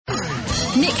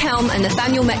Nick Helm and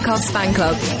Nathaniel Metcalf's fan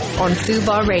club on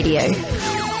Fubar Radio.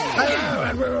 Hello,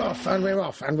 and we're off.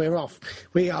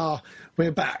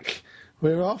 We're back.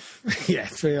 We're off?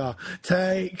 Yes, we are.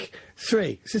 Take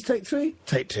 3. Is this take 3?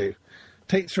 Take 2.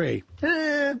 Take 3.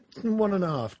 1.5,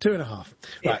 2.5.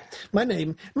 Yeah. Right.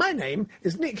 My name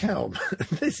is Nick Helm.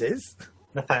 This is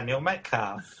Nathaniel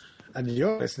Metcalf. And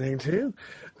you're listening to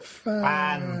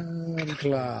Fan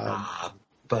Club.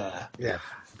 Yeah,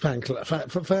 Fan Club.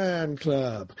 Fan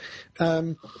Club.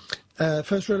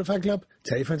 First rule of Fan Club,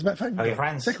 tell your friends about Fan Club. Tell your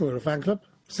friends. Second rule of Fan Club.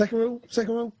 Second rule.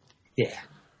 Yeah.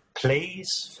 Please,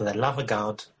 for the love of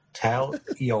God, tell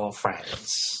your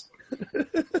friends.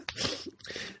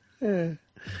 We've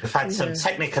had some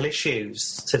technical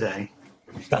issues today,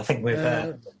 but I think we've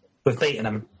beaten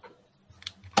them.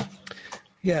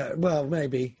 Yeah, well,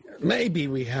 maybe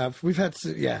we have. We've had,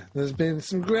 there's been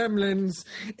some gremlins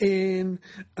in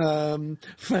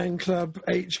Fan Club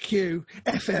HQ,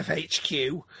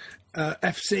 FFHQ,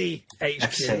 FC HQ.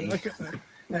 FC.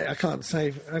 I can't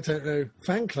say, I don't know,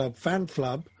 Fan Club.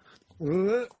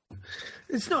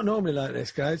 It's not normally like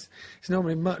this, guys. It's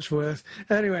normally much worse.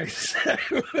 Anyway, so,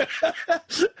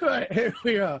 right, here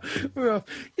we are. We're off.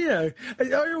 You know,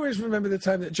 I always remember the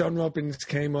time that John Robbins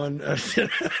came on and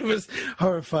I was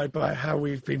horrified by how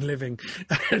we've been living.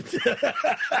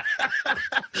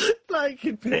 Like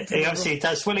he obviously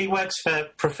does. Well, he works for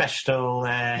professional,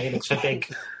 he looks for big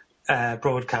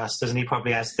broadcasters, and he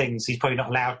probably has things he's probably not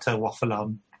allowed to waffle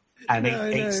on and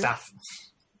eat stuff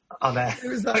on there. It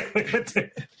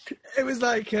was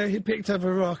like he picked up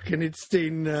a rock and he'd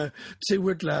seen 2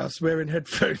 woodlouse wearing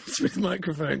headphones with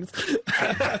microphones.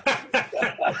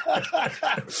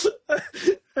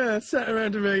 Sat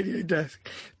around a radio desk.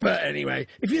 But anyway,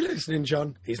 if you're listening,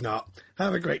 John, he's not.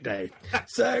 Have a great day.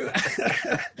 So,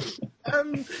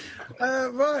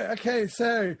 right, okay,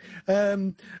 so,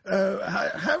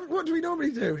 what do we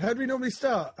normally do? How do we normally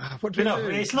start? What do we do?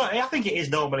 It's not, I think it is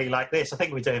normally like this. I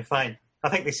think we're doing fine. I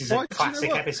think this is a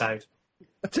classic episode.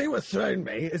 I tell you what's thrown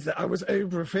me is that I was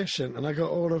uber efficient and I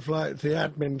got all of like the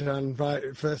admin done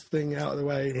right first thing out of the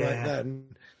way right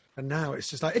then. And now it's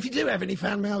just like, if you do have any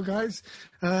fan mail, guys,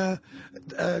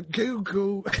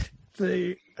 Google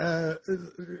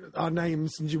our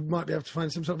names and you might be able to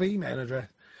find some sort of email address.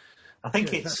 I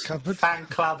think it's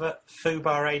fanclub at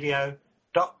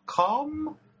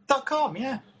fubarradio.com. .com,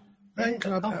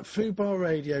 Fanclub at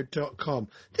fubarradio.com.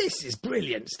 This is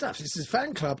brilliant stuff. This is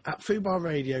fanclub at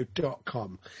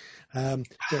fubarradio.com.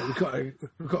 We've got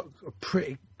a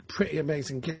pretty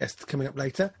amazing guest coming up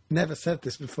later. Never said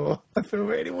this before. I feel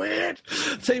really weird.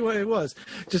 I'll tell you what it was.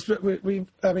 Just we're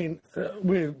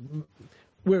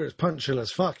as punctual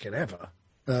as fucking ever.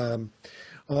 On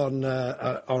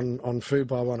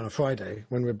Fubar on our Friday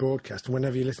when we're broadcasting,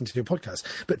 whenever you listen to your podcast.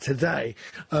 But today,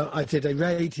 I did an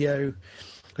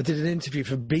interview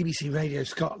for BBC Radio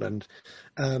Scotland,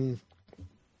 and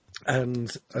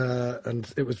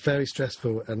it was very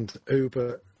stressful and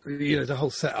uber. You know, the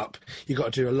whole setup. You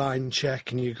got to do a line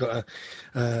check, and you got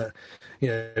to,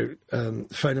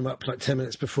 phone them up like 10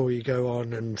 minutes before you go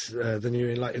on, and then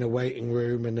you're in a waiting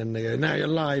room, and then they go, "Now you're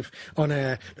live on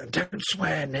air. Don't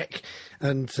swear, Nick."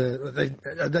 And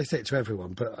they say it to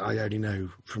everyone, but I only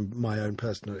know from my own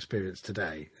personal experience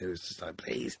today. It was just like,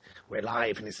 "Please, we're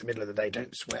live, and it's the middle of the day.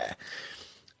 Don't swear."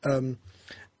 And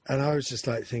I was just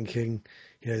like thinking,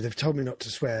 you know, they've told me not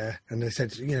to swear, and they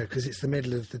said, you know, because it's the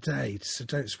middle of the day, so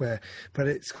don't swear. But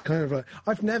it's kind of like,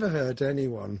 I've never heard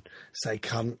anyone say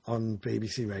cunt on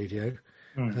BBC Radio.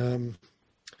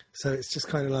 So it's just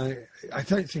kind of like, I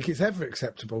don't think it's ever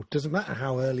acceptable. Doesn't matter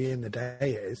how early in the day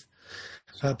it is.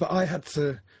 But I had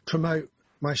to promote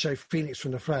my show Phoenix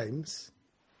from the Flames,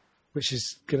 which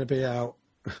is going to be out,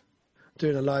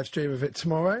 doing a live stream of it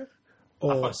tomorrow.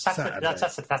 Or Saturday.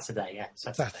 That's Saturday, yeah.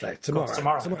 Saturday.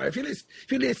 Tomorrow. If you're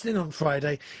listening on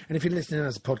Friday, and if you're listening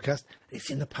as a podcast,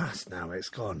 it's in the past now. It's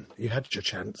gone. You had your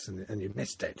chance, and you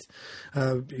missed it.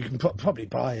 You can probably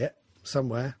buy it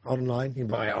somewhere online. You can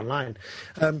buy it online.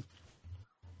 So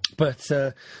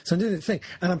I'm doing this thing,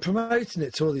 and I'm promoting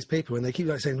it to all these people, and they keep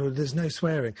saying, "Well, there's no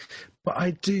swearing," but I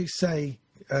do say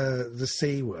the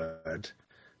C word,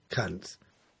 cunt.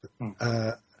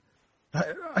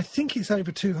 I think it's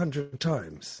over 200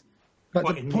 times.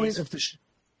 Like the point of the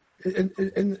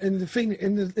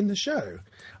in the show,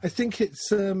 I think it's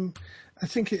I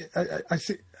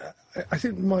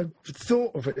think my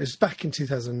thought of it is back in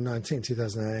 2019,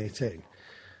 2018.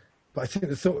 But I think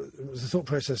the thought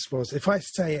process was, if I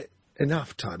say it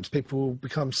enough times, people will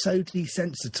become so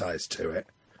desensitized to it.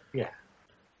 Yeah.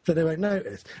 that they won't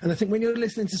notice. And I think when you're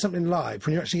listening to something live,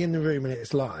 when you're actually in the room and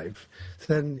it's live,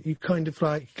 then you kind of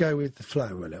like go with the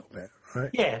flow a little bit, right?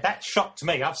 Yeah, that shocked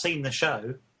me. I've seen the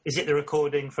show. Is it the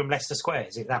recording from Leicester Square?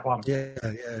 Is it that one?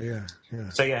 Yeah.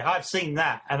 So yeah, I've seen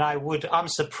that, and I'm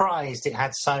surprised it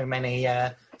had so many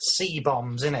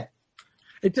C-bombs in it.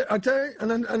 I don't,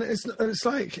 and it's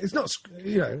like it's not,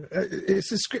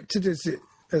 it's as scripted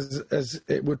as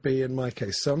it would be in my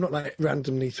case. So I'm not like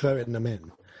randomly throwing them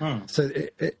in. So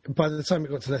by the time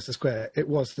it got to Leicester Square, it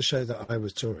was the show that I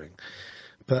was touring.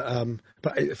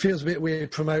 But it feels a bit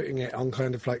weird promoting it on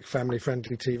kind of like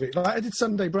family-friendly TV. Like I did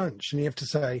Sunday Brunch, and you have to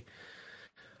say,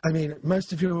 I mean,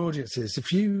 most of your audiences,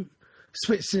 if you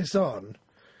switch this on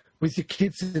with your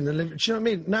kids in the living, do you know what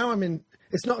I mean? Now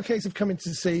it's not a case of coming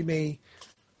to see me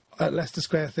at Leicester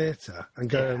Square Theatre and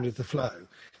going with the flow.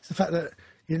 It's the fact that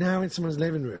you're now in someone's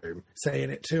living room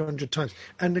saying it 200 times.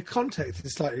 And the context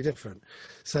is slightly different.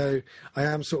 So I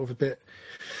am sort of a bit...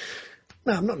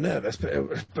 No, I'm not nervous, but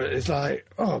it's like,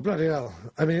 oh, bloody hell.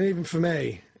 I mean, even for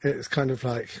me, it's kind of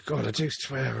like, God, I do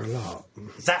swear a lot.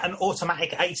 Is that an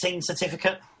automatic 18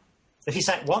 certificate? If you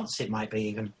say it once, it might be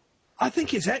even. I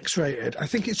think it's X-rated. I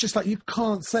think it's just like you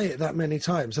can't say it that many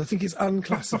times. I think it's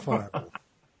unclassifiable.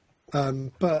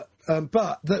 But I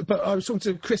was talking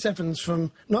to Chris Evans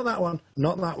from not that one,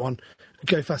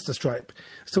 Go Faster Stripe.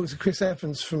 I was talking to Chris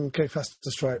Evans from Go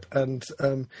Faster Stripe, and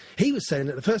he was saying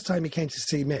that the first time he came to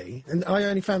see me, and I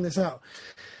only found this out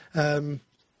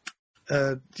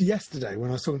yesterday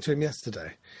when I was talking to him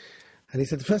yesterday, and he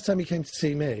said the first time he came to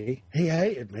see me, he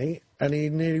hated me, and he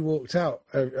nearly walked out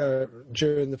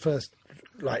during the first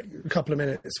like couple of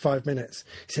minutes, 5 minutes.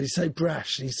 He said he's so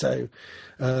brash, he's so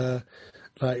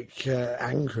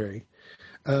angry,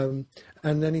 and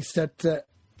then he said that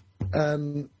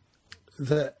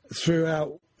that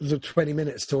throughout the 20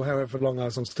 minutes or however long I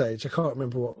was on stage, I can't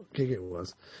remember what gig it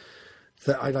was,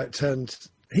 that I turned,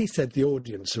 he said the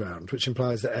audience around, which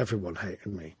implies that everyone hated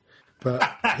me, but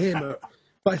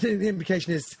but I think the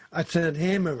implication is I turned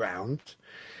him around.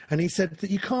 And he said that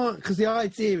you can't, because the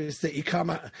idea is that you come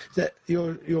out, that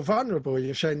you're vulnerable,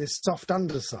 you're showing this soft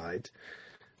underside.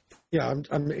 Yeah,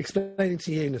 I'm explaining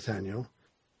to you, Nathaniel,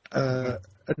 an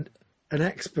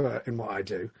expert in what I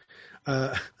do.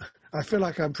 I feel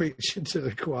like I'm preaching to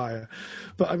the choir,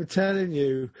 but I'm telling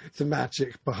you the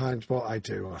magic behind what I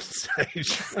do on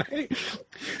stage, right?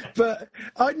 But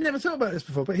I'd never thought about this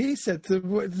before, but he said that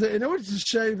in order to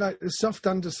show like the soft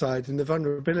underside and the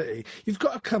vulnerability, you've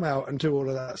got to come out and do all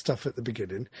of that stuff at the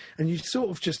beginning, and you sort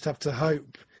of just have to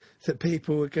hope that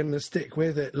people are going to stick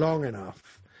with it long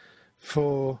enough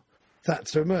for that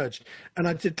to emerge. And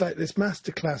I did like this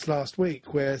masterclass last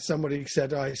week where somebody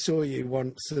said, I saw you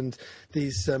once, and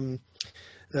these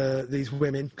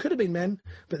women, could have been men,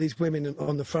 but these women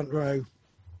on the front row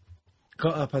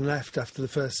got up and left after the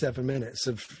first 7 minutes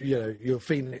of, you're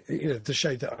feeling, the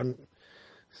show that I'm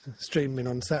streaming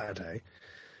on Saturday,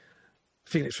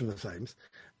 Phoenix from the Flames.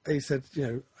 He said,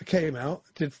 I came out,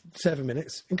 did 7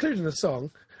 minutes, including a song,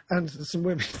 and some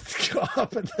women got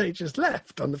up and they just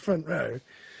left on the front row.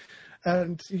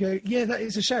 And you go, yeah, that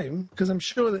is a shame, because I'm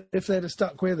sure that if they'd have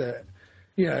stuck with it,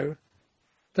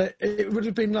 that it would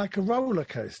have been like a roller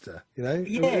coaster,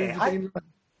 Yeah,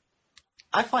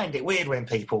 I find it weird when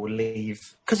people leave,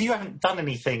 because you haven't done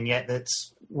anything yet that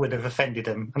would have offended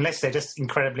them, unless they're just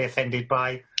incredibly offended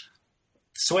by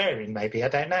swearing, maybe, I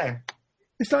don't know.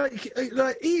 It's like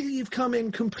either you've come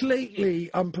in completely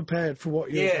unprepared for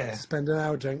what you're going to spend an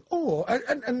hour doing, or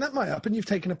and that might happen. You've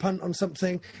taken a punt on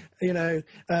something.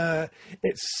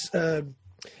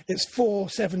 It's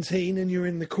 4:17 and you're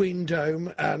in the Queen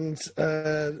Dome, and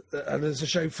there's a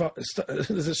show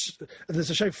there's a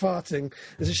show farting.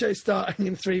 There's a show starting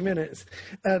in 3 minutes,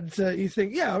 and you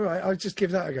think, yeah, all right, I'll just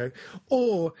give that a go.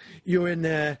 Or you're in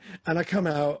there, and I come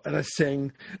out and I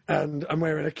sing, and I'm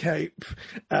wearing a cape,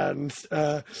 and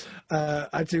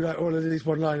I do like all of these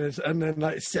one-liners, and then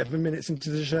like 7 minutes into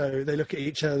the show, they look at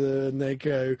each other and they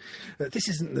go, "This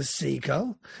isn't the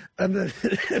seagull," and then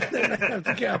they have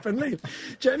to get up and leave.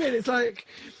 Do you know what I mean?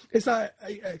 It's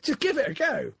like just give it a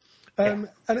go. And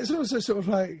it's also sort of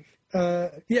like,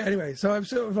 anyway, so I'm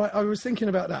sort of like, I was thinking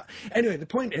about that. Anyway, the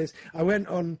point is, I went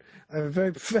on a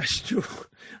very professional,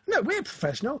 no, we're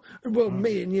professional. Well,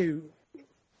 me and you,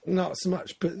 not so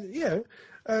much, but,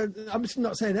 I'm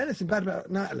not saying anything bad about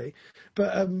Natalie,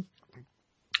 but,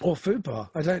 or Food Bar,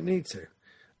 I don't need to.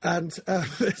 And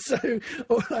so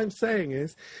all I'm saying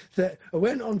is that I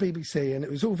went on BBC and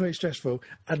it was all very stressful,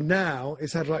 and now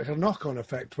it's had like a knock-on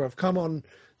effect where I've come on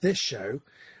this show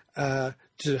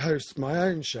to host my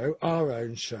own show, our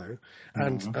own show,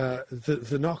 and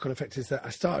the knock-on effect is that I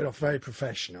started off very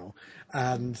professional,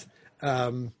 and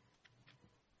now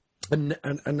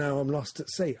I'm lost at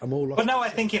sea. I'm all lost. But no, I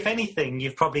think if anything,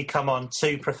 you've probably come on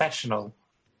too professional,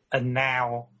 and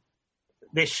now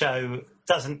this show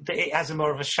doesn't. It has a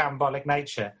more of a shambolic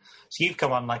nature. So you've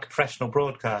come on like a professional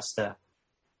broadcaster,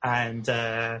 and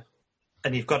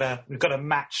you've got to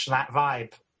match that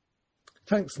vibe.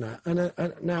 Thanks, Nat. And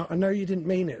now I know you didn't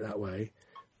mean it that way,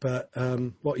 but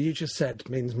what you just said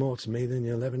means more to me than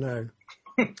you'll ever know.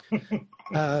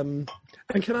 And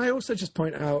can I also just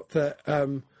point out that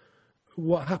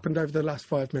what happened over the last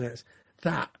 5 minutes,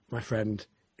 that, my friend,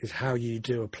 is how you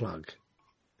do a plug.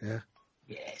 Yeah?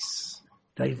 Yes.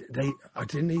 It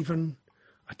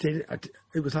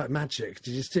was like magic.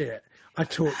 Did you see it? I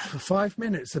talked for 5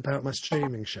 minutes about my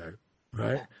streaming show,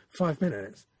 right? 5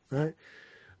 minutes, right?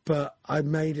 But I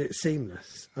made it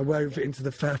seamless. I wove it into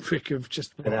the fabric of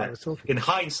just what I was talking In about.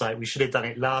 hindsight, we should have done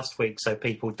it last week so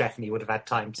people definitely would have had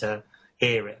time to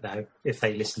hear it, though, if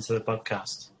they listened to the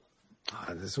podcast.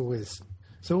 Oh, there's always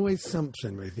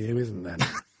something with you, isn't there?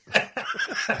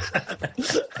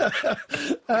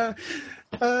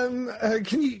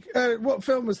 Can you? What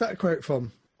film was that quote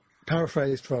from?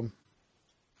 Paraphrased from?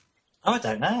 Oh, I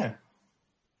don't know.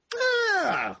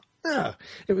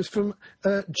 It was from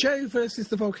Joe versus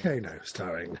the Volcano,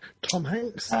 starring Tom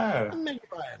Hanks and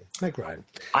Meg Ryan.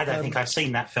 I don't think I've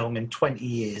seen that film in 20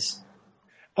 years.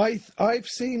 I've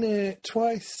seen it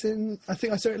twice. I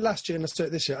think I saw it last year and I saw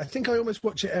it this year. I think I almost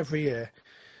watch it every year,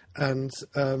 and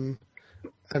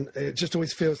it just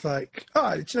always feels like,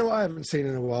 do you know what I haven't seen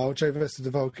in a while? Joe versus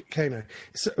the Volcano.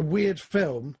 It's a weird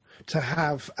film to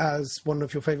have as one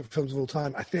of your favourite films of all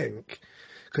time, I think,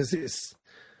 because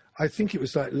I think it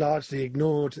was like largely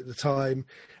ignored at the time.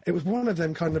 It was one of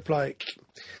them kind of like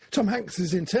Tom Hanks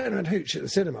is in Turner and Hooch at the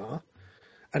cinema,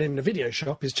 and in the video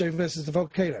shop is Joe versus the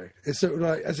Volcano. It's sort of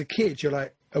like, as a kid, you're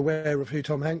like aware of who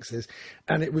Tom Hanks is,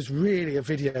 and it was really a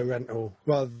video rental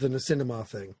rather than a cinema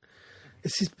thing.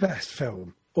 It's his best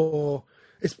film, or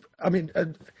I'm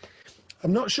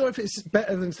not sure if it's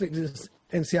better than Sleepless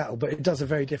in Seattle, but it does a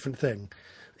very different thing.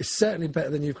 It's certainly better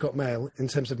than You've Got Mail in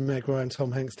terms of Meg Ryan,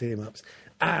 Tom Hanks team-ups.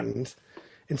 And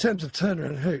in terms of Turner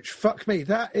and Hooch, fuck me,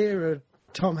 that era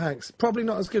Tom Hanks, probably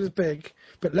not as good as Big,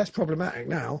 but less problematic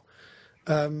now.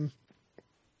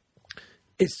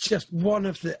 It's just one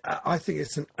of the... I think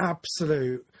it's an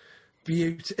absolute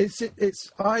beauty.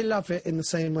 I love it in the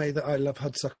same way that I love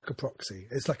Hudsucker Proxy.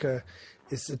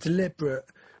 It's a deliberate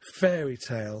fairy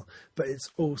tale, but it's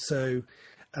also...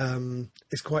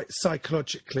 it's quite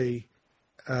psychologically...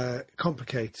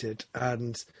 complicated,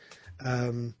 and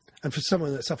for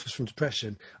someone that suffers from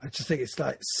depression, I just think it's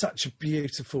like such a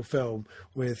beautiful film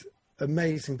with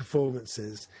amazing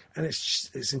performances, and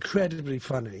it's incredibly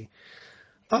funny.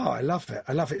 Oh, I love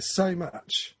it so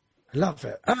much. I love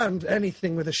it, and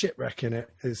anything with a shipwreck in it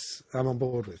I'm on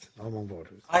board with.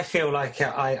 I feel like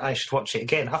I should watch it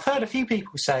again. I've heard a few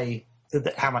people say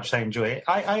how much they enjoy it.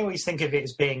 I always think of it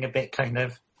as being a bit kind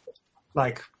of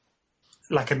like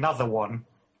another one.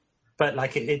 But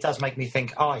like it does make me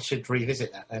think, I should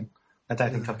revisit that then. I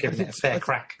don't think I've given it a fair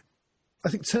crack. I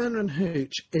think Turner and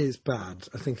Hooch is bad.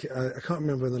 I think I can't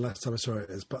remember when the last time I saw it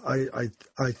is, but I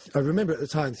remember at the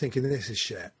time thinking this is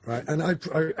shit, right? And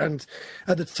and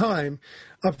at the time,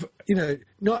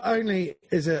 not only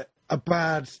is it a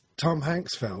bad Tom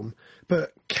Hanks film,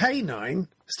 but K9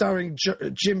 starring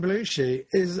Jim Belushi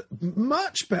is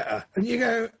much better. And you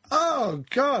go, oh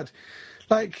God.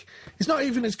 Like, it's not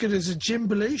even as good as a Jim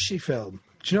Belushi film.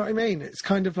 Do you know what I mean? It's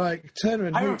kind of like Turner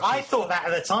and Hooch. I thought that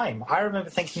at the time. I remember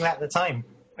thinking that at the time,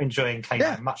 enjoying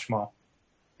K9 much more.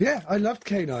 Yeah, I loved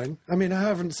K9. I mean, I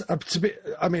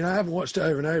haven't watched it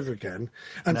over and over again.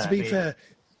 And to be fair,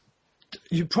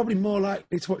 you're probably more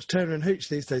likely to watch Turner and Hooch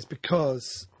these days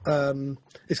because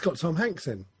it's got Tom Hanks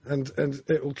in, and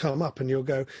it will come up and you'll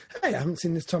go, hey, I haven't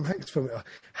seen this Tom Hanks film. I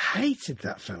hated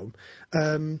that film.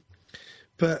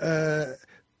 But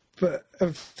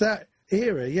of that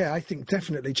era, I think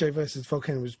definitely Joe versus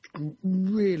Volcano was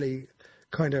really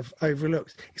kind of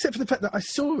overlooked, except for the fact that I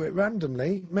saw it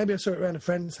randomly. Maybe I saw it around a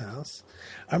friend's house.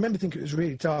 I remember thinking it was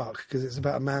really dark because it's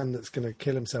about a man that's going to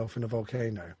kill himself in a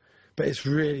volcano, but it's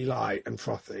really light and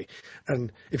frothy.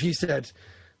 And if you said,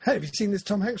 hey, have you seen this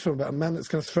Tom Hanks film about a man that's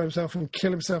going to throw himself and kill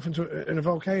himself in a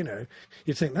volcano?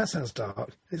 You'd think, that sounds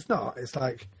dark. It's not. It's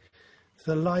like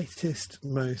the lightest,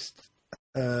 most...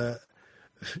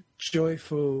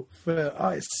 joyful film. Oh,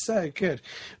 it's so good.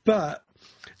 But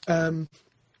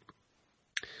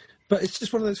But it's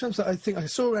just one of those films that I think I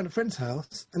saw around a friend's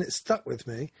house and it stuck with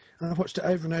me, and I've watched it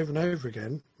over and over and over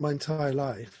again my entire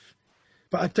life.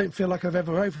 But I don't feel like I've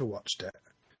ever overwatched it.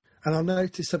 And I'll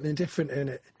notice something different in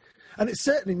it. And it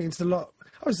certainly means a lot.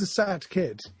 I was a sad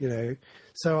kid, you know,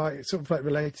 so I sort of like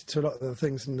related to a lot of the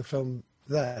things in the film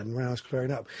then when I was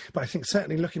growing up. But I think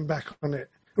certainly looking back on it,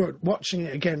 or watching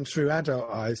it again through adult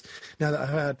eyes, now that I've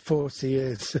had 40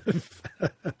 years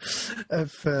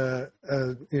of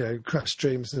you know, crushed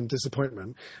dreams and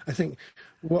disappointment, I think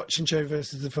watching Joe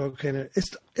versus the Volcano,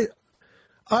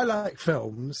 I like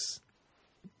films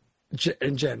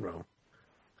in general,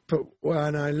 but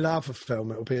when I love a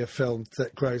film, it'll be a film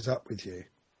that grows up with you.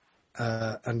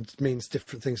 And means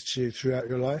different things to you throughout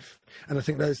your life. And I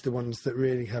think those are the ones that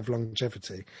really have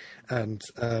longevity. And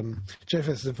Joe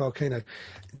vs. the Volcano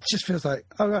just feels like,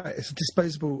 oh, right, it's a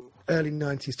disposable early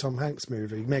 90s Tom Hanks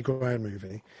movie, Meg Ryan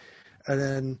movie. And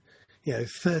then, you know,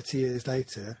 30 years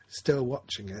later, still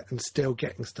watching it and still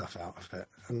getting stuff out of it.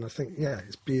 And I think, yeah,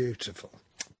 it's beautiful.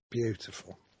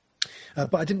 Beautiful.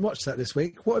 But I didn't watch that this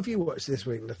week. What have you watched this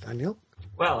week, Nathaniel?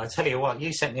 Well, I tell you what,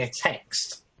 you sent me a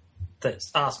text that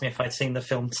asked me if I'd seen the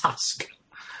film Tusk.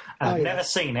 I've never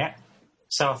seen it,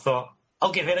 so I thought,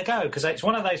 I'll give it a go, because it's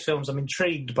one of those films I'm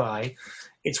intrigued by.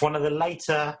 It's one of the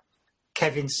later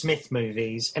Kevin Smith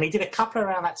movies, and he did a couple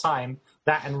around that time,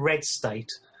 that and Red State,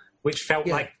 which felt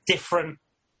like different...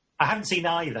 I haven't seen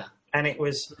either,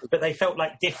 but they felt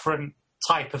like different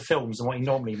type of films than what he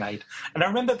normally made. And I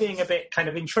remember being a bit kind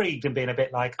of intrigued and being a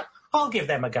bit like, I'll give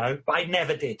them a go, but I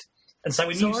never did. And so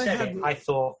when you said it, I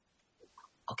thought,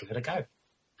 I'll give it a go.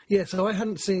 Yeah, so I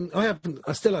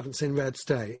still haven't seen Red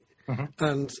State. Mm-hmm.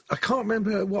 And I can't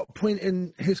remember at what point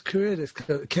in his career,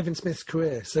 Kevin Smith's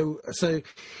career. So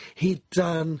he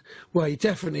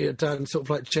definitely had done sort of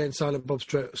like Jay and Silent Bob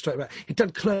Straight Back. He'd done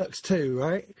Clerks too,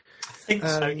 right? I think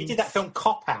so. He did that film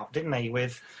Cop Out, didn't he,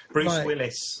 with Bruce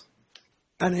Willis?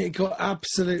 And it got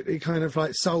absolutely kind of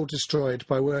like soul destroyed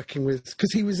by working with...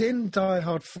 Because he was in Die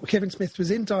Hard... Kevin Smith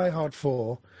was in Die Hard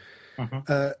 4.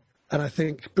 Mm-hmm. And I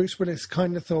think Bruce Willis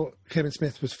kind of thought Kevin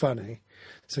Smith was funny.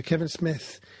 So Kevin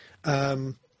Smith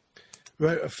wrote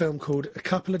a film called A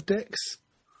Couple of Dicks,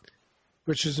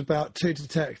 which was about two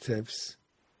detectives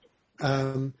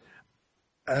who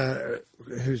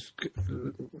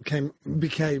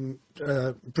became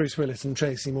Bruce Willis and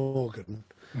Tracy Morgan.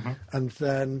 Mm-hmm. And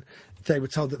then they were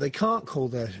told that they can't call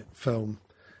their film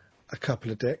A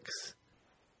Couple of Dicks.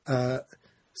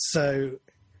 So...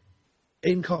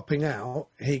 in Copping Out,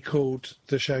 he called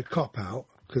the show Cop Out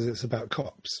because it's about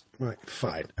cops. Right,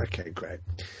 fine. Okay, great.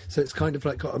 So it's kind of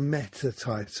like got a meta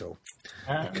title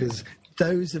because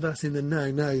those of us in the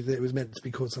know that it was meant to be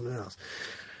called something else.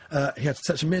 He had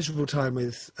such a miserable time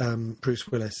with Bruce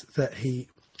Willis that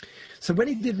So when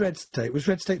he did Red State, was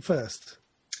Red State first?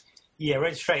 Yeah,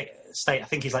 Red State, I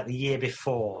think, is like the year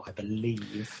before, I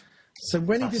believe. So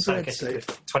when he did Red State...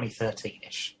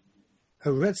 2013-ish.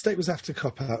 Oh, Red State was after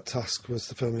Cop Out. Tusk was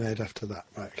the film he made after that.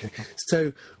 Right, okay.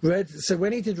 So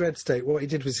when he did Red State, what he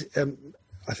did was,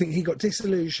 I think he got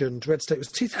disillusioned. Red State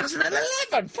was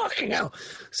 2011. Fucking hell!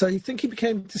 So you think he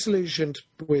became disillusioned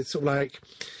with sort of like,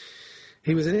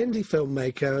 he was an indie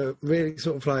filmmaker, really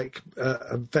sort of like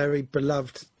a very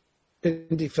beloved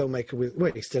indie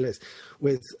filmmaker he still is,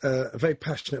 with a very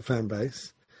passionate fan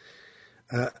base.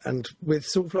 And with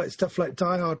sort of like stuff like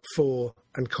Die Hard 4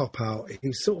 and Cop Out,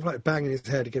 he's sort of like banging his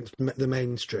head against the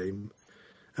mainstream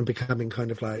and becoming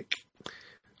kind of like,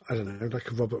 I don't know,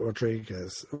 like a Robert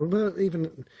Rodriguez. Or even,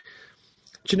 do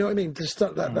you know what I mean? Just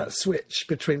that switch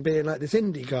between being like this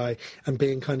indie guy and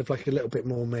being kind of like a little bit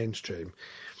more mainstream.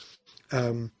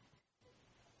 He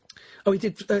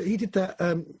did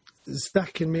that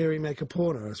Zack and Miri Make a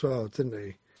Porno as well, didn't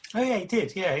he? Oh, yeah, he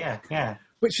did. Yeah.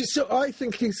 Which is, I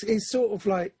think he's sort of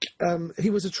like, he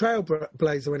was a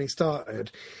trailblazer when he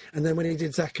started, and then when he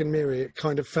did Zack and Miri, it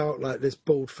kind of felt like this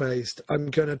bald-faced, I'm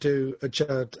going to do a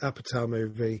Judd Apatow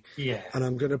movie, and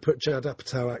I'm going to put Judd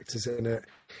Apatow actors in it,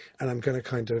 and I'm going to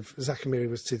kind of, Zack and Miri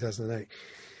was 2008.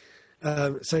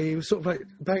 So he was sort of like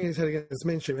banging his head against the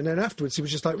mainstream, and then afterwards he was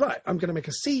just like, right, I'm going to make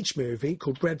a siege movie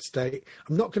called Red State.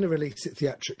 I'm not going to release it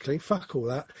theatrically, fuck all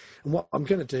that. And what I'm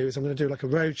going to do is I'm going to do like a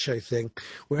roadshow thing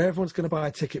where everyone's going to buy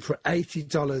a ticket for $80,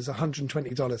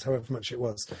 $120, however much it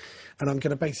was, and I'm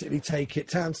going to basically take it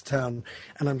town to town,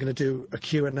 and I'm going to do a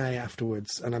Q&A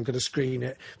afterwards, and I'm going to screen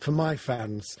it for my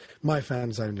fans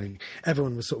only.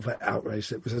 Everyone was sort of like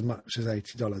outraged it was as much as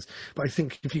 $80, but I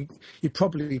think if you'd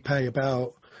probably pay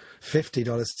about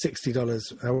 $50,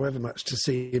 $60, however much, to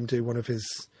see him do one of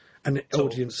his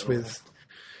audience with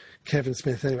Kevin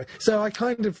Smith anyway. So I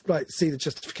kind of like see the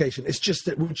justification. It's just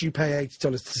that would you pay $80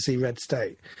 to see Red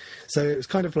State? So it was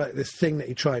kind of like this thing that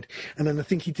he tried. And then I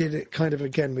think he did it kind of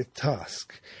again with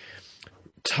Tusk.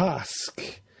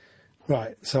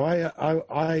 Right. So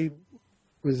I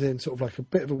was in sort of like a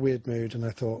bit of a weird mood, and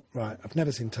I thought, right, I've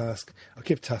never seen Tusk. I'll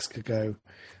give Tusk a go.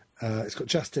 It's got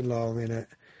Justin Long in it,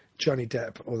 Johnny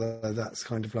Depp, although that's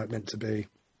kind of like meant to be.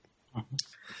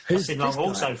 Justin Long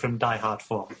also from Die Hard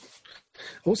 4.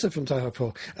 Also from Die Hard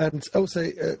 4. And also,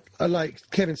 I like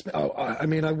Kevin Smith. Oh, I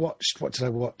mean, what did I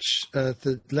watch?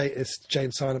 The latest Jay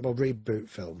and Silent Bob reboot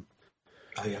film.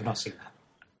 Oh, yeah, I've not seen that.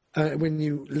 When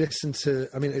you listen to,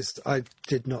 I mean, I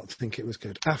did not think it was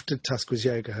good. After Tusk was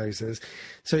Yoga Hosers.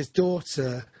 So his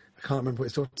daughter, I can't remember what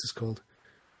his daughter's called,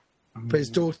 but his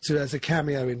daughter has a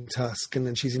cameo in Tusk, and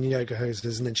then she's in Yoga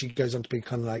Hosers, and then she goes on to be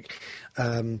kind of like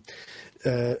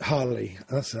Harley.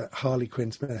 That's it, Harley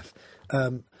Quinn Smith.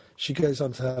 She goes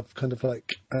on to have kind of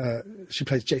like, she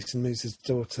plays Jason Moose's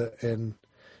daughter in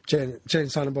Jane and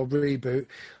Silent Bob reboot.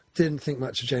 Didn't think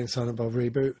much of Jane and Silent Bob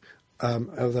reboot.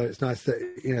 Although it's nice that,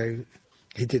 you know,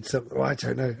 he did something. Well, I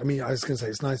don't know. I mean, I was going to say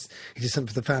it's nice he did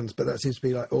something for the fans, but that seems to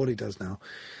be like all he does now.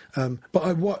 But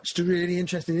I watched a really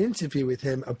interesting interview with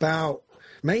him about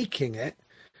making it,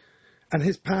 and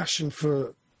his passion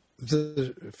for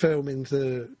the film in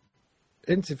the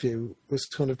interview was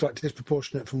kind of like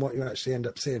disproportionate from what you actually end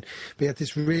up seeing. But he had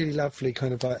this really lovely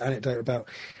kind of like anecdote about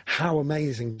how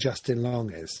amazing Justin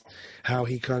Long is, how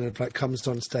he kind of like comes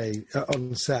on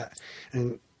set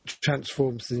and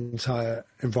transforms the entire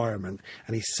environment,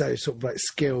 and he's so sort of like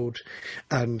skilled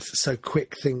and so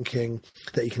quick thinking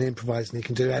that he can improvise and he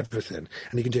can do everything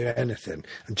and he can do anything,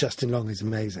 and Justin Long is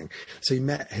amazing. So he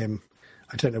met him,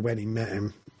 I don't know when he met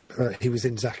him, he was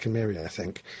in Zack and Miri, I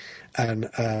think, and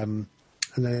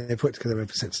they've worked together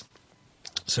ever since.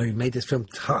 So he made this film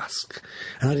Tusk,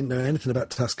 and I didn't know anything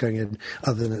about Tusk going in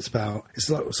other than it's like,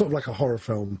 sort of like a horror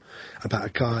film about a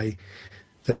guy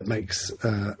that makes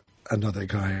another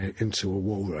guy into a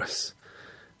walrus.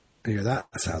 And you go, that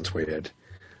sounds weird.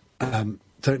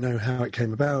 Don't know how it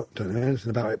came about, don't know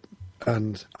anything about it.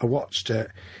 And I watched it,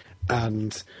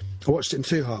 and I watched it in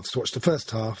two halves. I watched the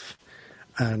first half,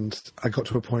 and I got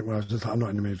to a point where I was just like, I'm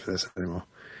not in the mood for this anymore.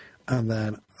 And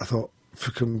then I thought,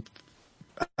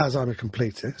 as I'm a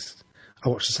completist, I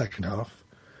watched the second half,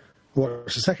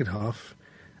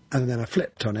 and then I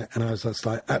flipped on it, and I was just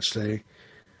like, actually,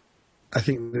 I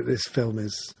think that this film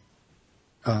is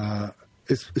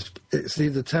it's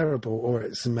either terrible or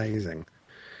it's amazing.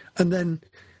 And then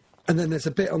there's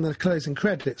a bit on the closing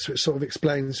credits which sort of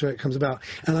explains where it comes about,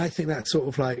 and I think that sort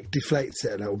of like deflates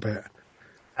it a little bit.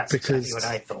 That's exactly what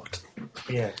I thought.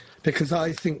 Yeah. Because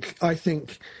I think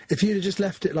if you'd have just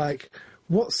left it like,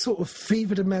 what sort of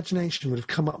fevered imagination would have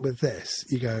come up with this?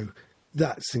 You go,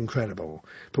 that's incredible.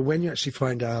 But when you actually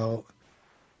find out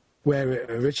where it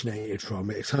originated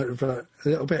from, it's kind of a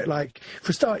little bit like,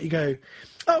 for a start, you go,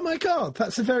 oh my God,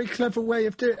 that's a very clever way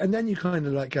of doing it. And then you kind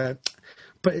of like go,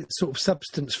 but it's sort of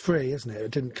substance free, isn't it?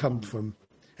 It didn't come from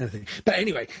anything. But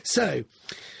anyway, so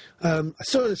I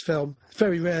saw this film. It's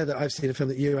very rare that I've seen a film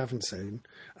that you haven't seen.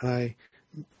 And I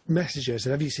messaged you and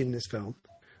said, have you seen this film?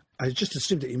 I just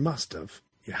assumed that you must have.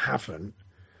 You haven't.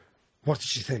 What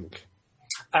did you think?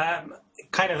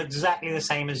 Kind of exactly the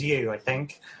same as you, I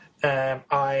think.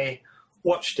 I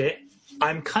watched it.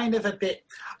 I'm kind of a bit...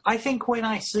 I think when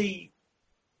I see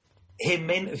him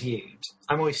interviewed,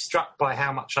 I'm always struck by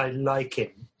how much I like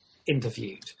him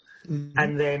interviewed.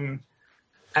 Mm-hmm.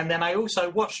 And then I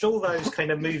also watched all those kind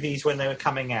of movies when they were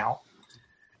coming out,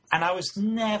 and I was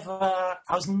never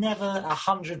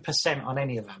 100% on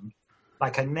any of them.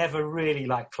 Like, I never really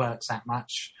liked Clerks that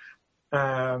much.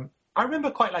 I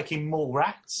remember quite liking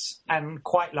Mallrats and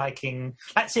quite liking...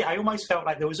 That's it, I almost felt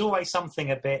like there was always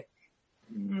something a bit...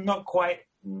 Not quite...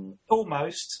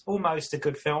 Almost a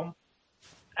good film.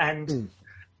 But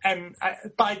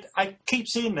I keep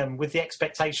seeing them with the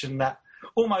expectation that...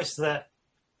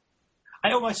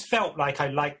 I almost felt like I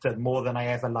liked them more than I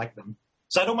ever liked them.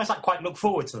 So I'd almost like quite look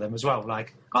forward to them as well.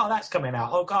 Like, oh, that's coming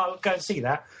out. Oh, God, I'll go and see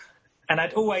that. And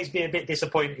I'd always be a bit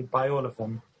disappointed by all of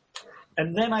them.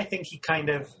 And then I think he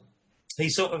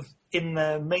sort of, in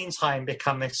the meantime,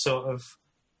 become this sort of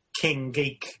king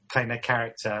geek kind of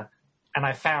character. And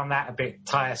I found that a bit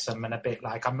tiresome and a bit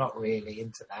like, I'm not really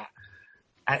into that.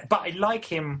 But I like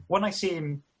him, when I see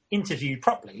him interviewed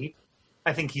properly,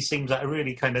 I think he seems like a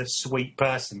really kind of sweet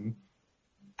person.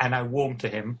 And I warm to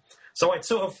him. So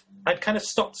I'd kind of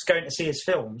stopped going to see his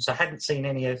films. I hadn't seen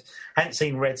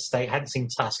Red State, hadn't seen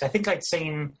Tusk. I think I'd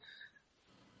seen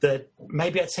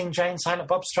maybe I'd seen Jay and Silent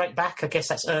Bob Strike Back. I guess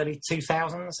that's early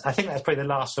 2000s. I think that's probably the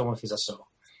last film of his I saw.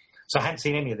 So I hadn't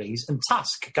seen any of these. And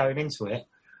Tusk, going into it,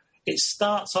 it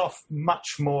starts off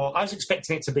much more... I was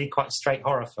expecting it to be quite a straight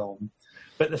horror film,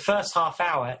 but the first half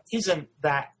hour isn't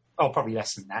that... Oh, probably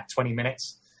less than that, 20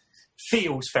 minutes.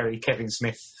 Feels very Kevin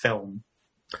Smith film.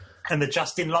 And the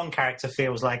Justin Long character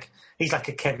feels like... He's like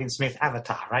a Kevin Smith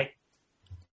avatar, right?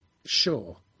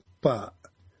 Sure, but...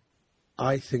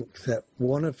 I think that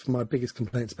one of my biggest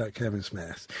complaints about Kevin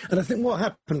Smith, and I think what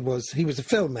happened was he was a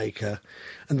filmmaker,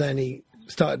 and then he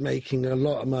started making a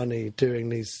lot of money doing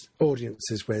these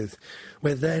audiences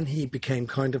where then he became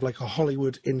kind of like a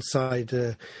Hollywood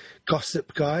insider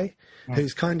gossip guy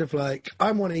who's kind of like,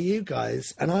 I'm one of you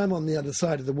guys and I'm on the other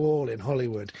side of the wall in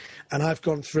Hollywood and I've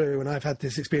gone through and I've had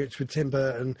this experience with Tim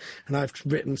Burton and I've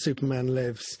written Superman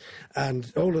Lives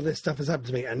and all of this stuff has happened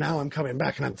to me and now I'm coming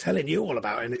back and I'm telling you all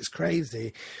about it and it's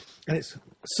crazy. And it's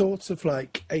sort of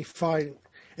like a fine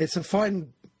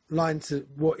line to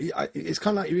what it's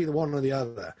kind of like you're either one or the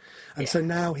other, and so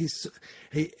now he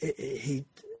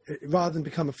rather than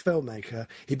become a filmmaker,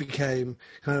 he became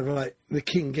kind of like the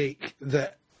king geek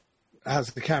that has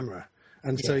the camera,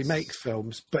 and so he makes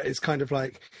films, but it's kind of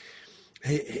like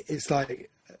it's like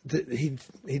he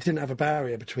didn't have a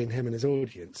barrier between him and his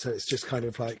audience, so it's just kind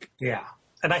of like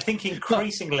and I think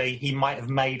increasingly he might have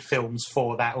made films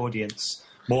for that audience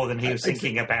more than he was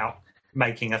thinking about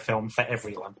making a film for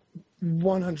everyone.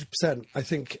 100%. I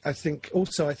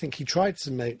think he tried to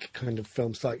make kind of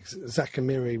films like Zack and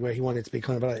Miri, where he wanted to be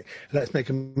kind of like, let's make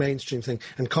a mainstream thing,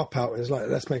 and Cop Out was like,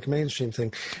 let's make a mainstream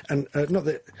thing, and not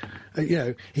that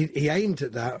he aimed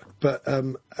at that, but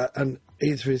and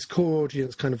either his core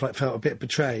audience kind of like felt a bit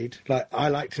betrayed, like I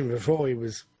liked him before he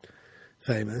was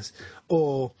famous,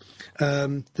 or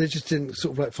they just didn't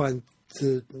sort of like find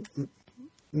the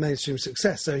mainstream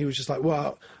success, so he was just like,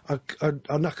 well,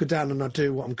 I'll knuckle down and I'll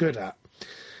do what I'm good at.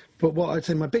 But what I'd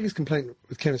say my biggest complaint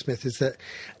with Kevin Smith is that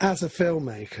as a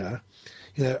filmmaker,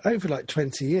 over like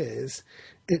 20 years,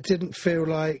 it didn't feel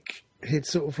like he'd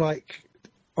sort of like,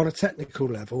 on a technical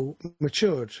level,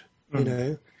 matured,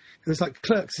 It was like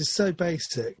Clerks is so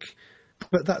basic,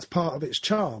 but that's part of its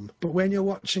charm. But when you're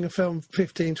watching a film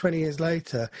 15, 20 years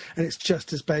later, and it's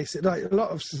just as basic, like a lot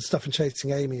of stuff in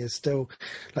Chasing Amy is still,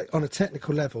 like on a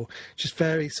technical level, just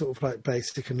very sort of like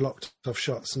basic and locked off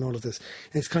shots and all of this.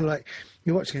 And it's kind of like,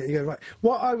 you're watching it and you go, right.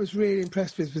 What I was really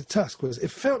impressed with Tusk was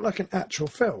it felt like an actual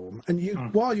film.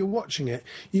 And while you're watching it,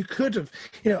 you could have,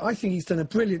 I think he's done a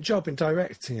brilliant job in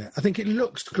directing it. I think it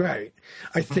looks great.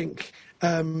 I think,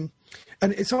 and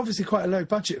it's obviously quite a low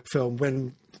budget film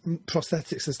when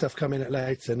prosthetics and stuff come in at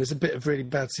later, and there's a bit of really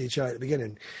bad CGI at the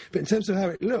beginning. But in terms of how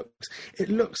it looks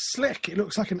slick. It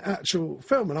looks like an actual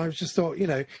film, and I just thought,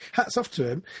 hats off to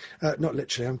him. Not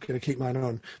literally, I'm going to keep mine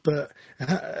on, but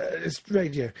it's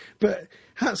radio. But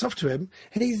hats off to him.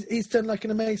 He's done like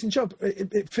an amazing job.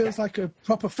 It feels like a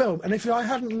proper film. And if I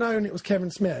hadn't known it was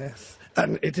Kevin Smith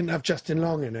and it didn't have Justin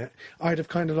Long in it, I'd have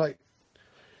kind of like,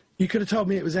 you could have told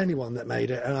me it was anyone that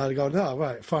made it, and I'd have gone, oh,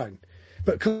 right, fine.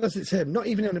 But because it's him, not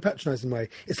even in a patronising way,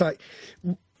 it's like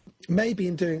maybe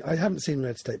in doing, I haven't seen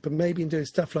Red State, but maybe in doing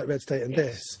stuff like Red State and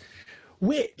this,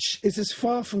 which is as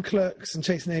far from Clerks and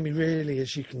Chasing Amy really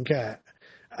as you can get.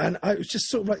 And it was just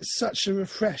sort of like such a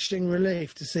refreshing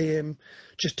relief to see him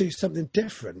just do something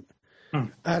different.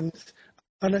 And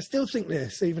I still think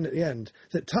this, even at the end,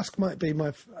 that Tusk might be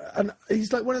and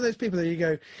he's like one of those people that you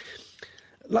go,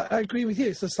 like, I agree with you.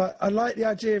 It's just like, I like the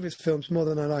idea of his films more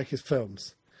than I like his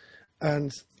films.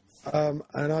 And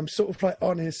I'm sort of like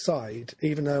on his side,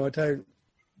 even though I don't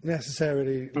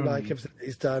necessarily like everything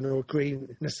he's done or agree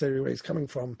necessarily where he's coming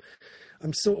from.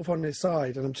 I'm sort of on his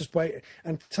side, and I'm just waiting.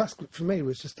 And Tusk for me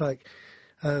was just like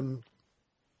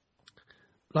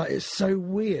it's so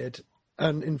weird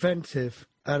and inventive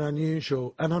and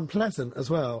unusual and unpleasant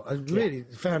as well. I really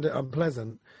found it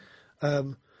unpleasant,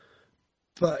 but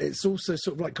it's also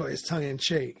sort of like got its tongue in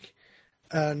cheek,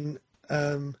 and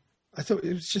I thought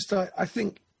it was just like, I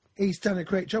think he's done a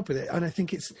great job with it, and I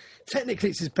think it's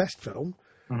his best film,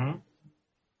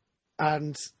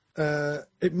 and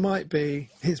it might be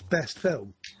his best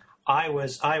film. I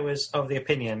was of the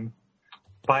opinion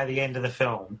by the end of the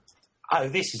film,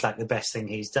 this is like the best thing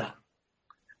he's done.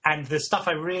 And the stuff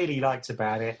I really liked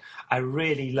about it, I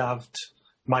really loved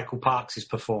Michael Parks'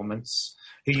 performance,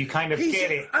 who you kind of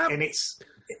get it, and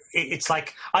it's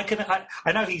like, I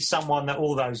know he's someone that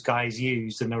all those guys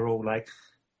used, and they're all like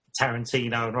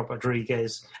Tarantino and Robert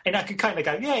Rodriguez, and I can kind of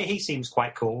go, yeah, he seems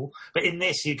quite cool. But in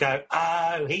this, you go,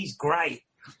 oh, he's great.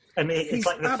 And it's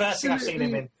like the first thing I've seen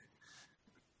him in.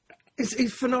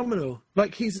 He's phenomenal.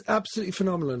 Like, he's absolutely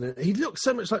phenomenal in it. He looks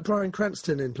so much like Bryan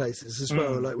Cranston in places as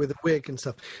well, like with a wig and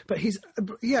stuff. But he's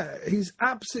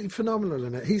absolutely phenomenal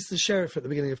in it. He's the sheriff at the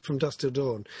beginning of From Dusk Till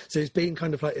Dawn. So he's been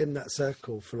kind of like in that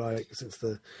circle for like since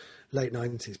the late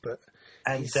 90s. But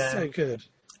he's so good.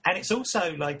 And it's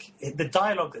also like the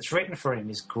dialogue that's written for him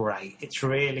is great. It's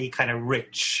really kind of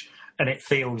rich, and it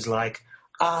feels like,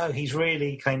 he's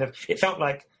really kind of... It felt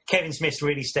like Kevin Smith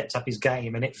really stepped up his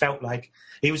game, and it felt like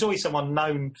he was always someone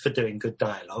known for doing good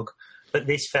dialogue, but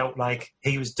this felt like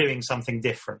he was doing something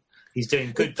different. He's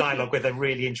doing good dialogue with a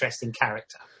really interesting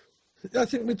character. I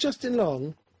think with Justin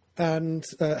Long and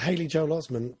Haley Joel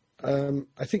Osment,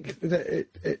 I think that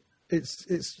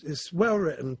it's well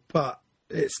written, but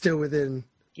it's still within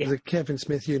the Kevin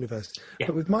Smith universe. Yeah.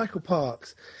 But with Michael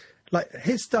Parks, like,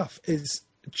 his stuff is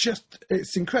just,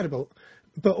 it's incredible,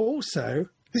 but also...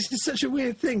 This is such a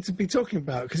weird thing to be talking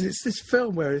about, because it's this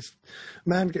film where this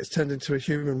man gets turned into a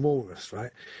human walrus,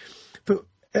 right? But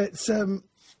it's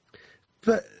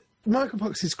but Michael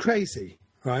Parks is crazy,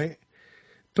 right?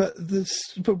 But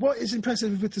what is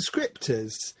impressive with the script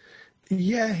is,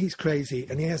 he's crazy,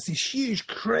 and he has these huge,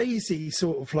 crazy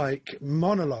sort of like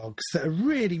monologues that are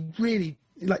really, really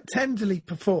like tenderly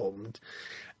performed,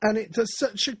 and it does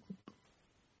such a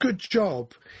good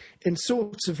job in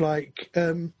sort of like.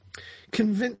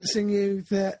 Convincing you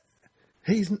that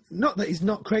he's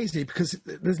not crazy, because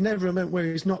there's never a moment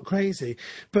where he's not crazy,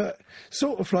 but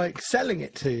sort of like selling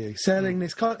it to you, selling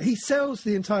this. He sells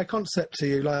the entire concept to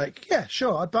you, like, yeah,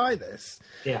 sure, I buy this.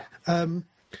 Yeah.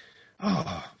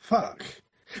 Fuck.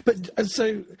 But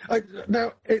so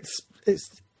now it's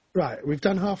right. We've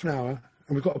done half an hour,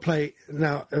 and we've got to play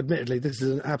now. Admittedly, this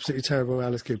is an absolutely terrible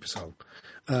Alice Cooper song.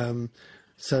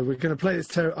 So we're going to play this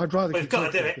terrible. I'd rather. We've got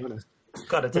to do it. We've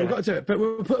got to do it, but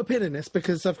we'll put a pin in this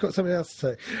because I've got something else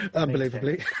to say.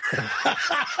 Unbelievably.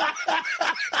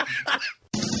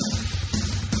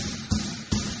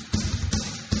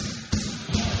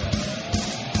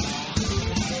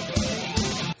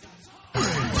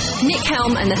 Nick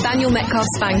Helm and Nathaniel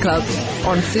Metcalf's fan club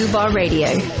on Fubar Radio.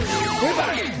 We're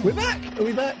back. We're back. Are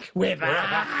we back? We're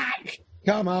back.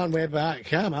 Come on, we're back.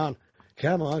 Come on.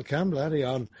 Come bloody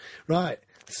on. Right.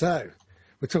 So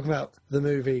we're talking about the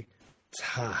movie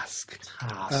Task.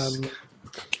 I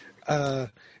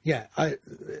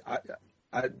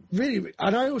really,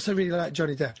 and I also really like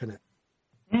Johnny Depp in it.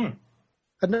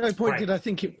 At no point did I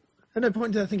think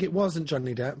it wasn't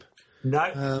Johnny Depp.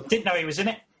 No, didn't know he was in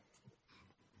it.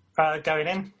 Going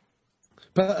in,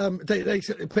 but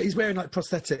but he's wearing like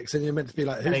prosthetics, and you're meant to be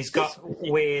like, and he's got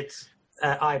weird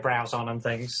eyebrows on and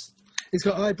things. He's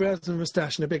got eyebrows and a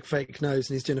moustache and a big fake nose,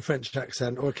 and he's doing a French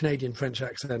accent or a Canadian French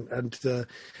accent, and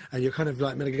you're kind of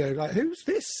like meant to go like, who's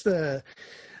this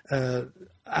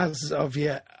as of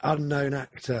yet unknown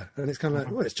actor? And it's kind of like,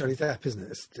 well, it's Johnny Depp, isn't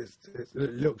it?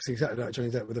 It looks exactly like Johnny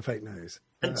Depp with a fake nose.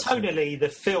 And tonally, the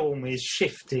film is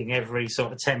shifting every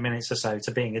sort of 10 minutes or so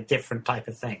to being a different type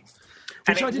of thing.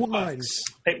 Which I didn't mind.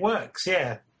 It works,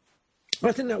 yeah.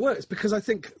 I think that works because I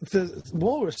think the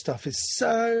walrus stuff is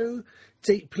so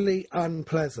deeply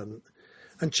unpleasant,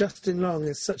 and Justin Long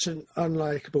is such an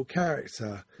unlikable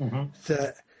character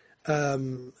that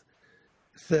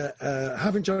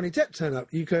having Johnny Depp turn up,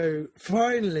 you go,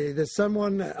 finally, there's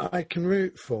someone that I can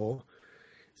root for.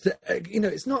 That,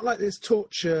 it's not like this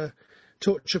torture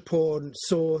porn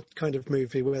Saw kind of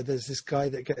movie where there's this guy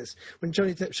that gets, when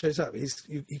Johnny Depp shows up,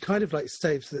 he kind of like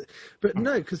saves it. But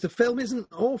no, because the film isn't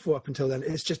awful up until then.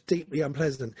 It's just deeply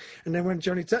unpleasant. And then when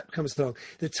Johnny Depp comes along,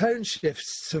 the tone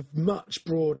shifts to much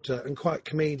broader and quite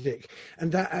comedic.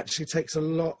 And that actually takes a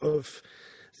lot of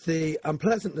the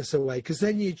unpleasantness away, because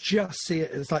then you just see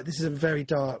it as like, this is a very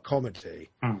dark comedy.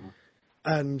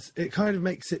 And it kind of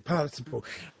makes it palatable.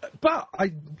 But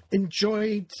I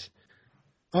enjoyed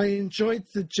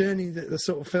the journey that the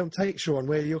sort of film takes you on,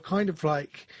 where you're kind of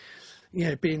like,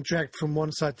 being dragged from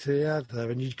one side to the other,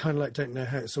 and you kind of like don't know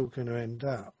how it's all going to end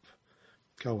up.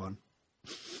 Go on.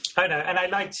 I know, and I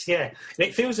liked,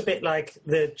 it feels a bit like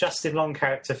the Justin Long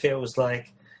character feels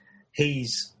like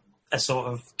he's a sort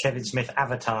of Kevin Smith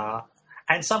avatar,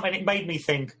 and it made me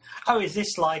think, is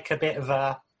this like a bit of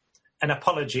an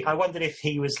apology? I wondered if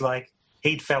he was like,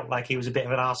 he'd felt like he was a bit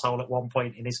of an arsehole at one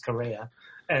point in his career.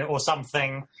 Or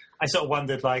something. I sort of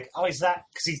wondered, like, is that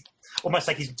because he's almost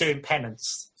like he's doing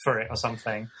penance for it or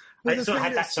something? Well, I sort of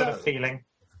had that sort of feeling.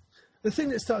 The thing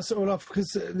that starts it all off,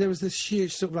 because there was this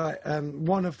huge sort of like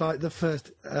one of like the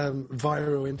first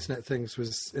viral internet things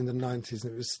was in the 90s,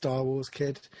 and it was Star Wars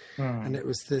Kid, and it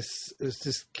was this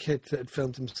kid that had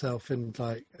filmed himself in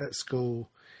like at school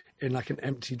in like an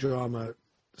empty drama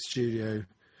studio,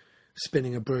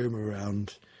 spinning a broom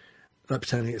around. like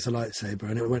pretending it's a lightsaber,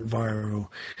 and it went viral.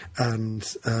 And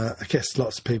I guess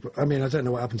lots of people. I mean, I don't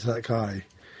know what happened to that guy,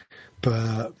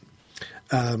 but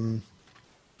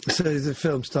so the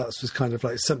film starts with kind of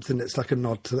like something that's like a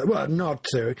nod to that. Well, a nod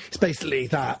to it's basically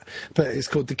that, but it's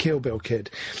called the Kill Bill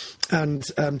Kid, and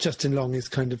Justin Long is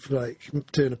kind of like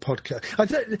doing a podcast. I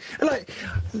don't like.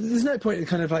 There's no point in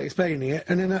kind of like explaining it.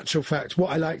 And in actual fact,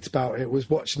 what I liked about it was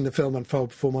watching the film unfold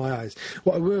before my eyes.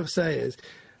 What I will say is,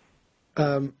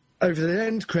 over the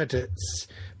end credits,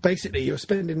 basically you're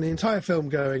spending the entire film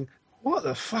going, what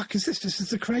the fuck is this? This is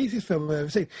the craziest film I've ever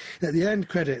seen. And at the end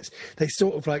credits, they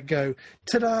sort of like go,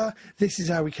 ta-da, this is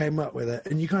how we came up with it.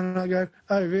 And you kind of like go,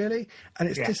 oh, really? And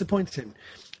it's disappointing.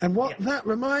 And what that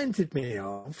reminded me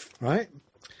of, right?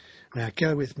 Now,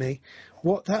 go with me.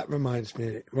 What that reminds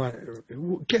me, right?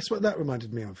 Guess what that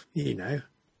reminded me of? You know.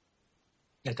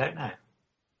 I don't know.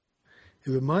 It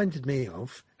reminded me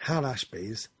of Hal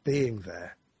Ashby's Being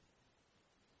There.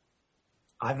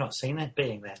 I've not seen it,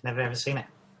 Being There. Never ever seen it.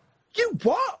 You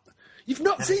what? You've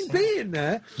not seen Being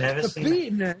There? Never seen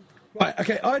Being There. Right,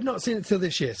 okay, I'd not seen it till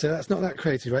this year, so that's not that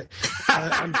crazy, right?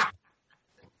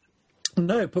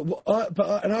 No, but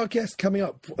and our guest coming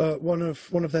up, one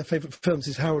of their favourite films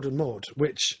is Harold and Maude,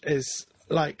 which is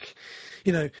like,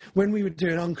 you know, when we were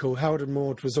doing Uncle, Harold and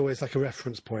Maude was always like a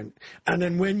reference point, and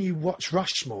then when you watch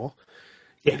Rushmore,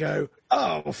 you go,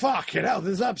 oh, fucking hell,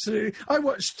 there's absolutely... I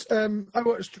watched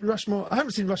Rushmore. I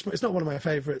haven't seen Rushmore. It's not one of my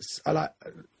favourites. I like...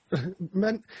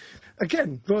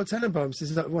 Again, Royal Tenenbaums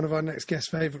is like one of our next guest's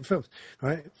favourite films,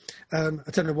 right? I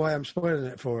don't know why I'm spoiling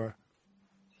it for her.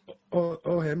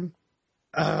 Or him.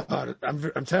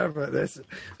 I'm terrible at this.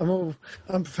 I'm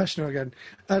professional again.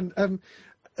 And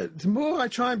the more I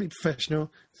try and be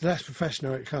professional, the less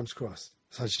professional it comes across.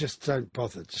 So I just don't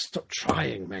bother. Just stop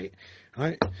trying, mate.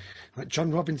 Right? Like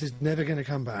John Robbins is never going to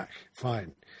come back.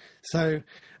 Fine. So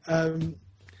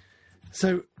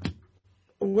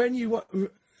when you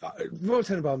Royal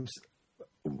Tenenbaums,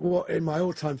 what in my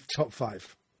all-time top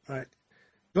 5, right?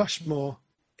 Rushmore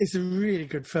is a really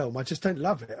good film. I just don't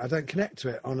love it. I don't connect to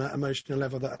it on that emotional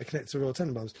level that I connect to Royal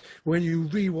Tenenbaums. When you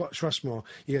rewatch Rushmore,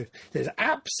 you go, there's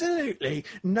absolutely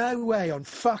no way on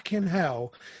fucking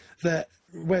hell that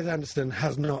Wes Anderson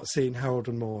has not seen Harold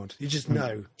and Maude. You just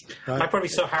know. Right? I probably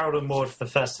saw Harold and Maude for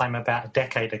the first time about a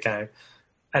decade ago,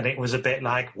 and it was a bit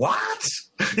like, what?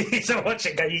 So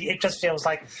watching it just feels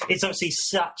like it's obviously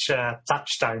such a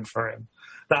touchstone for him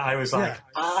that I was like,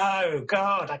 oh,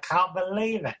 God, I can't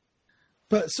believe it.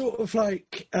 But sort of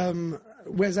like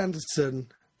Wes Anderson,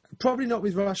 probably not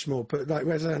with Rushmore, but like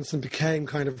Wes Anderson became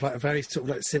kind of like a very sort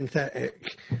of like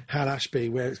synthetic Hal Ashby,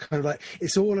 where it's kind of like,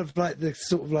 it's all of like the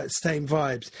sort of like same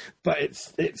vibes, but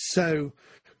it's so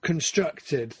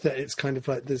constructed that it's kind of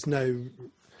like there's nothing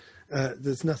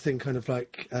kind of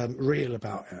like real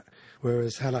about it.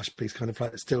 Whereas Hal Ashby's kind of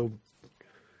like still,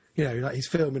 you know, like he's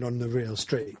filming on the real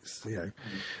streets, you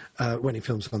know, when he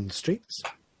films on the streets.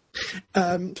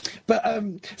 Hal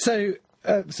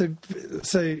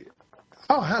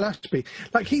Ashby,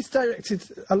 like he's directed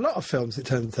a lot of films, it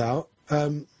turns out.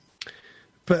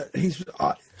 But he's,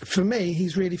 for me,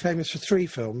 he's really famous for 3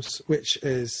 films, which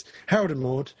is Harold and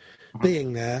Maude,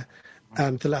 Being There,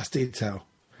 and The Last Detail.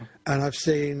 And I've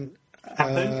seen.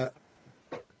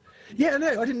 Yeah,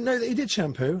 no, I didn't know that he did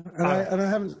Shampoo, and I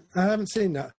haven't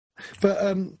seen that. But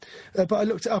I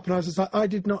looked it up, and I was just like, I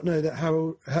did not know that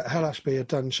Hal Ashby had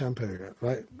done Shampoo,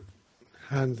 right?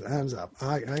 Hands up.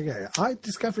 I get it. I'm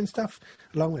discovering stuff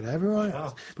along with everyone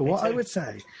else. But what I would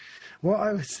say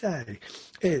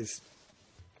is,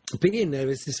 Being There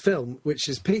is this film, which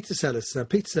is Peter Sellers. Now,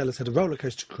 Peter Sellers had a roller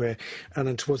coaster career, and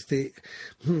then towards the,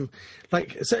 so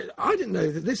I didn't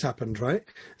know that this happened, right?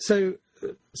 So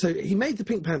he made The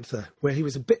Pink Panther, where he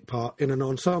was a bit part in an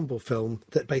ensemble film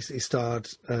that basically starred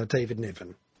David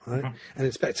Niven. Right? Mm-hmm. And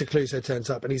Inspector Clouseau turns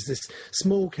up, and he's this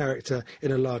small character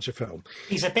in a larger film.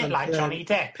 He's a bit like Johnny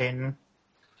Depp in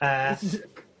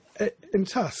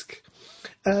Tusk.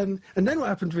 And then what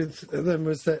happened with them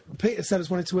was that Peter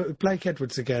Sellers wanted to work with Blake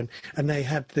Edwards again, and they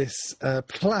had this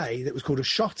play that was called A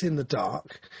Shot in the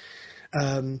Dark.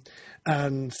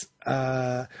 And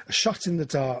A Shot in the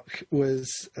Dark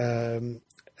was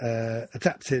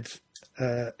adapted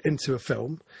into a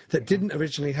film that didn't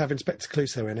originally have Inspector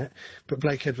Clouseau in it, but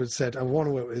Blake Edwards said, I want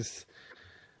to work with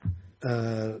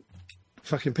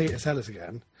fucking Peter Sellers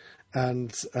again,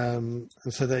 and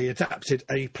so they adapted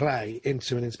a play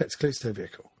into an Inspector Clouseau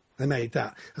vehicle. They made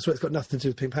that. That's why it's got nothing to do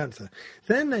with Pink Panther.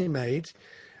 Then they made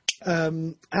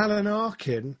Alan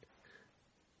Arkin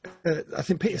I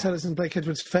think Peter Sellers and Blake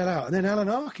Edwards fell out, and then Alan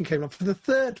Arkin came along for the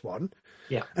third one.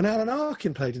 Yeah. And Alan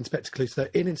Arkin played Inspector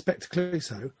Clouseau in Inspector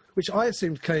Clouseau, which I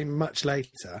assumed came much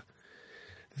later.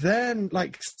 Then,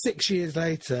 like 6 years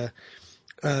later,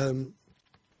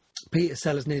 Peter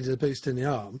Sellers needed a boost in the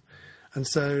arm, and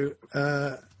so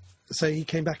he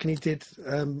came back and he did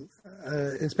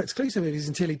Inspector Clouseau movies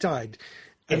until he died.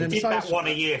 And he did that one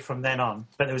a year from then on,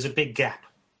 but there was a big gap.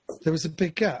 There was a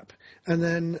big gap. And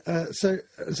then, so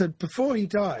before he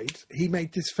died, he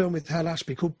made this film with Hal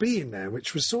Ashby called Being There,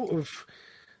 which was sort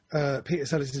of Peter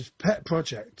Sellers' pet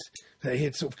project that he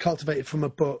had sort of cultivated from a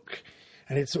book,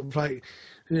 and he'd sort of like,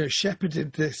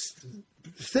 shepherded this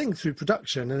thing through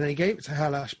production, and then he gave it to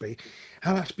Hal Ashby.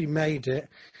 Hal Ashby made it.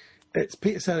 It's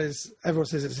Peter Sellers, everyone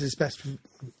says it's his best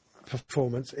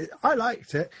performance. I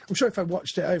liked it. I'm sure if I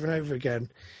watched it over and over again,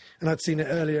 and I'd seen it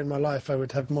earlier in my life, I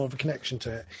would have more of a connection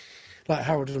to it, like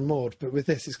Harold and Maude. But with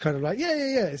this, it's kind of like,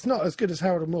 yeah. It's not as good as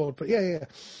Harold and Maude, but yeah.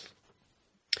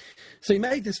 So he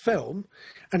made this film,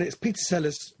 and it's Peter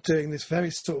Sellers doing this very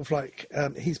sort of like,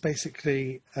 he's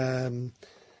basically,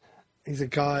 he's a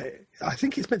guy, I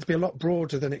think it's meant to be a lot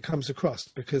broader than it comes across,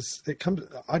 because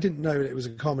I didn't know it was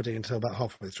a comedy until about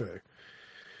halfway through.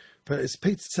 But it's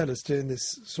Peter Sellers doing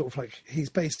this sort of like, he's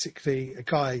basically a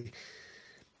guy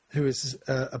who is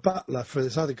a butler for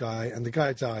this other guy, and the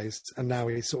guy dies, and now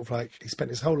he's sort of like, he spent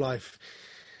his whole life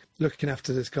looking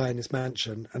after this guy in this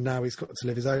mansion, and now he's got to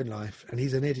live his own life, and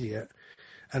he's an idiot,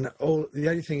 and the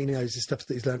only thing he knows is stuff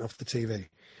that he's learnt off the TV,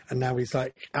 and now he's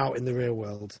like out in the real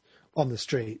world, on the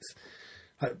streets,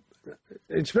 like,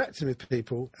 interacting with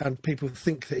people, and people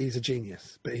think that he's a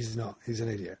genius, but he's not. He's an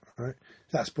idiot, right?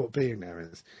 That's what Being There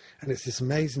is. And it's this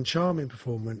amazing, charming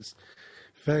performance,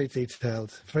 very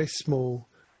detailed, very small,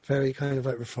 very kind of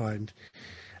like refined.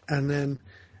 And then,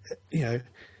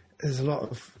 there's a lot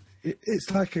of,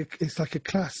 it's like a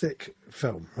classic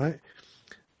film, right?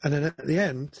 And then at the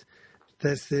end,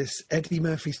 there's this Eddie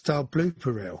Murphy style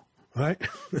blooper reel, right?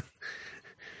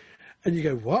 And you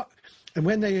go, what? And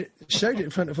when they showed it in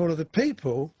front of all of the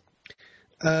people,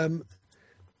 I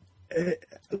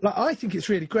think it's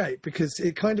really great, because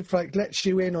it kind of like lets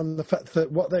you in on the fact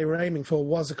that what they were aiming for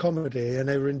was a comedy, and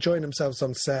they were enjoying themselves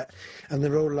on set, and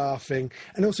they're all laughing.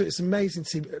 And also it's amazing to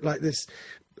see like this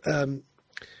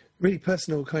really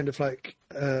personal kind of like,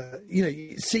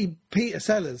 you see Peter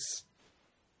Sellers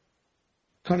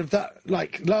kind of that,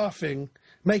 like laughing,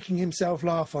 making himself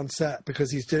laugh on set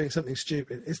because he's doing something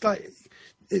stupid. It's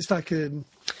like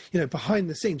behind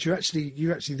the scenes, you're actually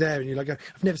there, and you're like,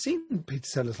 I've never seen Peter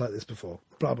Sellers like this before,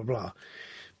 blah, blah, blah.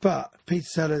 But Peter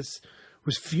Sellers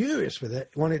was furious with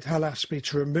it, wanted Hal Ashby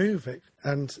to remove it,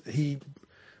 and he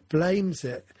blames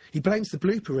the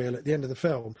blooper reel at the end of the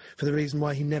film for the reason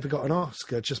why he never got an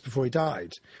Oscar just before he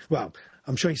died. Well,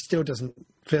 I'm sure he still doesn't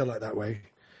feel like that way,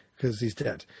 because he's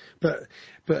dead.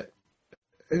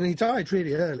 And he died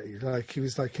really early, like he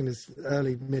was like in his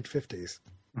early mid-50s.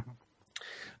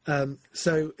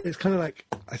 So it's kind of like,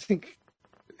 I think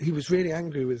he was really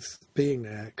angry with Being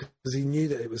There, because he knew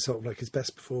that it was sort of like his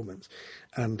best performance,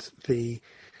 and the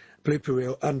blooper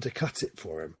reel undercut it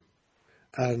for him.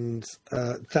 And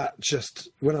that just,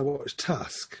 when I watched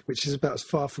Tusk, which is about as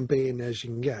far from Being There as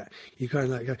you can get, you kind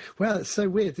of like go, well, it's so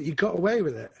weird that you got away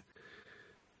with it.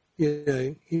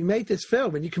 You made this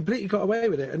film and you completely got away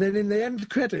with it, and then in the end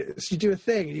credits you do a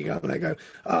thing and you go,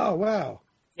 oh wow.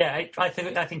 Yeah, I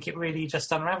think it really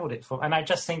just unravelled it for, and I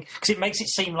just think, because it makes it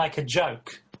seem like a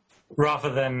joke rather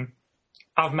than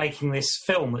I'm making this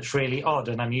film that's really odd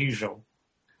and unusual.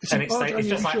 It's just like,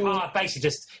 basically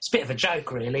just, it's a bit of a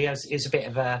joke, really. It's a bit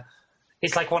of a,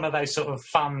 it's like one of those sort of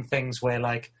fun things where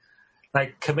like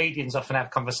comedians often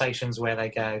have conversations where they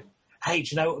go, hey, do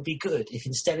you know what would be good if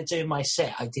instead of doing my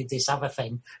set, I did this other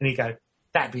thing? And you go,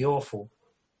 that'd be awful.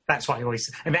 That's what I always...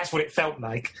 And that's what it felt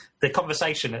like. The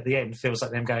conversation at the end feels like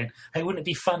them going, hey, wouldn't it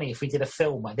be funny if we did a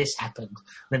film where this happened,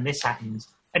 then this happened?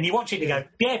 And you watch it and you go,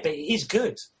 yeah, but it is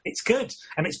good. It's good.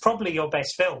 And it's probably your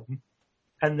best film.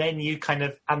 And then you kind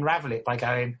of unravel it by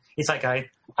going... It's like going,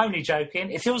 only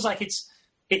joking. It feels like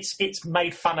it's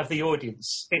made fun of the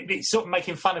audience. It's sort of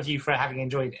making fun of you for having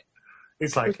enjoyed it.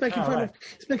 It's like... It's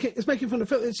making fun of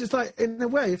film. It's just like, in a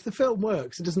way, if the film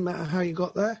works, it doesn't matter how you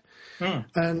got there.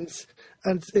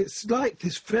 And it's like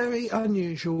this very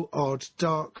unusual, odd,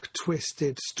 dark,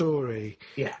 twisted story.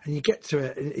 Yeah. And you get to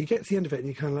it, and you get to the end of it, and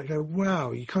you kind of like go,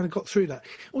 wow, you kind of got through that.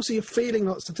 Also, you're feeling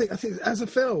lots of things. I think as a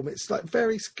film, it's like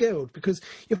very skilled, because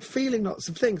you're feeling lots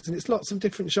of things, and it's lots of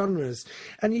different genres.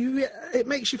 And it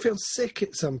makes you feel sick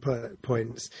at some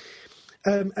points.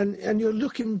 and you're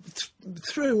looking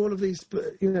through all of these,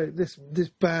 this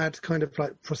bad kind of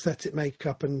like prosthetic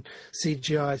makeup and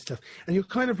CGI stuff, and you're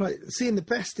kind of like seeing the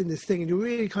best in this thing, and you're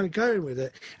really kind of going with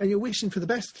it, and you're wishing for the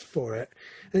best for it,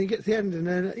 and you get to the end, and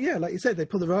then like you said, they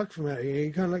pull the rug from out you.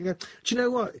 You kind of like go, do you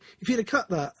know what? If you'd have cut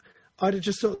that, I'd have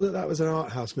just thought that was an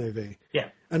art house movie. Yeah.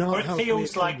 Or it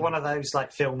feels like one of those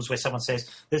like films where someone says,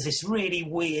 there's this really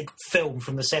weird film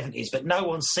from the 70s, but no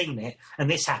one's seen it, and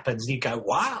this happens, and you go,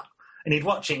 what? And you'd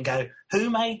watch it and go, who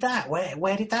made that?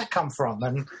 Where did that come from?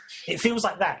 And it feels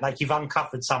like that, like you've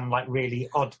uncovered some like really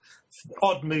odd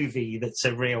movie that's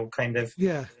a real kind of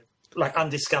like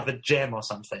undiscovered gem or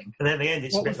something. And then at the end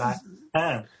it's a bit like,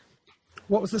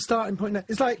 What was the starting point there?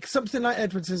 It's like something like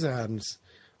Edward Scissorhands.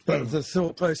 But the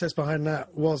thought process behind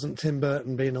that wasn't Tim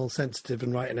Burton being all sensitive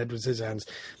and writing Edward Scissorhands,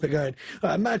 but going,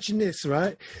 imagine this,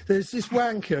 right? There's this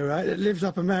wanker, right, that lives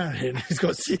up a mountain. He's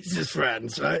got scissors for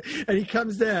hands, right? And he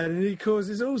comes down and he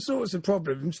causes all sorts of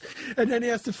problems, and then he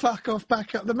has to fuck off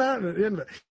back up the mountain at the end of it.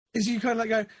 Is you kind of like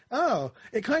go, oh,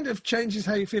 it kind of changes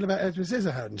how you feel about Edward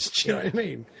Scissorhands. Do you know what I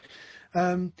mean?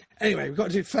 Anyway, we've got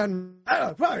to do fan...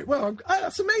 Oh, right, well,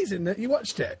 that's amazing that you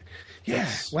watched it. Yeah,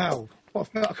 yes. Wow. Well,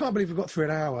 I can't believe we've got through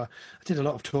an hour. I did a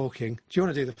lot of talking. Do you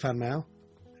want to do the fan mail?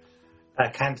 I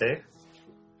can do.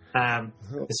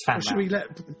 It's fan mail.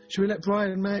 Should we let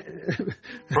Brian May?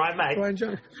 Brian May? Brian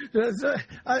John. Let's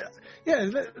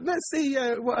see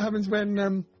what happens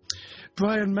when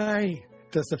Brian May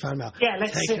does the fan mail. Yeah,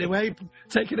 let's take it away.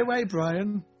 Take it away,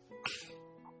 Brian.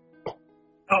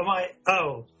 I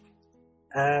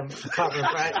can't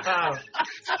remember.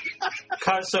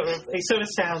 He sort of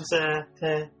sounds.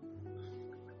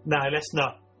 No, let's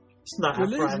not. Let's not have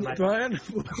Brian. Brian.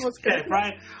 What's going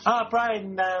Brian. Oh,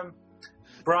 Brian.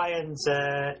 Brian's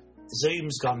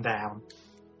Zoom's gone down.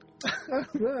 Oh,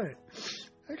 right.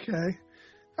 Okay.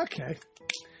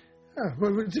 Oh,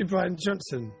 well, we'll do Brian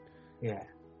Johnson. Yeah.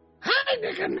 Hi,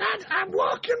 Nick and Nat. I'm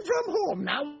working from home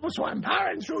now, so I'm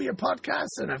powering through your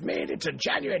podcasts, and I've made it to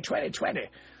January 2020.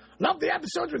 Love the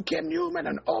episodes with Kim Newman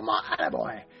and Omar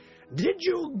Attaboy. Did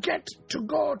you get to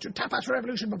go to Tapas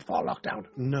Revolution before lockdown?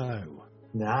 No.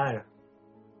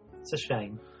 It's a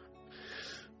shame.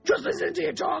 Just listening to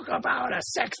you talk about a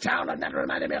sex town, and that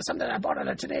reminded me of something I bought at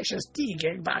a Tenacious D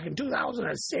gig back in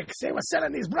 2006. They were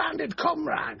selling these branded cum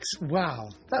rags. Wow,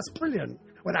 that's brilliant.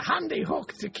 With a handy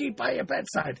hook to keep by your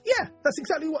bedside. Yeah, that's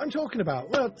exactly what I'm talking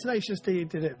about. Well, Tenacious D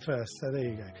did it first, so there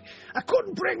you go. I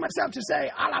couldn't bring myself to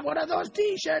say, I'll have one of those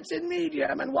T-shirts in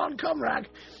medium and one cum rag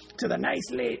to the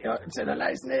nice lady at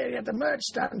the merch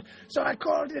stand, so I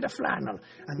called it a flannel.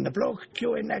 And the bloke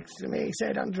queuing next to me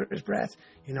said under his breath,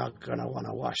 you're not going to want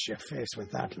to wash your face with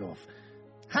that, love.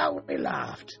 How we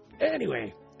laughed.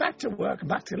 Anyway, back to work,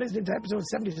 back to listening to episode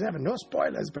 77. No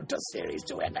spoilers, but just series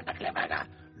 2 end of the cliffhanger.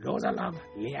 Loads of love,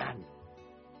 Leanne.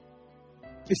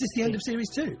 Is this the end of series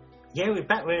 2? Yeah, we're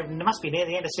back. We must be near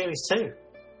the end of series 2.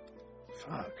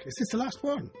 Fuck, is this the last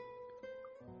one?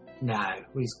 No,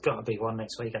 we've got to be one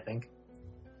next week, I think.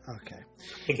 Okay.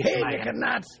 Hey, Nick and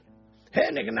Nat.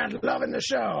 Loving the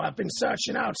show. I've been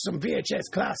searching out some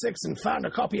VHS classics and found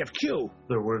a copy of Q.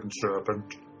 The Wind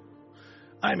Serpent.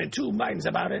 I'm in two minds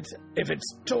about it, if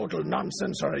it's total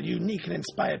nonsense or a unique and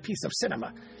inspired piece of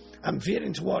cinema. I'm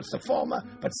veering towards the former,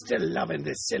 but still loving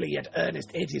this silly yet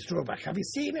earnest 80s throwback. Have you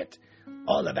seen it?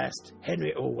 All the best,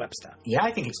 Henry O. Webster. Yeah,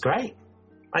 I think it's great.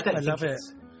 I love it.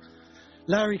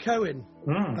 Larry Cohen.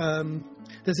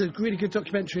 There's a really good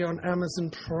documentary on Amazon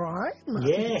Prime.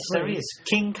 Yes, there is.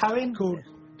 King Cohen? Called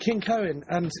King Cohen,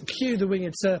 and Q the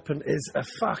Winged Serpent is a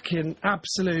fucking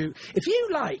absolute... If you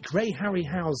like Ray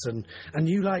Harryhausen and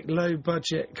you like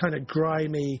low-budget, kind of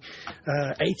grimy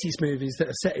 80s movies that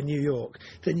are set in New York,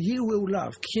 then you will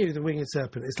love Q the Winged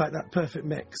Serpent. It's like that perfect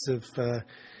mix of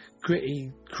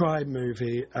gritty crime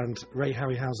movie and Ray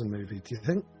Harryhausen movie, do you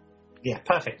think? Yeah,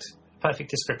 perfect. Perfect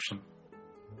description.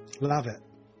 Love it.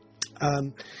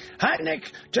 Hi,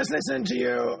 Nick. Just listening to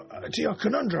your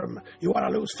conundrum. You want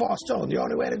to lose 4 stone. The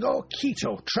only way to go?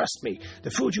 Keto. Trust me. The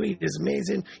food you eat is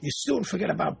amazing. You soon forget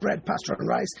about bread, pasta, and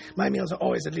rice. My meals are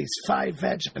always at least 5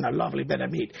 veg and a lovely bit of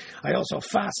meat. I also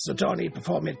fast, so don't eat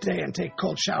before midday and take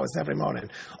cold showers every morning.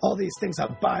 All these things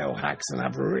are biohacks and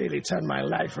have really turned my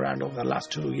life around over the last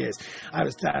 2 years. I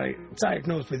was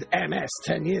diagnosed with MS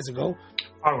 10 years ago.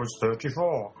 I was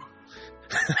 34.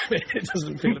 It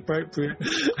doesn't feel appropriate.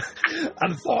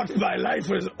 And thought my life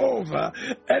was over.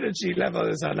 Energy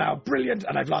levels are now brilliant,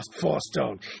 and I've lost 4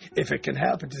 stone. If it can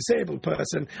help a disabled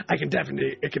person,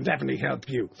 it can definitely help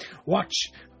you. Watch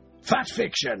Fat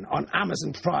Fiction on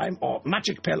Amazon Prime or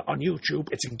Magic Pill on YouTube.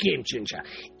 It's a game changer.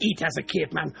 Eat as a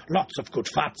caveman, lots of good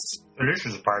fats.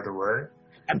 Delicious, by the way.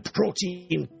 and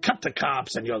protein. Cut the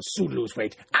carbs and you'll soon lose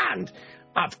weight. And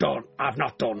I've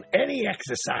not done any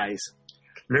exercise.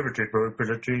 Limited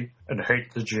mobility and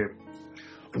hate the gym.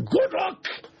 Good luck,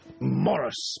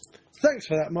 Morris. Thanks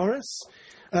for that, Morris.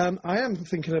 I am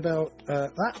thinking about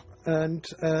that, and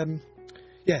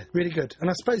yeah, really good. And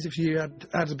I suppose if you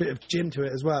add a bit of gym to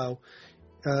it as well,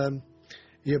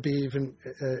 you'll be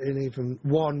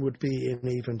one would be in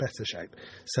even better shape.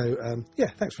 So yeah,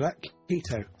 thanks for that.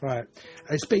 Keto, right?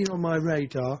 It's been on my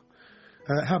radar.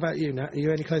 How about you, Nat? Are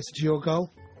you any closer to your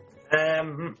goal?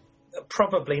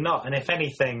 Probably not. And if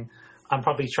anything, I'm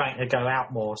probably trying to go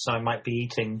out more, so I might be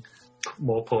eating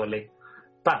more poorly.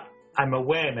 But I'm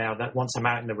aware now that once I'm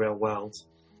out in the real world,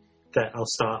 that I'll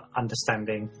start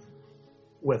understanding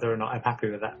whether or not I'm happy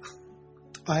with that.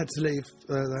 I had to leave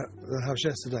the house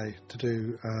yesterday to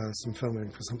do some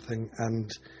filming for something, and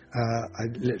I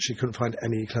literally couldn't find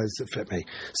any clothes that fit me.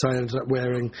 So I ended up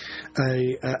wearing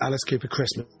a Alice Cooper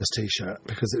Christmas T-shirt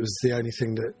because it was the only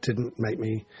thing that didn't make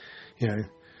me,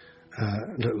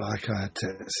 look like I had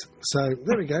tits. So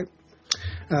there we go.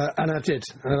 And I did,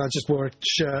 and I just wore a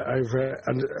shirt over it.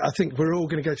 And I think we're all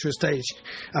going to go through a stage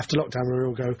after lockdown where we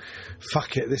all go,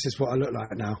 fuck it, this is what I look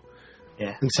like now.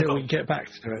 Yeah. Until we get back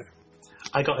to it.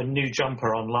 I got a new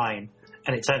jumper online,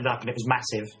 and it turned up and it was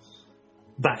massive.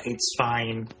 But it's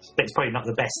fine. But it's probably not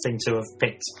the best thing to have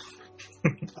picked.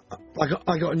 I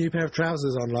got a new pair of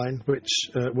trousers online, which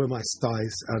were my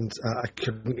size, and I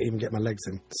couldn't even get my legs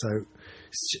in. So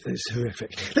it's horrific.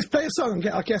 Let's play a song and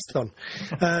get our guest on.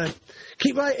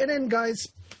 Keep writing in, guys.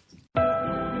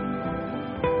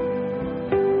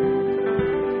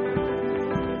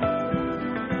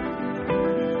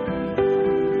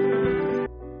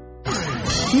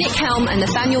 Nick Helm and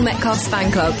Nathaniel Metcalf's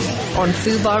fan club on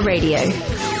Fubar Radio.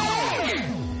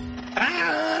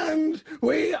 And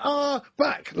we are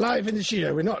back live in the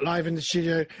studio. We're not live in the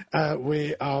studio.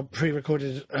 We are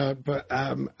pre-recorded, but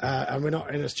and we're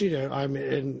not in a studio. I'm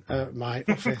in my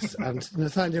office, and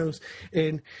Nathaniel's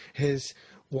in his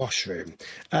washroom.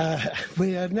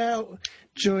 We are now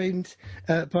joined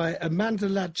by Amanda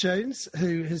Ladd-Jones,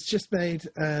 who has just made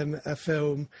a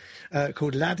film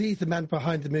called Laddie, the man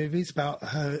behind the movies, about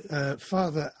her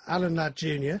father, Alan Ladd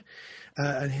Jr.,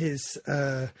 and his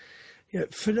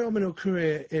phenomenal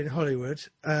career in Hollywood.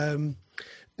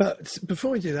 But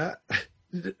before we do that,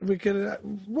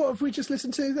 what have we just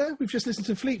listened to there? We've just listened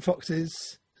to Fleet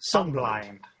Foxes'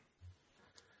 Sunblind.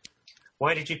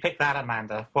 Why did you pick that,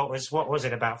 Amanda? What was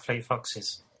it about Fleet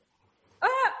Foxes?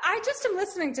 I just am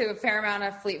listening to a fair amount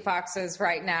of Fleet Foxes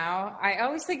right now. I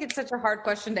always think it's such a hard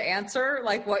question to answer,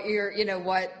 like what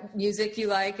what music you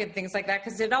like and things like that,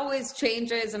 because it always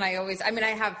changes. And I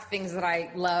have things that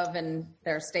I love and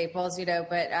they're staples,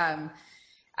 but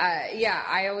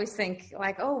I always think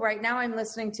like, oh, right now I'm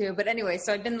listening to. But anyway,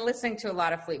 so I've been listening to a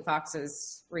lot of Fleet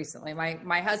Foxes recently.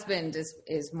 My husband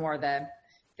is more the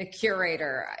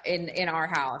curator in our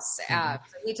house. So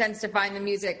he tends to find the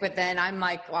music, but then I'm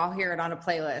like, well, I'll hear it on a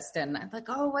playlist and I'm like,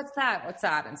 oh, what's that?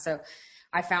 And so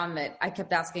I found that I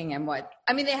kept asking him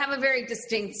they have a very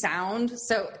distinct sound.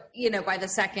 So, by the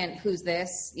second, who's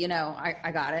this,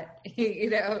 I got it,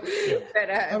 but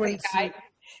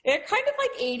it kind of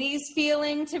like 80s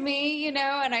feeling to me, and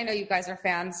I know you guys are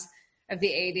fans of the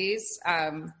 80s.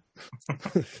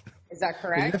 Is that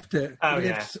correct? We lived it. Oh,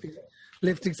 yeah.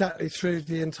 Lived exactly through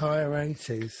the entire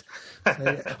 80s. So,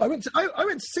 yeah. I went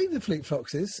to see the Fleet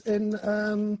Foxes in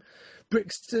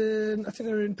Brixton. I think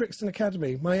they were in Brixton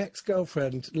Academy. My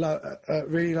ex-girlfriend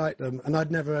really liked them, and I'd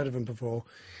never heard of them before.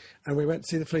 And we went to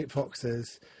see the Fleet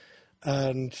Foxes,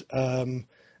 and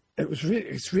it's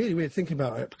really weird thinking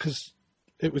about it because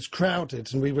it was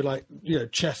crowded, and we were like,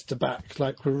 chest to back,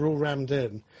 like we were all rammed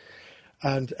in,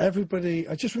 and I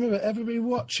just remember everybody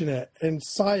watching it in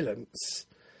silence.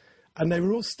 And they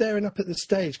were all staring up at the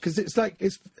stage because it's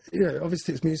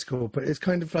obviously it's musical, but it's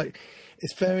kind of like,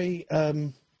 it's very,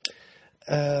 it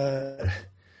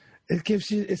gives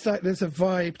you, it's like there's a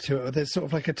vibe to it, or there's sort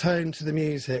of like a tone to the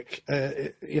music,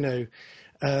 it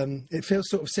feels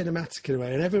sort of cinematic in a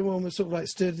way. And everyone was sort of like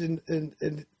stood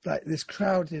in like this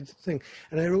crowded thing,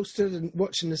 and they were all stood and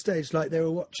watching the stage like they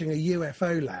were watching a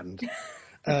UFO land.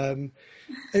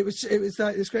 It was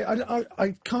like this great.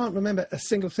 I can't remember a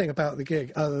single thing about the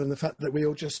gig other than the fact that we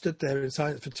all just stood there in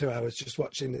silence for 2 hours just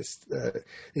watching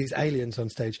these aliens on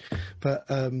stage. But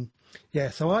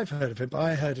so I've heard of it, but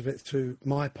I heard of it through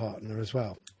my partner as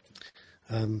well.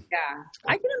 I can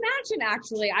imagine,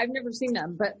 actually, I've never seen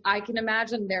them, but I can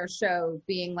imagine their show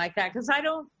being like that because I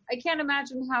can't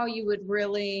imagine how you would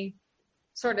really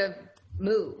sort of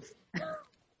move.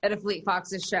 at a Fleet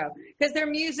Foxes show, because their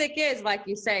music is, like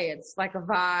you say, it's like a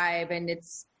vibe, and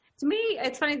it's, to me,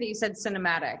 it's funny that you said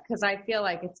cinematic, because I feel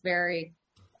like it's very,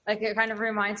 like, it kind of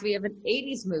reminds me of an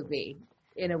 80s movie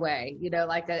in a way, you know,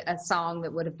 like a song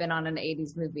that would have been on an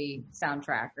 80s movie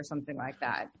soundtrack or something like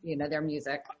that, you know, their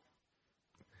music.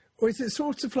 Or is it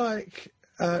sort of like,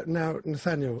 now,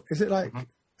 Nathaniel, is it like,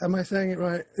 am I saying it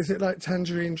right? Is it like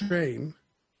Tangerine Dream?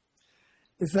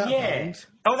 Is that band?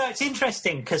 Although it's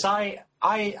interesting, because I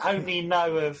only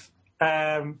know of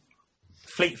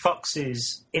Fleet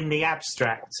Foxes in the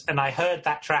abstract, and I heard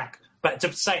that track, but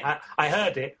to say I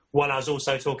heard it while I was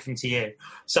also talking to you,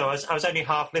 so I was only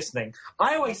half listening.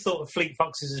 I always thought of Fleet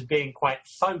Foxes as being quite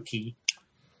folky,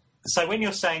 so when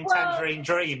you're saying Tangerine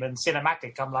Dream and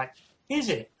cinematic, I'm like, is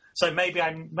it? So maybe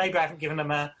I haven't given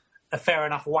them a fair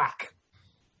enough whack.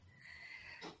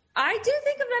 I do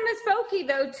think of them as folky,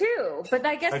 though, too. But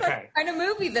I guess that's the kind of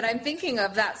movie that I'm thinking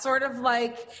of, that sort of,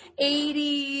 like,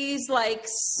 80s, like,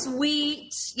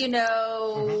 sweet, you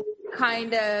know,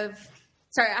 kind of...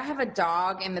 Sorry, I have a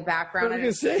dog in the background. I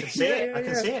can see it. I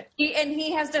can see it.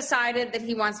 He has decided that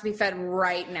he wants to be fed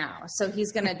right now. So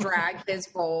he's going to drag his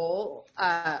bowl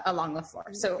along the floor.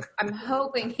 So I'm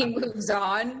hoping he moves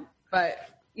on. But,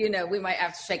 you know, we might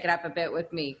have to shake it up a bit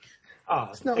with me. Oh,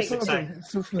 it's not it's an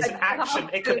action.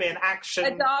 It could be an action.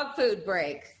 A dog food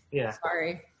break. Yeah.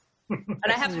 Sorry. And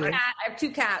I have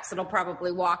two cats that'll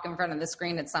probably walk in front of the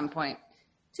screen at some point.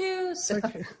 Two. So.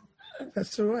 Okay.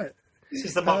 That's all right. This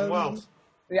is the modern world.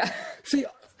 Yeah. See,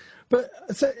 but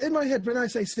so in my head, when I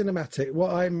say cinematic,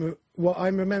 what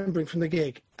I'm remembering from the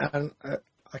gig, and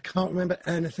I can't remember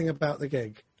anything about the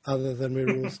gig other than we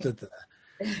were all stood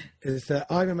there, is that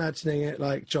I'm imagining it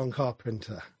like John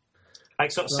Carpenter.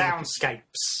 Like sort of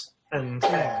soundscapes and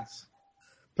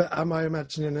But am I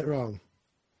imagining it wrong?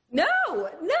 No,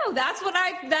 that's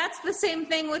the same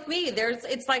thing with me.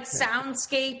 It's like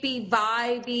soundscapey,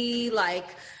 vibey,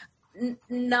 like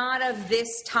not of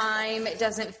this time. It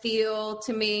doesn't feel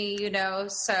to me, you know,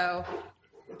 so.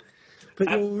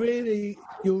 But you're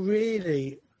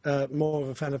really more of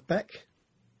a fan of Beck?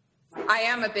 I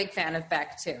am a big fan of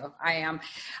Beck too. I am.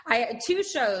 I had two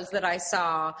shows that I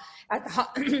saw at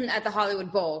the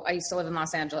Hollywood Bowl. I used to live in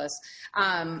Los Angeles,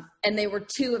 and they were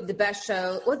two of the best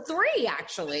shows. Well, three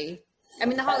actually. I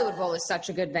mean, the Hollywood Bowl is such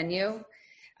a good venue.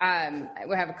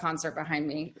 We have a concert behind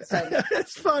me, so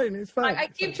it's fine. It's fine. I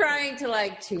keep trying to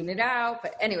like tune it out,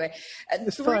 but anyway,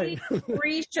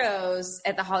 three shows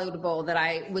at the Hollywood Bowl that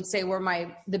I would say were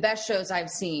the best shows I've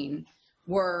seen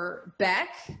were Beck,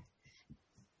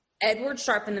 Edward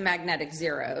Sharpe and the Magnetic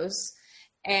Zeros,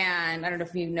 and I don't know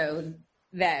if you know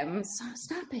them.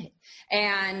 Stop it.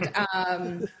 And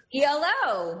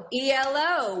ELO.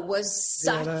 ELO was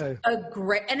such a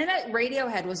great... And then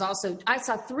Radiohead was also... I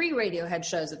saw 3 Radiohead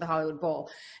shows at the Hollywood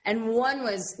Bowl, and one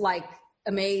was, like,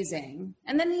 amazing.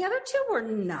 And then the other 2 were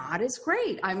not as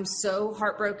great. I'm so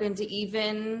heartbroken to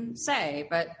even say,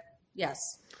 but yes.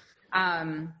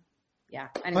 Yeah,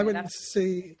 anyway, I went to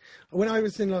see when I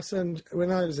was in Los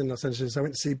Angeles. I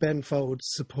went to see Ben Folds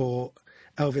support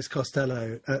Elvis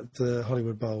Costello at the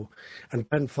Hollywood Bowl, and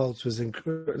Ben Folds was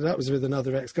that was with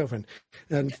another ex-girlfriend,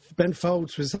 and Ben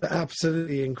Folds was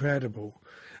absolutely incredible.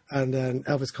 And then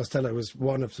Elvis Costello was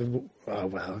one of the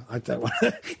I don't want.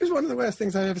 It was one of the worst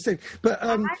things I've ever seen. But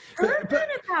I heard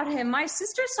about him. My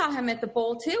sister saw him at the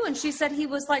Bowl too, and she said he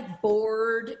was like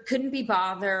bored, couldn't be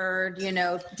bothered. You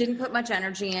know, didn't put much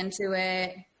energy into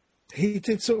it. He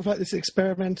did sort of like this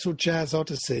experimental jazz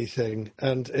odyssey thing,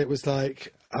 and it was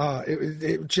like But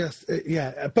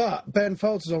Ben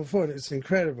Folds was on before, and it's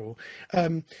incredible.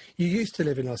 You used to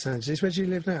live in Los Angeles. Where do you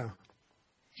live now?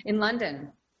 In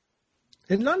London.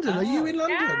 In London? Are you in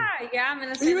London? Yeah, I'm in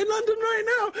the Are you in London right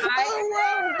now? Wow!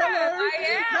 Hello, I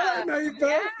am. Hello,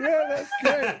 neighbour. Yeah, that's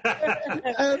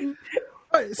great.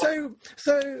 Right, so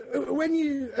when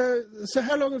you, so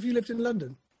how long have you lived in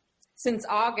London? Since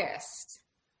August.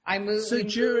 I moved. So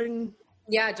during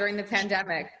the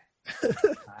pandemic.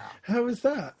 How was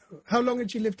that? How long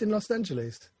had you lived in Los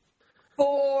Angeles?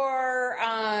 For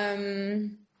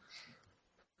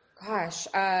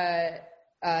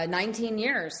 19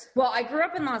 years. Well, I grew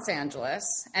up in Los Angeles,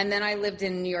 and then I lived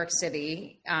in New York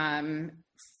City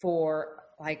for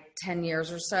like 10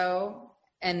 years or so.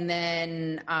 And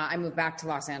then I moved back to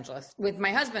Los Angeles with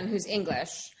my husband, who's English.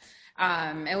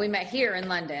 And we met here in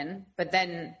London, but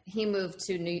then he moved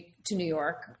to New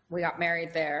York. We got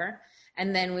married there.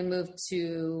 And then we moved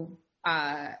to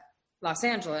Los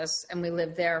Angeles, and we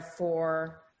lived there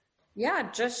for,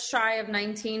 just shy of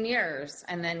 19 years,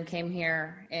 and then came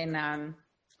here in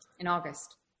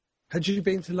August. Had you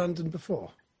been to London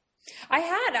before? I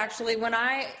had, actually, when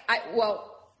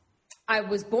I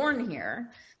was born here,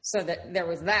 so that there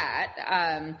was that.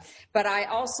 But I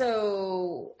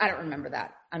don't remember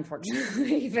that,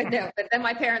 unfortunately. But then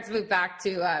my parents moved back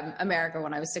to America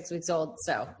when I was 6 weeks old.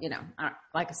 So,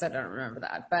 like I said, I don't remember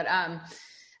that. But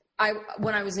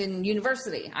when I was in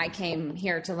university, I came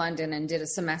here to London and did a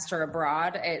semester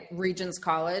abroad at Regent's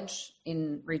College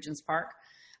in Regent's Park.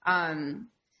 And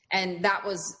that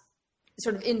was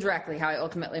sort of indirectly how I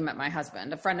ultimately met my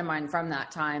husband. A friend of mine from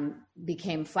that time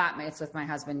became flatmates with my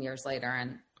husband years later,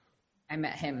 and I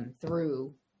met him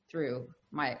through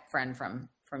my friend from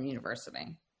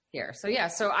university here. So yeah,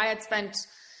 so I had spent,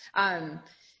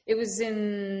 it was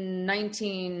in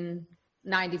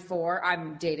 1994.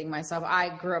 I'm dating myself. I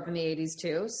grew up in the 80s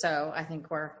too. So I think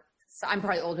I'm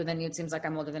probably older than you. It seems like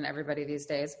I'm older than everybody these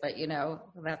days, but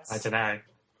that's. I don't know.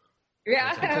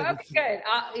 Yeah. Okay, good.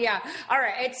 Yeah. All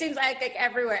right. It seems like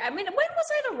everywhere. I mean, when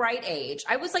was I the right age?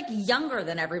 I was like younger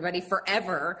than everybody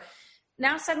forever.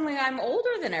 Now suddenly I'm older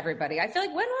than everybody. I feel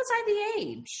like, when was I the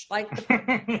age? Like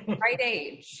the right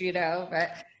age,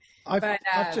 But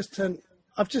I've just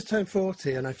turned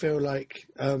 40, and I feel like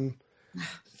the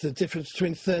difference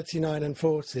between 39 and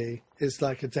 40 is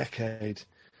like a decade.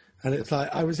 And it's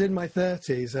like I was in my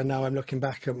 30s, and now I'm looking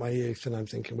back at my youth, and I'm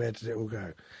thinking, where did it all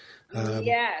go?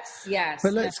 Yes.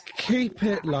 But let's keep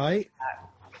it light.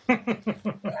 But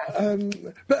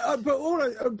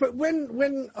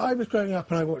when I was growing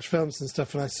up and I watched films and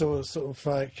stuff, and I saw sort of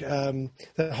like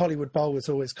the Hollywood Bowl was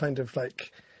always kind of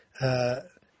like, I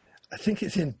think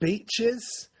it's in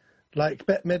beaches, like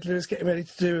Bette Midler is getting ready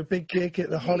to do a big gig at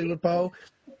the Hollywood Bowl.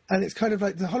 And it's kind of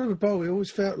like the Hollywood Bowl, we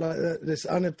always felt like this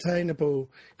unobtainable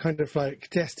kind of like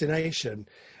destination.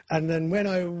 And then when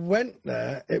I went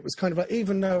there, it was kind of like,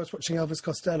 even though I was watching Elvis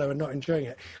Costello and not enjoying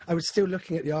it, I was still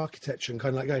looking at the architecture and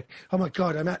kind of like going, oh my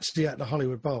God, I'm actually at the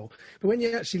Hollywood Bowl. But when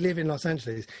you actually live in Los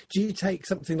Angeles, do you take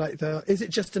something like is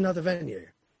it just another venue?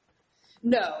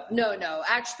 No.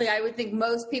 Actually, I would think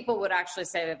most people would actually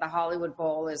say that the Hollywood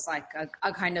Bowl is like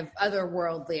a kind of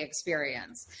otherworldly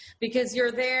experience, because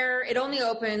you're there. It only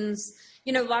opens,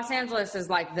 Los Angeles is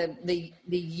like the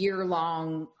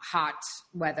year-long hot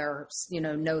weather,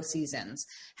 no seasons.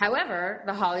 However,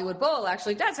 the Hollywood Bowl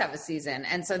actually does have a season.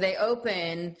 And so they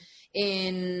open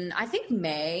in, I think,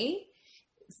 May.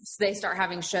 They start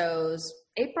having shows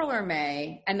April or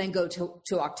May, and then go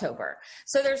to October.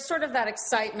 So there's sort of that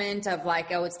excitement of like,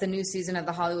 oh, it's the new season of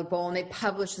the Hollywood Bowl, and they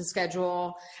publish the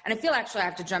schedule. And I feel actually I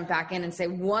have to jump back in and say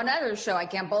one other show. I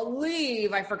can't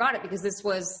believe I forgot it, because this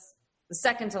was the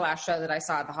second to last show that I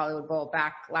saw at the Hollywood Bowl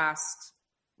a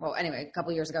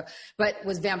couple years ago, but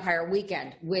was Vampire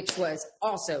Weekend, which was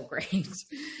also great.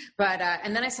 But,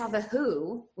 and then I saw The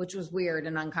Who, which was weird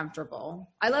and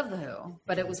uncomfortable. I love The Who,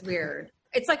 but it was weird.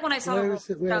 It's like when I saw because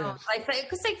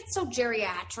it's so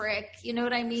geriatric, you know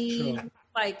what I mean? Sure.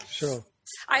 Sure.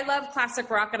 I love classic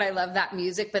rock and I love that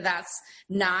music, but that's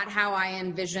not how I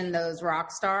envision those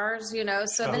rock stars, So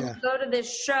then you go to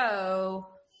this show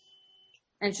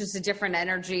and it's just a different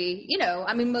energy,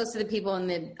 I mean, most of the people in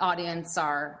the audience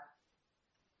are,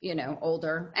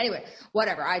 older. Anyway,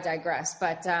 whatever, I digress.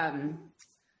 But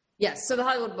yes, so the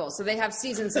Hollywood Bowl, so they have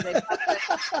seasons, so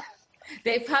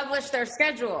they publish their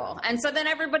schedule. And so then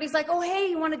everybody's like, oh,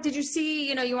 hey, did you see,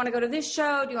 you want to go to this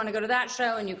show? Do you want to go to that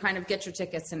show? And you kind of get your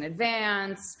tickets in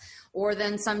advance. Or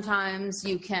then sometimes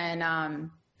you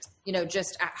can,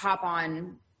 just hop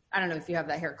on, I don't know if you have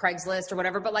that here, Craigslist or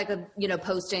whatever, but like a,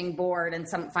 posting board and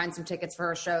find some tickets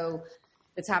for a show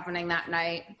that's happening that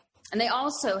night. And they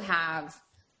also have,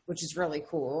 which is really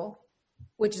cool,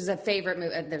 which is a favorite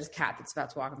movie. There's a cat that's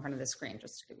about to walk in front of the screen,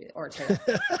 just to give you, or two.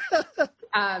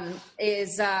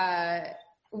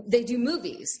 They do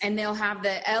movies, and they'll have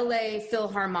the LA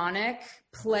Philharmonic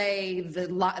play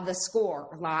the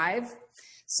score live.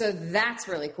 So that's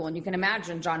really cool. And you can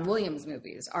imagine John Williams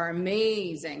movies are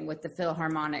amazing with the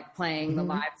Philharmonic playing the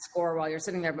live score while you're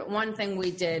sitting there. But one thing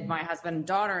we did, my husband and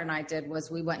daughter and I did, was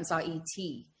we went and saw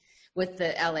E.T. with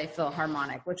the LA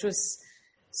Philharmonic, which was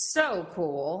so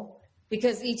cool.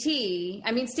 Because E.T.,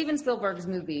 I mean, Steven Spielberg's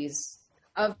movies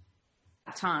of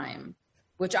that time,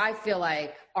 which I feel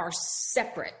like are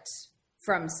separate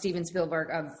from Steven Spielberg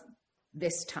of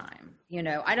this time.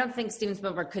 I don't think Steven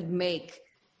Spielberg could make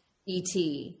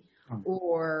E.T.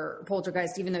 or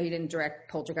Poltergeist, even though he didn't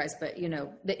direct Poltergeist, but,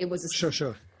 it was a...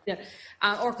 Sure. Yeah.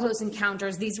 Or Close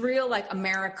Encounters, these real like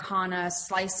Americana,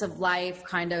 slice of life,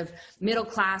 kind of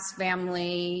middle-class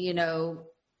family,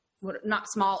 not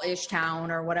small-ish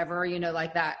town or whatever,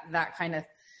 like that kind of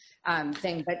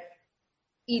thing. But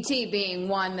E.T. being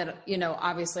one that,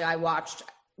 obviously I watched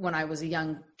when I was a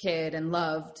young kid and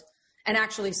loved and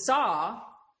actually saw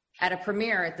at a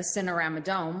premiere at the Cinerama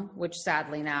Dome, which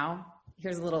sadly now,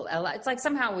 here's a little LA. It's like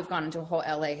somehow we've gone into a whole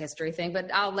LA history thing,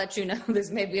 but I'll let you know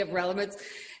this may be of relevance.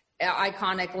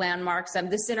 Iconic landmarks.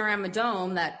 The Cinerama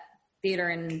Dome, that theater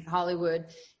in Hollywood,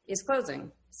 is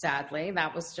closing, sadly.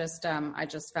 That was just, I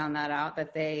just found that out,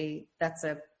 that's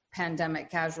a pandemic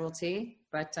casualty,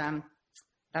 but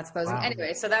that's closing. Wow.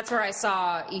 Anyway, so that's where I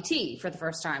saw E.T. for the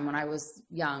first time when I was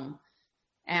young.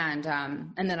 And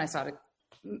then I saw it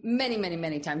many, many,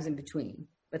 many times in between,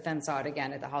 but then saw it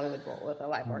again at the Hollywood Bowl with the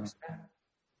Live Orchestra.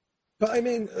 But I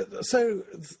mean, so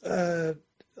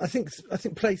I think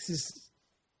places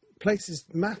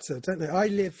matter, don't they? I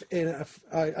live in a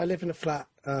flat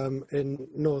in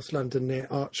North London near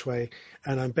Archway,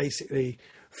 and I'm basically,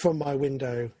 from my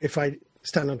window, if I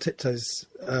stand on tiptoes,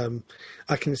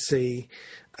 I can see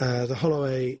the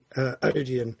Holloway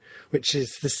Odeon, which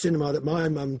is the cinema that my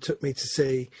mum took me to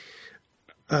see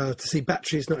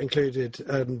Batteries Not Included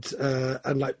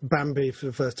and like Bambi for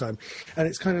the first time. And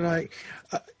it's kind of like,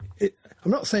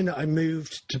 I'm not saying that I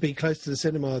moved to be close to the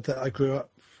cinema that I grew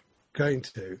up going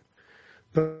to,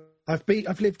 but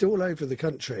I've lived all over the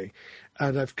country,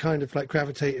 and I've kind of like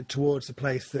gravitated towards a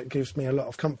place that gives me a lot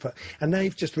of comfort. And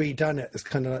they've just redone it as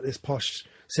kind of like this posh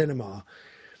cinema,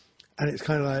 and it's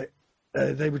kind of like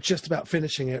they were just about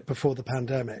finishing it before the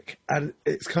pandemic, and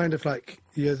it's kind of like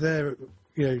you're there,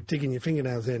 digging your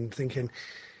fingernails in, thinking,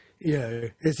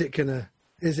 is it gonna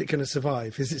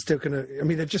survive? Is it still gonna? I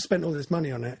mean, they've just spent all this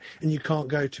money on it, and you can't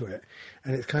go to it,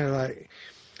 and it's kind of like,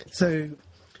 so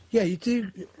yeah, you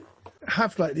do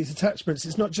have like these attachments.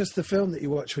 It's not just the film that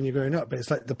you watch when you're growing up, but it's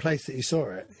like the place that you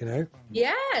saw it,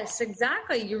 Yes,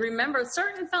 exactly. You remember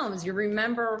certain films, you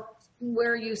remember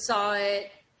where you saw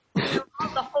it. The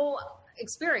whole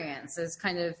experience is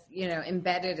kind of,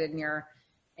 embedded in your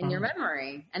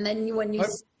memory. And then when you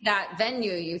see that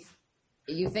venue,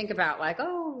 you think about like, I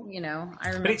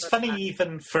remember. But it's funny,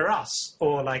 even for us,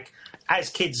 or like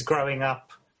as kids growing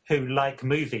up who like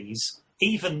movies,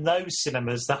 even those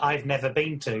cinemas that I've never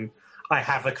been to, I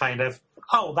have a kind of,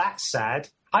 that's sad.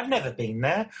 I've never been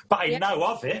there, but I know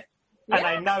of it. Yeah. And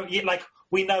I know,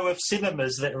 we know of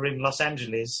cinemas that are in Los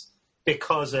Angeles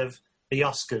because of the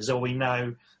Oscars, or we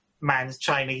know Mann's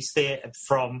Chinese Theatre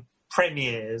from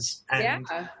premieres. And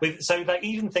so like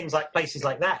even things like places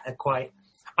like that are quite,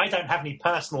 I don't have any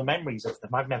personal memories of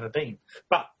them. I've never been,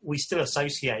 but we still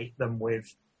associate them with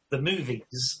the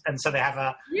movies, and so they have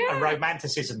a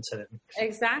romanticism to them.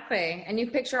 Exactly. And you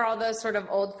picture all those sort of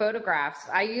old photographs.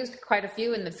 I used quite a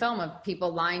few in the film of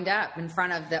people lined up in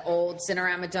front of the old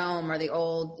Cinerama Dome or the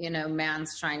old,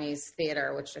 Mann's Chinese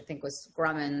Theater, which I think was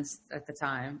Grumman's at the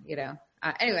time,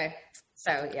 Anyway,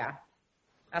 so yeah,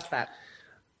 that's that.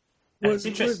 Well, it's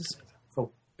interesting.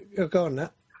 Go on,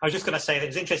 Nat. I was just going to say that it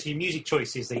was interesting, music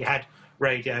choices that you had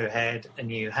Radiohead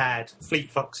and you had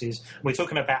Fleet Foxes. And we're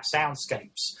talking about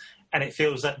soundscapes, and it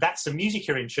feels that that's the music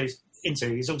you're into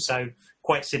is also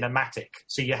quite cinematic.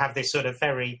 So you have this sort of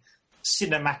very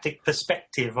cinematic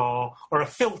perspective or a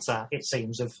filter, it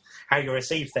seems, of how you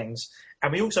receive things.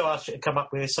 And we also asked you to come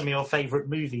up with some of your favourite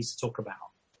movies to talk about.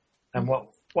 And what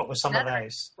were some of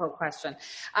those? Good question.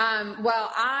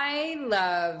 I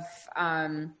love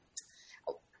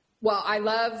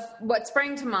what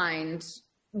sprang to mind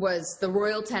was the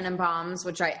Royal Tenenbaums,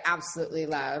 which I absolutely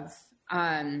love.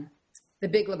 The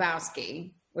Big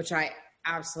Lebowski, which I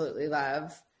absolutely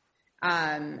love.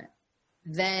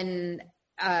 Then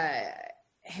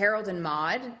Harold and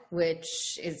Maude,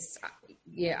 which is,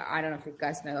 I don't know if you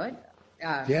guys know it.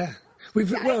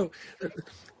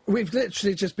 We've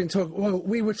literally just been talking. Well,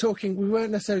 we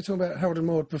weren't necessarily talking about Harold and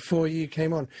Maude before you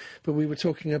came on, but we were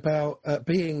talking about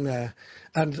being there.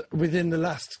 And within the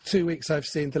last 2 weeks, I've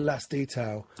seen The Last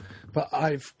Detail, but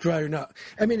I've grown up.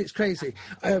 I mean, it's crazy.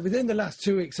 Within the last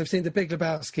 2 weeks, I've seen The Big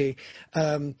Lebowski.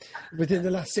 Within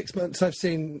the last 6 months, I've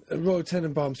seen Royal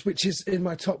Tenenbaums, which is in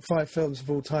my top 5 films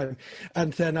of all time.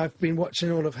 And then I've been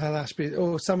watching all of Hal Ashby,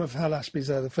 or some of Hal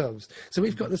Ashby's other films. So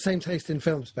we've got the same taste in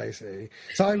films, basically.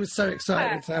 So I was so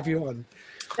excited to have you on.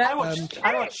 I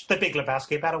watched The Big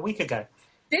Lebowski about a week ago.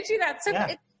 Did you? That's so,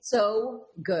 it's so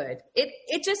good.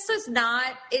 It just does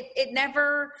not. It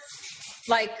never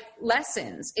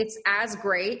lessens. It's as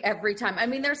great every time. I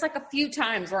mean, there's like a few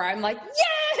times where I'm like,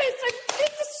 yes, this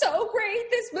is so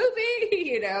great, this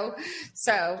movie,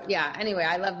 So yeah. Anyway,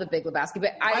 I love The Big Lebowski,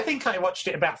 but I think I watched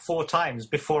it about 4 times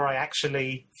before I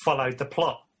actually followed the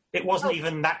plot. It wasn't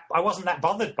even that. I wasn't that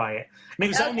bothered by it. And it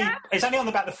was it's only on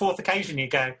about the 4th occasion you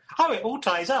go, it all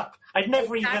ties up. I'd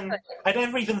never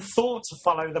even thought to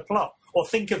follow the plot or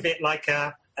think of it like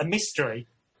a mystery.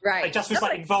 Right. It just was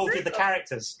like involved with the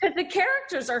characters. Because the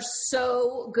characters are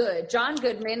so good. John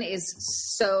Goodman is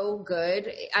so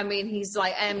good. I mean,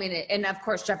 and of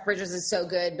course Jeff Bridges is so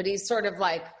good, but he's sort of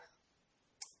like,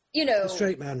 the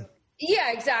straight man.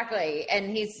 Yeah, exactly.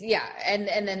 And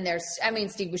and then there's,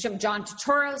 Steve Buscemi, John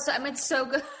Turturro. It's so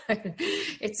good.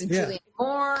 It's Julianne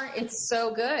Moore. It's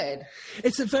so good.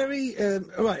 It's a very,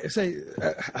 right, so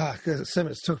much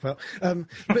to talk about.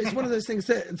 But it's one of those things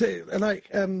that like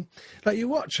you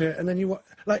watch it and then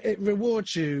it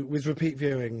rewards you with repeat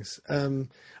viewings. I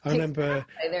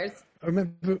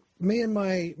remember me and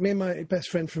my best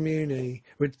friend from uni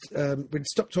we'd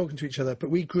stopped talking to each other, but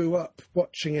we grew up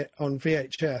watching it on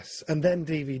VHS and then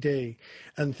DVD,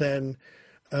 and then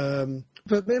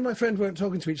but me and my friend weren't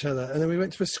talking to each other, and then we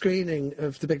went to a screening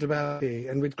of The Big Lebowski,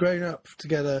 and we'd grown up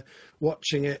together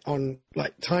watching it on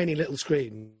like tiny little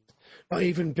screens, not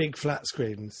even big flat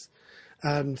screens,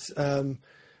 and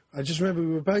I just remember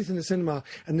we were both in the cinema,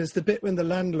 and there's the bit when the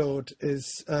landlord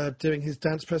is doing his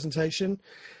dance presentation.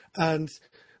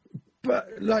 But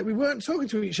like we weren't talking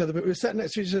to each other, but we were sat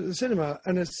next to each other at the cinema,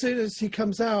 and as soon as he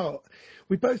comes out,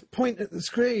 we both point at the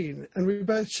screen and we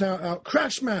both shout out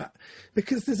 "crash mat,"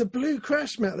 because there's a blue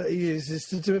crash mat that he uses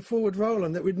to do a forward roll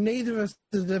on that we'd neither of us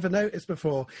had ever noticed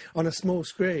before on a small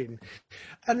screen.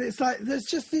 And it's like there's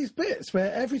just these bits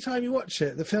where every time you watch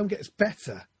it, the film gets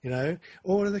better.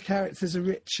 All of the characters are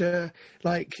richer.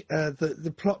 Like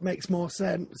the plot makes more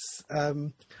sense.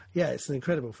 It's an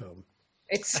incredible film.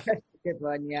 It's such a good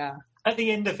one, yeah. At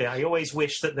the end of it, I always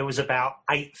wish that there was about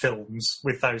 8 films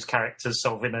with those characters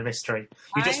solving a mystery.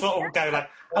 You just sort of go like,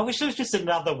 I wish there was just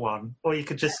another one, or you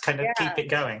could just kind of keep it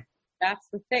going. That's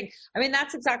the thing.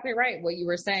 That's exactly right, what you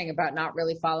were saying about not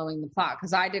really following the plot,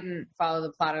 because I didn't follow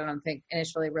the plot, I don't think,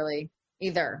 initially really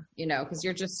either, because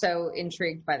you're just so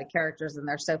intrigued by the characters, and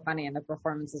they're so funny, and the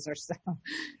performances are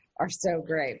so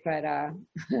great. But,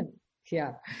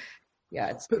 yeah.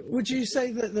 Yeah, but would you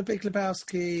say that The Big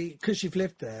Lebowski, because you've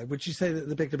lived there, would you say that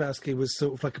The Big Lebowski was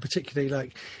sort of like a particularly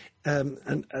like an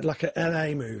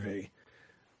LA movie?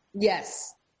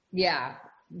 Yes. Yeah,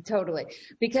 totally.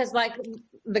 Because like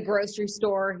the grocery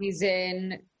store he's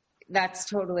in, that's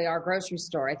totally our grocery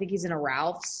store. I think he's in a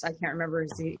Ralph's. I can't remember if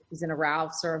he's in a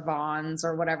Ralph's or a Vaughn's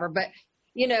or whatever. But,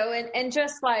 and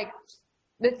just like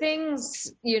the things,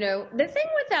 the thing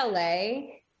with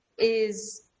LA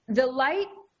is the light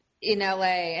in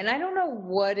LA, and I don't know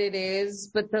what it is,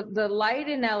 but the light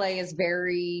in LA is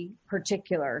very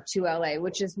particular to LA,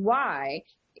 which is why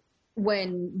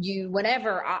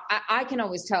whenever I can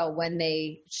always tell when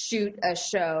they shoot a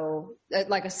show,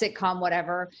 like a sitcom,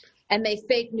 whatever, and they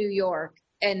fake New York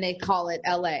and they call it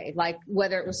LA, like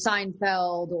whether it was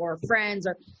Seinfeld or Friends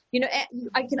or,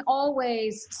 I can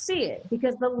always see it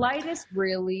because the light is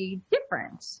really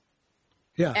different.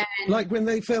 Yeah, like when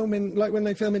they film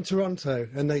in Toronto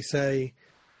and they say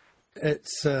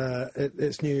it's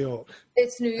New York.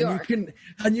 It's New York,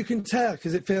 and you can tell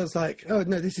because it feels like, oh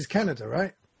no, this is Canada,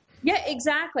 right? Yeah,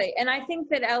 exactly. And I think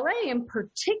that LA in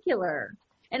particular,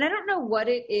 and I don't know what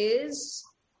it is,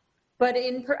 but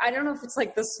I don't know if it's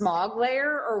like the smog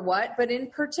layer or what, but in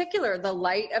particular, the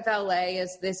light of LA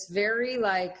is this very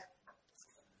like.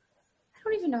 I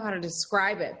don't even know how to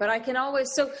describe it, but I can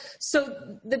always, so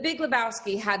The Big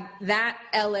Lebowski had that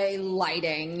LA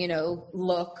lighting,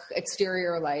 look,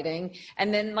 exterior lighting.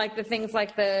 And then like the things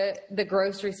like the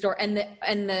grocery store and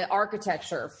the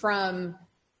architecture from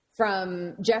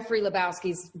Jeffrey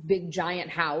Lebowski's big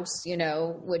giant house,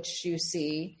 which you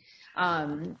see,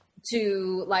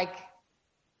 to like,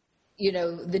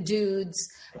 the dude's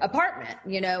apartment,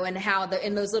 and how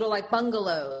in those little like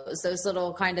bungalows, those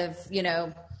little kind of,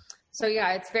 So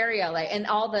yeah, it's very LA, and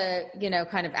all the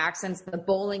kind of accents, the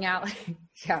bowling alley.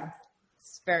 Yeah,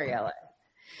 it's very LA.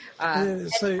 And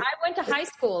I went to high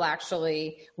school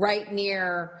actually right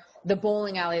near the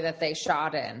bowling alley that they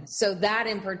shot in. So that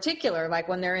in particular, like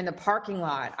when they're in the parking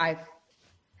lot, I've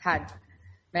had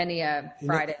many a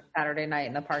Friday, Saturday night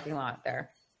in the parking lot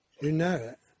there.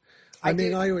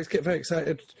 I always get very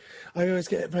excited. I always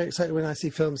get very excited when I see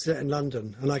films set in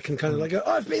London, and I can kind of like go,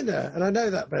 "Oh, I've been there," and I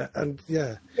know that bit. And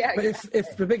yeah. But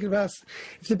if the Big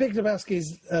Lebowski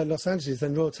is Los Angeles,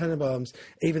 then Royal Tenenbaums,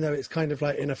 even though it's kind of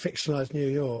like in a fictionalized New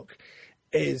York,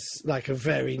 is like a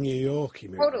very New Yorky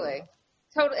movie. Totally.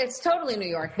 It's totally New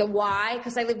York. The Y,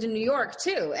 because I lived in New York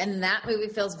too, and that movie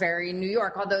feels very New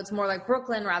York, although it's more like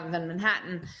Brooklyn rather than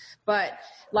Manhattan. But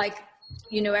like.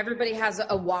 Everybody has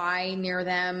a Y near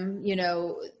them,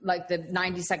 like the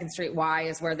 92nd Street Y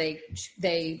is where they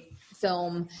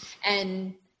film,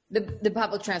 and the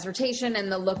public transportation and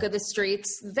the look of the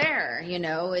streets there,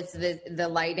 it's the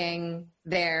lighting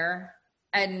there.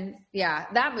 And yeah,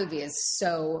 that movie is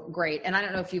so great. And I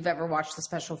don't know if you've ever watched the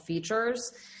special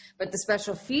features, but the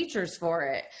special features for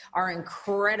it are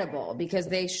incredible because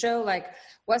they show like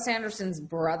Wes Anderson's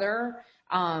brother,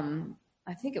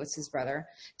 I think it was his brother,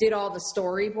 did all the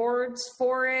storyboards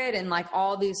for it and like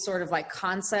all these sort of like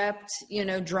concept,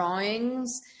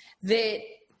 drawings that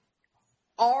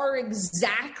are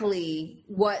exactly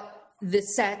what the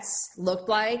sets looked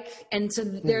like. And so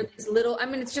there's little,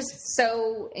 it's just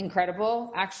so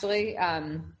incredible, actually.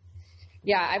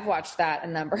 Yeah, I've watched that a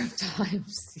number of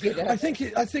times. I think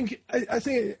it's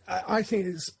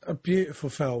a beautiful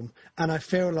film, and I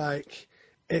feel like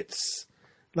it's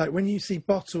like when you see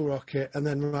Bottle Rocket and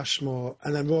then Rushmore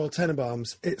and then Royal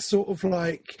Tenenbaums, it's sort of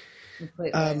like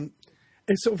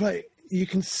you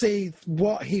can see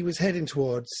what he was heading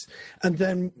towards, and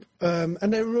then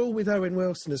and they were all with Owen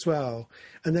Wilson as well.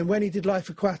 And then when he did Life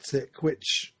Aquatic,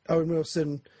 which Owen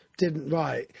Wilson didn't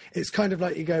write, it's kind of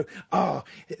like you go,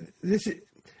 this is.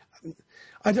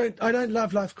 I don't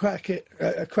love Life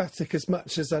Aquatic as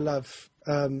much as I love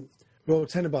Royal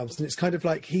Tenenbaums, and it's kind of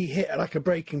like he hit like a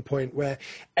breaking point where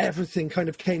everything kind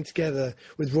of came together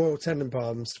with Royal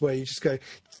Tenenbaums, where you just go,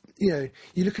 you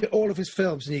look at all of his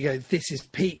films and you go, this is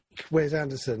peak Wes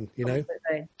Anderson,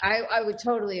 Absolutely. I would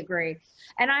totally agree.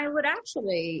 And I would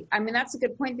actually, that's a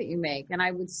good point that you make. And I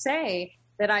would say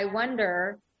that I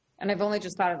wonder, and I've only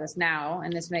just thought of this now,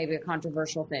 and this may be a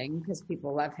controversial thing because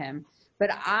people love him, but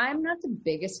I'm not the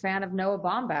biggest fan of Noah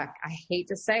Baumbach. I hate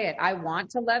to say it. I want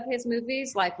to love his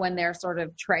movies, like when they're sort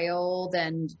of trailed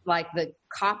and like the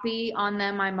copy on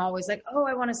them, I'm always like, oh,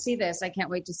 I want to see this. I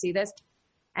can't wait to see this.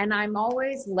 And I'm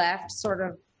always left sort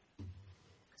of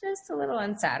just a little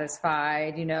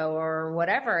unsatisfied, or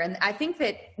whatever. And I think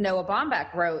that Noah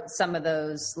Baumbach wrote some of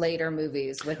those later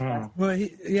movies with us. Well, he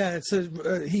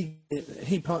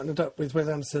partnered up with Wes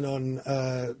Anderson on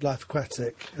Life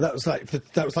Aquatic. That was like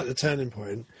the turning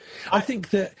point. I think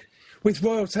that with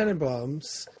Royal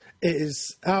Tenenbaums, it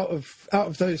is out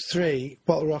of those three,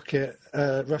 Bottle Rocket,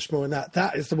 Rushmore, and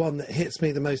that is the one that hits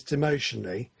me the most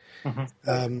emotionally.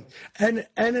 And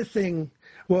anything.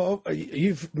 Well,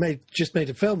 you've just made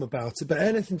a film about it, but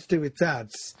anything to do with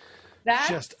dads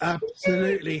just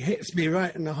absolutely hits me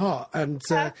right in the heart. And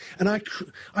I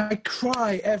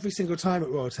cry every single time at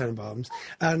Royal Tenenbaums.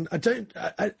 And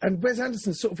and Wes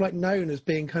Anderson's sort of like known as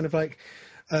being kind of like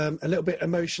a little bit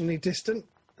emotionally distant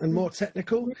and more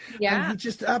technical. Yeah. And he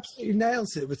just absolutely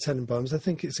nails it with Tenenbaums. I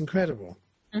think it's incredible.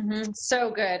 Mm-hmm.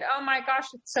 So good. Oh my gosh,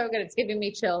 it's so good. It's giving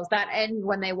me chills. That end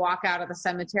when they walk out of the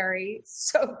cemetery,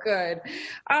 so good.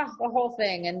 The whole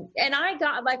thing. And I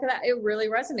got like that. It really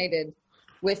resonated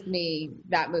with me,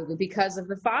 that movie, because of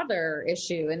the father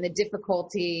issue and the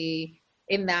difficulty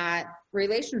in that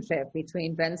relationship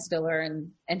between Ben Stiller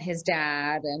and his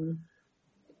dad. And,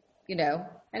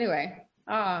 anyway,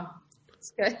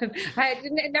 it's good. I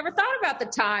never thought about the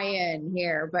tie-in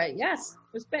here, but yes,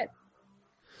 it was fit.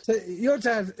 So your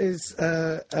dad is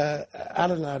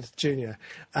Alan Ladd Jr.,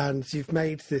 and you've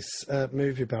made this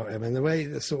movie about him, and the way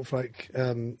the sort of like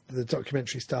the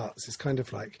documentary starts is kind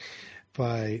of like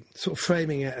by sort of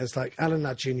framing it as like Alan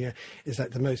Ladd Jr. is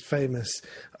like the most famous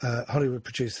Hollywood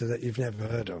producer that you've never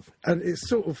heard of, and it's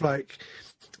sort of like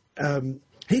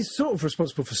he's sort of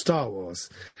responsible for Star Wars,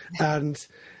 and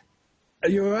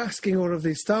you're asking all of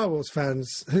these Star Wars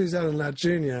fans, who's Alan Ladd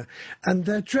Jr., and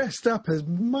they're dressed up as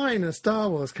minor Star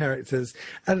Wars characters,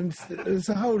 and there's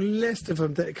a whole list of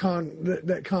them that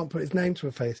can't put his name to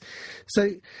a face.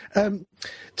 So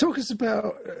talk us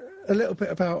about a little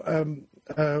bit about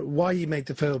why you made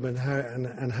the film and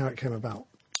how it came about.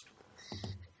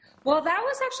 Well, that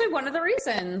was actually one of the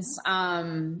reasons,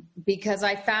 because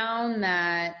I found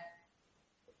that,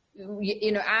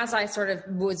 as I sort of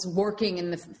was working in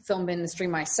the film industry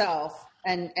myself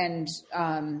and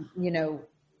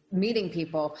meeting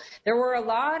people, there were a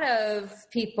lot of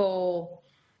people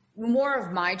more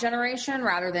of my generation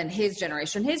rather than his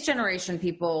generation. His generation,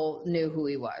 people knew who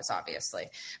he was, obviously,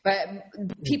 but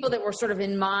people that were sort of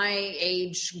in my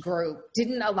age group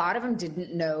a lot of them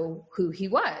didn't know who he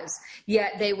was,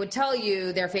 yet they would tell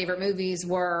you their favorite movies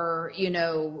were,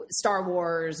 Star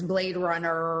Wars, Blade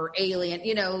Runner, Alien,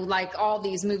 like all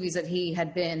these movies that he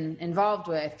had been involved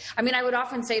with. I mean, I would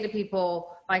often say to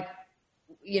people, like,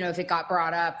 if it got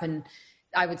brought up and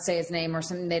I would say his name or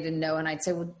something they didn't know, and I'd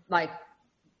say, well, like,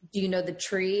 do you know the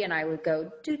tree? And I would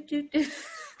go, do, do, do.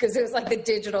 Because it was like the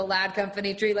Digital Ladd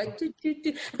Company tree, like, do, do,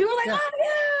 do. People were like, oh,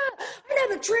 yeah, I know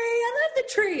the tree. I love the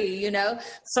tree,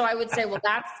 So I would say, well,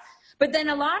 but then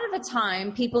a lot of the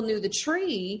time people knew the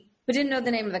tree, but didn't know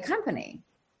the name of the company.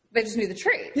 They just knew the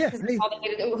tree. Yeah. That's all they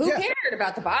needed to do. Who cared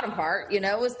about the bottom part? It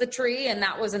was the tree, and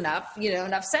that was enough.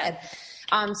 Enough said.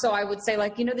 So I would say,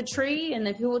 like, the tree, and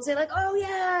then people would say, like, oh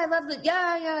yeah, I love the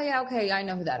yeah, okay, I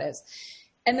know who that is.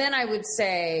 And then I would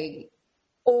say,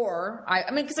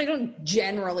 because I don't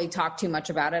generally talk too much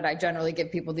about it. I generally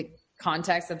give people the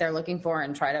context that they're looking for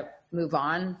and try to move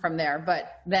on from there.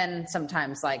 But then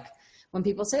sometimes, like, when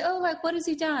people say, oh, like, what has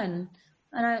he done?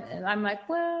 And I'm like,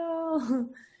 well,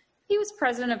 he was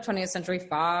president of 20th Century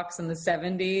Fox in the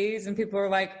 70s. And people are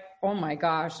like, oh my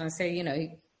gosh. And I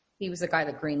say, he was the guy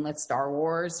that greenlit Star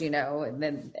Wars, and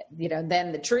then,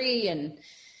 then the tree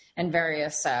and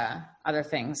various other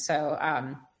things. So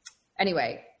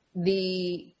anyway,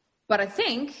 but I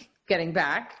think, getting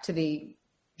back to the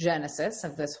genesis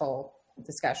of this whole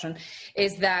discussion,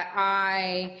 is that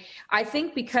I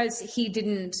think because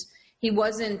he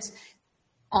wasn't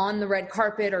on the red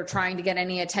carpet or trying to get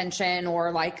any attention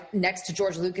or like next to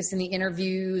George Lucas in the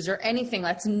interviews or anything.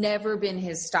 That's never been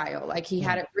his style. Like he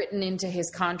had it written into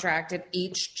his contract at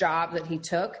each job that he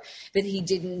took that he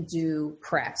didn't do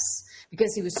press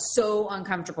because he was so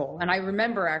uncomfortable. And I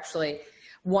remember actually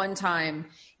one time,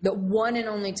 the one and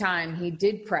only time he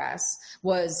did press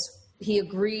was he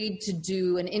agreed to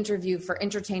do an interview for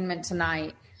Entertainment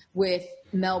Tonight with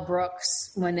Mel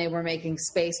Brooks when they were making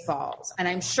Spaceballs. And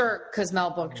I'm sure because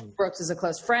Mel Brooks is a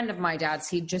close friend of my dad's,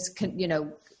 he just,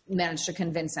 managed to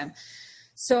convince him.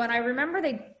 So, and I remember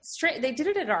they did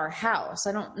it at our house.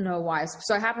 I don't know why.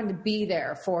 So I happened to be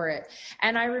there for it.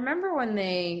 And I remember when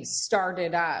they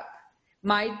started up,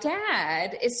 my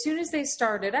dad, as soon as they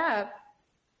started up,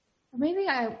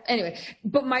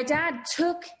 but my dad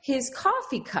took his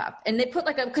coffee cup and they put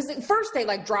because at first they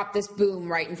dropped this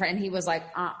boom right in front, and he was like,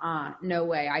 no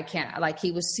way, I can't.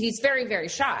 He's very, very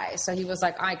shy. So he was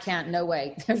like, I can't, no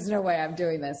way. There's no way I'm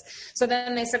doing this. So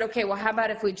then they said, okay, well, how about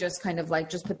if we just kind of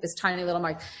just put this tiny little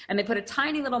mic, and they put a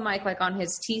tiny little mic on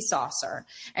his tea saucer.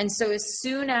 And so as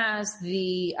soon as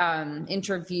the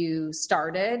interview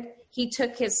started, he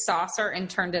took his saucer and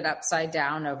turned it upside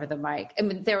down over the mic. I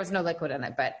mean, there was no liquid in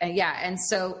it, but yeah. And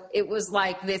so it was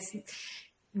like this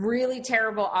really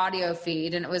terrible audio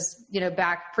feed, and it was,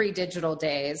 back pre-digital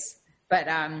days. But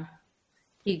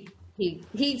he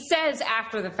says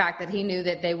after the fact that he knew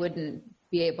that they wouldn't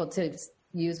be able to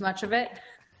use much of it.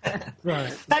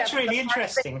 Right. That's really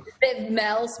interesting. That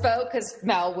Mel spoke, because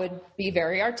Mel would be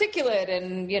very articulate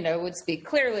and, would speak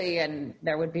clearly, and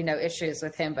there would be no issues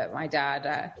with him. But my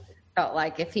dad felt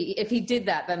like if he did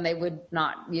that, then they would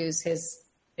not use his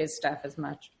stuff as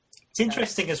much. It's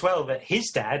interesting as well that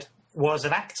his dad was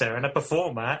an actor and a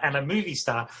performer and a movie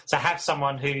star, to have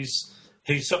someone who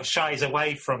sort of shies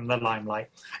away from the limelight.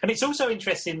 And it's also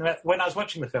interesting that when I was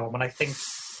watching the film, and I think,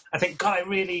 God, I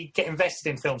really get invested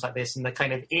in films like this and the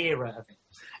kind of era of it.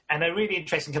 And a really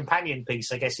interesting companion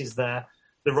piece, I guess, is the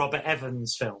Robert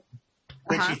Evans film,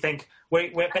 which you think,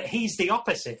 but he's the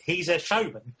opposite. He's a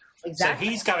showman. Exactly.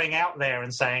 So he's going out there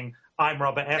and saying, I'm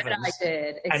Robert Evans. I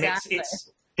did, exactly.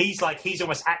 And he's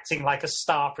almost acting like a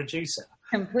star producer.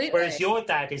 Completely. Whereas your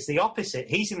dad is the opposite.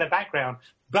 He's in the background,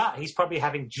 but he's probably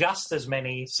having just as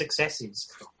many successes,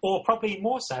 or probably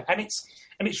more so. And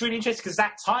it's really interesting because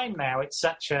that time now,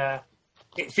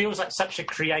 it feels like such a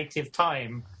creative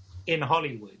time in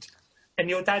Hollywood. And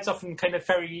your dad's often kind of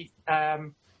very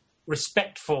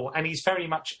respectful, and he's very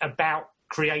much about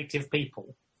creative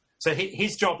people. So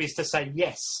his job is to say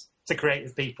yes to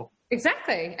creative people.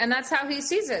 Exactly. And that's how he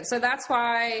sees it. So that's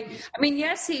why,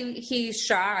 yes, he's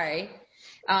shy.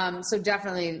 So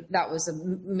definitely that was a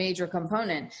major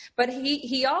component. But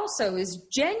he also is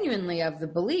genuinely of the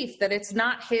belief that it's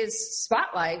not his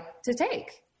spotlight to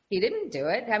take. He didn't do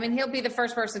it. He'll be the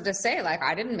first person to say,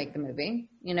 I didn't make the movie.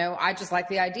 I just like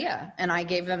the idea. And I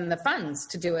gave them the funds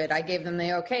to do it. I gave them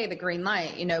the green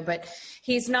light, but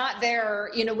he's not there,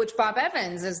 which Bob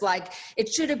Evans is like, it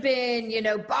should have been,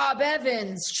 Bob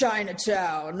Evans,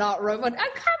 Chinatown, not Roman.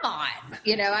 Oh, come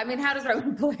on. How does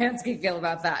Roman Polanski feel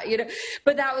about that?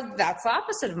 But that's the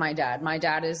opposite of my dad. My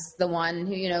dad is the one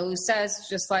who, who says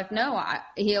just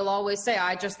he'll always say,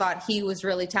 I just thought he was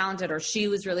really talented, or she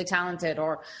was really talented,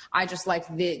 or I just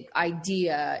liked the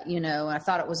idea, and I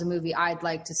thought it was a movie I'd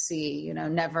like to see,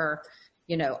 never,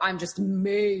 I'm just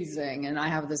amazing and I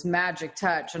have this magic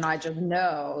touch and I just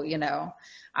know,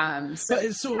 So, but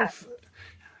it's sort of,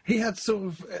 he had sort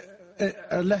of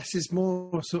a less is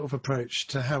more sort of approach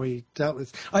to how he dealt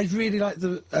with. I really like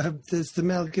there's the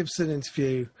Mel Gibson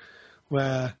interview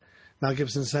where Mel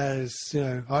Gibson says,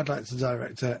 I'd like to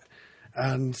direct it,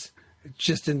 and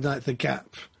just in the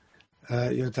gap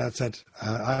your dad said,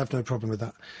 I have no problem with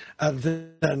that. And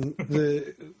then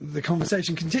the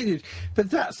conversation continued. But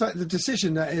that's like the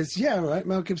decision that is, yeah, right,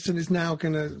 Mel Gibson is now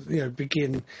going to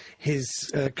begin his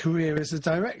career as a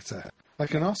director,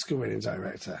 like an Oscar-winning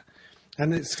director.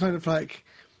 And it's kind of like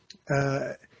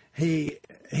he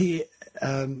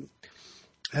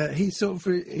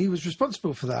was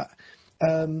responsible for that.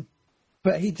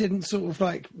 But he didn't sort of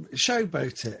like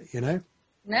showboat it,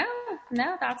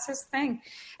 No, that's his thing.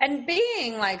 And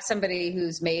being like somebody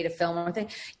who's made a film or thing,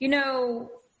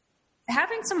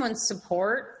 having someone's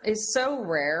support is so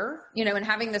rare, and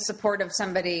having the support of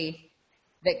somebody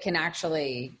that can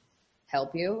actually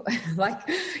help you,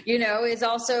 is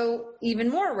also even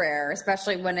more rare,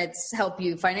 especially when it's help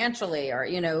you financially or,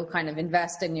 kind of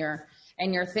invest in your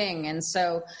thing. And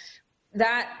so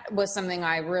that was something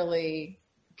I really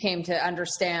came to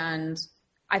understand,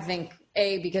 I think,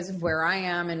 because of where I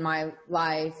am in my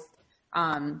life,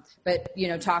 but,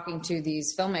 talking to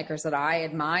these filmmakers that I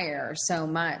admire so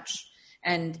much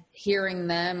and hearing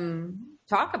them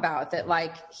talk about that,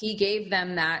 like, he gave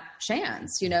them that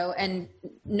chance, and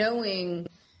knowing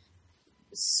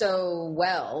so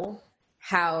well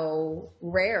how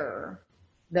rare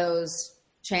those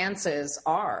chances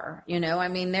are, I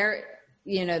mean, there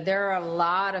are a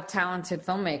lot of talented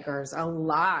filmmakers,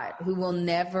 who will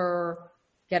never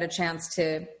get a chance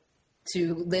to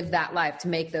live that life, to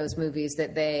make those movies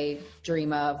that they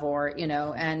dream of, or,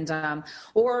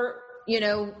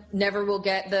 never will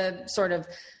get the sort of,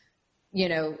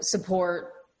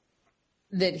 support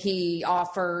that he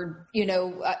offered,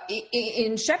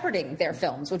 in shepherding their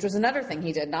films, which was another thing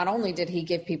he did. Not only did he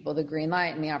give people the green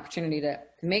light and the opportunity to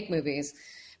make movies,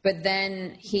 but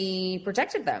then he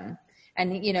protected them.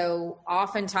 And,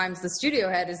 oftentimes the studio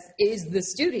head is the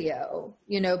studio,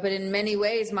 but in many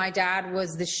ways, my dad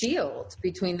was the shield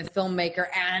between the filmmaker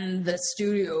and the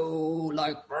studio,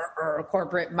 like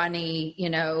corporate money,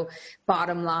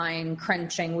 bottom line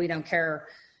crunching. We don't care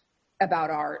about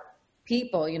art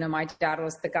people. My dad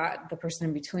was the person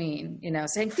in between,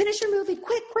 saying, finish your movie,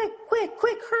 quick,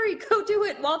 hurry, go do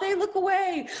it while they look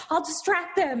away. I'll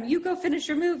distract them. You go finish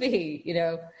your movie,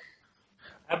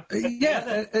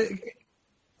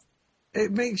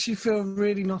 It makes you feel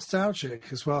really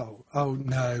nostalgic as well. Oh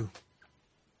no,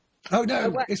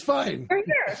 it's fine. You're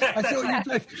here. I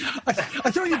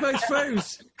thought you both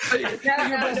froze. You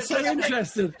were both so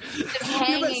interested.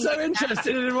 You were so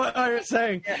interested in what I was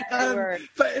saying.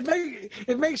 But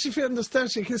it makes you feel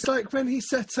nostalgic. It's like when he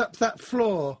set up that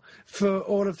floor for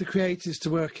all of the creators to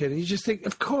work in, and you just think,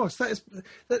 of course,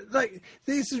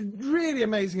 these are really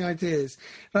amazing ideas.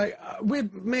 Like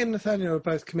me and Nathaniel are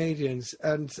both comedians,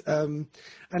 and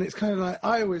it's kind of like,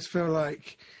 I always feel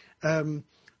like.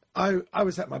 I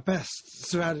was at my best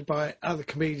surrounded by other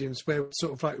comedians where we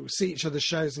sort of like see each other's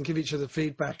shows and give each other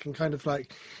feedback and kind of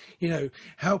like,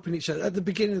 helping each other. At the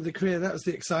beginning of the career, that was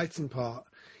the exciting part,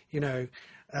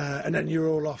 and then you're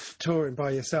all off touring by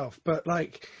yourself. But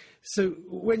like, so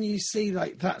when you see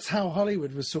like that's how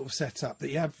Hollywood was sort of set up, that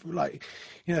you have like,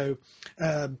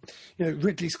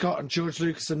 Ridley Scott and George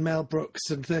Lucas and Mel Brooks,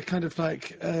 and they're kind of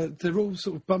like they're all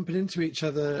sort of bumping into each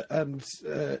other and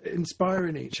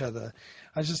inspiring each other.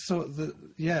 I just thought that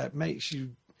it makes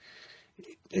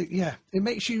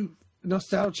you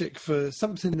nostalgic for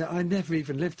something that I never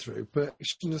even lived through, but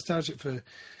it's nostalgic for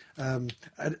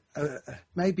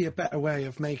maybe a better way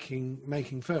of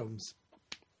making films.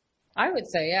 I would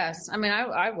say yes. I mean,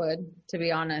 I would, to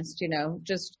be honest,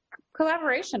 just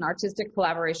collaboration, artistic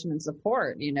collaboration and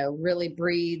support, really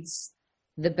breeds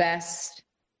the best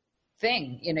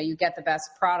thing. You get the best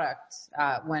product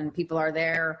when people are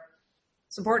there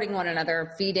supporting one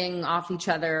another, feeding off each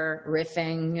other,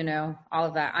 riffing, all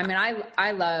of that. I mean,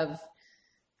 I love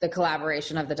the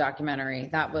collaboration of the documentary.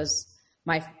 That was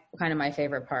my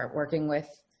favorite part, working with,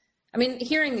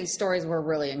 hearing these stories were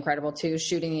really incredible too,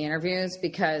 shooting the interviews,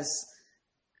 because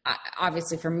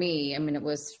obviously for me, it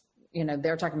was,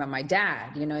 they're talking about my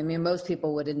dad, most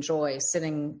people would enjoy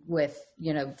sitting with,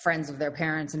 friends of their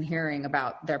parents and hearing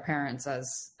about their parents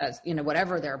as,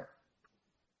 whatever their,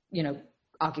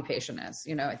 occupation is,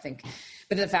 I think,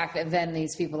 but the fact that then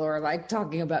these people are like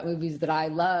talking about movies that I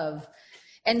love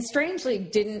and strangely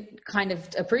didn't kind of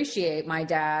appreciate my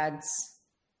dad's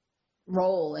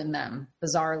role in them,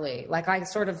 bizarrely. Like I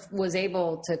sort of was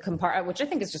able to which I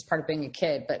think is just part of being a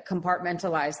kid, but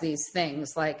compartmentalize these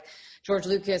things. Like George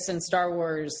Lucas and Star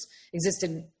Wars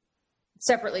existed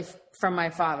separately from my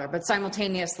father, but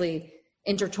simultaneously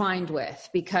intertwined with,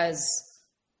 because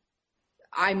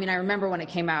I remember when it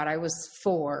came out, I was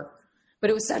 4, But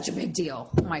it was such a big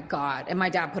deal. Oh my God. And my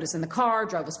dad put us in the car,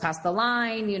 drove us past the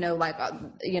line,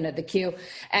 the queue.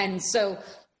 And so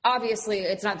obviously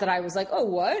it's not that I was like, oh,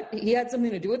 what? He had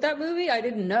something to do with that movie? I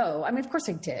didn't know. I mean, of course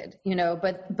I did,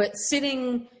 but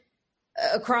sitting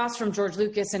across from George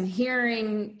Lucas and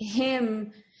hearing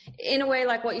him in a way,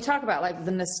 like what you talk about, like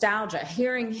the nostalgia,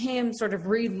 hearing him sort of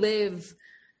relive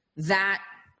that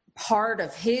part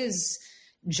of his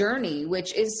journey,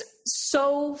 which is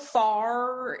so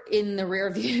far in the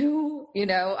rear view,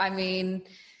 I mean,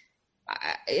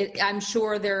 I'm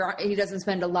sure he doesn't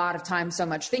spend a lot of time so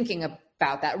much thinking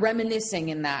about that, reminiscing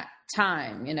in that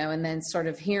time, and then sort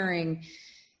of hearing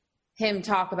him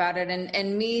talk about it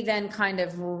and me then kind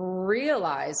of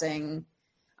realizing,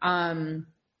 that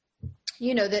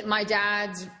my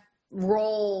dad's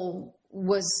role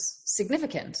was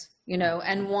significant,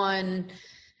 and one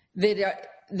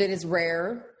that is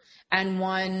rare, and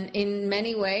one in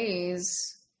many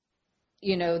ways,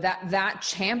 that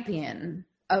champion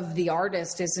of the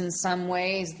artist is in some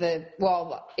ways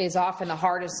is often the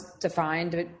hardest to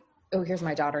find. Oh, here's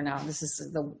my daughter now.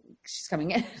 She's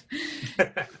coming in.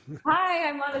 Hi,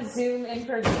 I'm on a Zoom in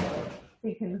person.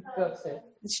 We can go upstairs.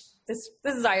 This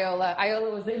is Iola.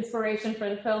 Iola was the inspiration for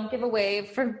the film. Give a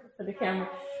wave for the camera.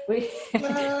 We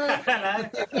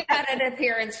had an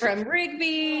appearance from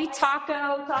Rigby,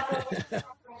 Taco.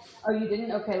 Oh, you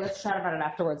didn't? Okay, let's chat about it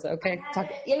afterwards. Okay,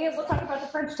 we'll talk about the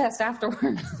French test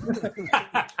afterwards.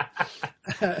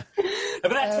 But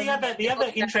that's the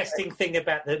other interesting thing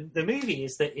about the movie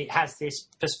is that it has this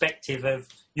perspective of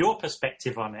your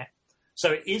perspective on it.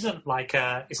 So it isn't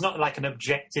it's not like an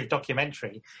objective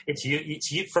documentary. It's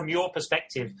you from your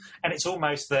perspective, and it's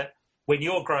almost that when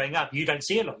you're growing up, you don't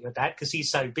see a lot of your dad because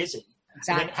he's so busy. Exactly.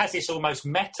 And then it has this almost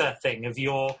meta thing of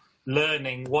you're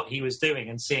learning what he was doing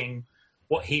and seeing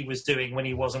what he was doing when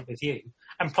he wasn't with you.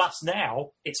 And plus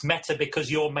now it's meta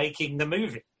because you're making the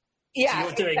movie. Yeah, so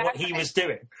you're doing what he was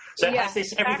doing. So it has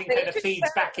this, everything kind of feeds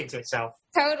back into itself.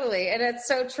 Totally. And it's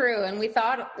so true. And we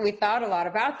thought a lot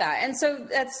about that. And so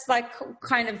that's like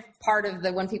kind of part of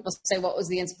when people say, what was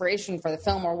the inspiration for the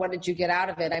film or what did you get out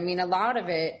of it? I mean, a lot of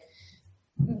it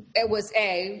was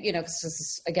because this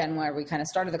is, again, where we kind of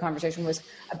started the conversation, was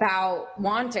about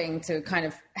wanting to kind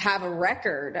of have a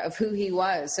record of who he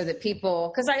was so that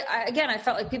people, because I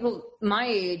felt like people my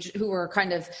age who were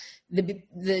kind of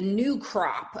the new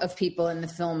crop of people in the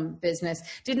film business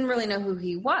didn't really know who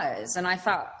he was. And I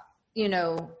thought,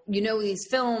 these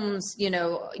films,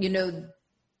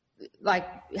 like,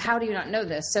 how do you not know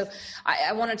this? So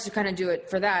I wanted to kind of do it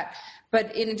for that.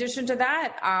 But in addition to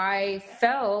that, I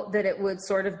felt that it would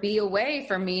sort of be a way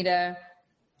for me to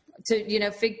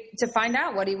find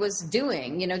out what he was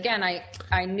doing. Again,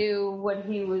 I knew what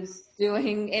he was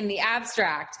doing in the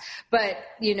abstract, but,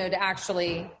 to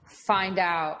actually find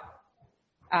out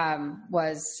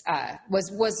was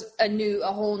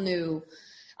a whole new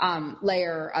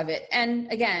layer of it. And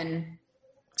again,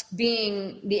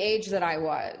 being the age that I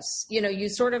was, you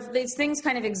sort of, these things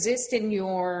kind of exist in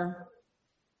your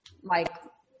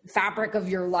fabric of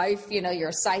your life,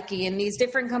 your psyche in these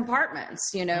different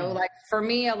compartments, like for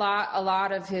me, a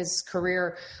lot of his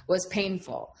career was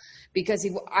painful because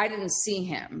I didn't see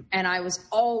him and I was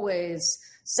always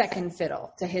second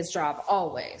fiddle to his job.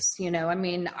 Always, I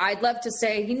mean, I'd love to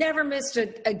say he never missed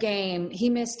a game. He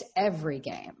missed every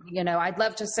game. I'd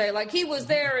love to say like he was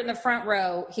there in the front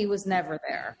row. He was never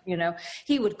there.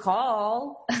 He would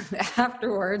call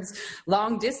afterwards,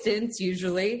 long distance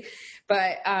usually.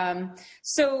 But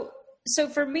so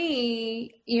for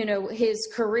me, his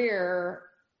career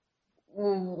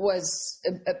was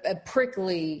a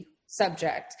prickly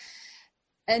subject.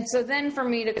 And so then for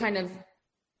me to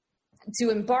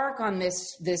embark on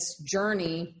this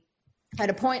journey at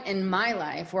a point in my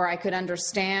life where I could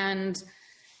understand,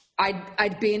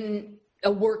 I'd been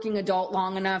a working adult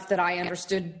long enough that I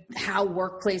understood how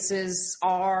workplaces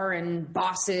are and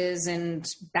bosses and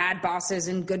bad bosses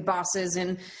and good bosses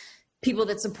and people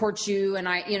that support you. And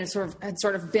I,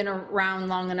 had been around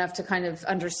long enough to kind of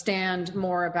understand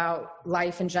more about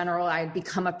life in general. I had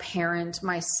become a parent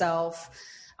myself.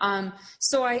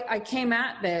 So I came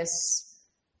at this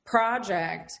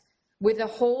project with a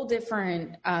whole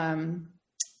different,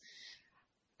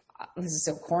 this is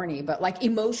so corny, but like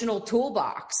emotional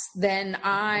toolbox than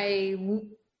I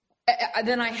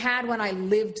had when I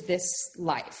lived this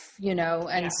life,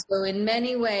 and so in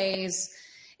many ways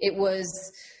it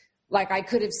was like I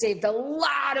could have saved a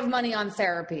lot of money on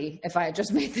therapy if I had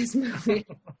just made this movie.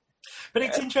 But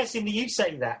it's interesting that you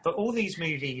say that, but all these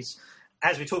movies,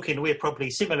 as we're talking, we're probably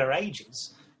similar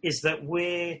ages, is that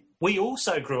we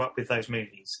also grew up with those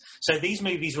movies. So these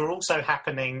movies were also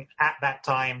happening at that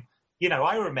time You know,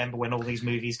 I remember when all these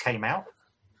movies came out.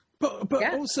 But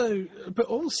also,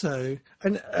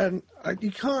 and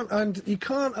you can't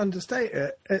understate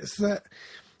it. It's that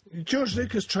George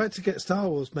Lucas tried to get Star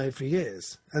Wars made for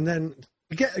years, and then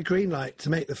to get a green light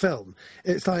to make the film.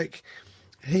 It's like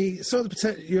he saw the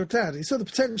potential. Your dad, he saw the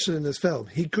potential in this film.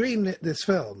 He greenlit this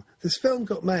film. This film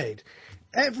got made.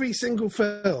 Every single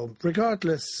film,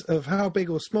 regardless of how big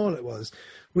or small it was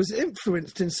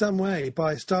influenced in some way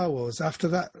by Star Wars after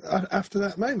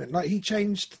that moment. Like, he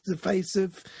changed the face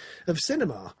of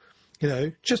cinema, you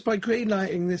know, just by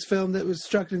greenlighting this film that was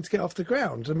struggling to get off the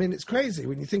ground. I mean, it's crazy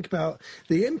when you think about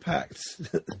the impact,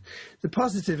 the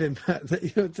positive impact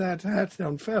that your dad had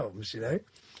on films, you know?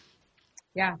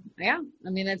 Yeah. I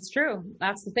mean, it's true.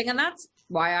 That's the thing. And that's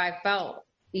why I felt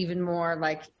even more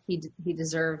like he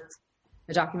deserved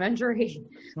a documentary,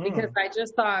 because I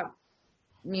just thought,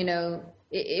 you know,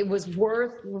 it was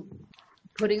worth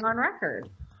putting on record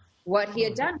what he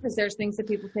had done, because there's things that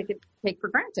people take for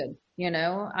granted, you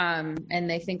know, and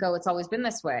they think, oh, it's always been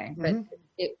this way, but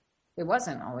it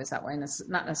wasn't always that way,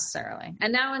 not necessarily.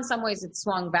 And now in some ways it's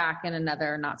swung back in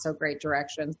another not so great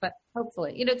directions, but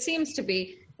hopefully, you know, it seems to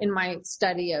be, in my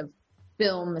study of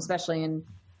film, especially in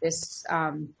this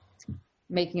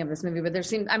making of this movie, but there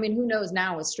seems, I mean, who knows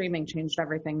now with streaming changed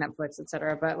everything, Netflix, et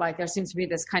cetera, but like there seems to be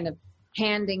this kind of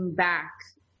handing back,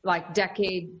 like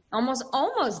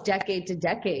almost decade to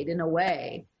decade in a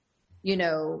way, you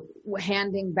know,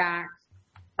 handing back,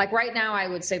 like right now I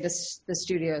would say the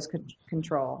studios could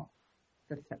control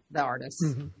the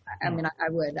artists. I mean,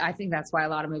 I think that's why a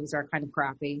lot of movies are kind of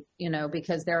crappy, you know,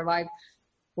 because they're like,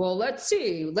 well, let's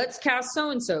cast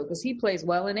so-and-so because he plays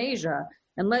well in Asia.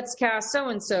 And let's cast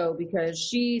so-and-so because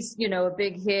she's, you know, a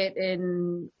big hit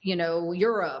in, you know,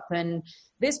 Europe. And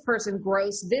this person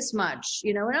grossed this much,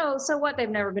 you know, and oh, so what? They've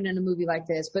never been in a movie like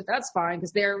this, but that's fine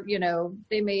because they're, you know,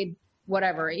 they made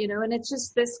whatever, you know, and it's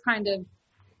just this kind of,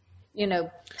 you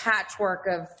know, patchwork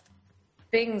of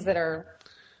things that are,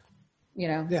 you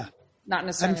know, not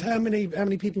necessarily. And how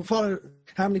many people follow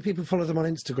them on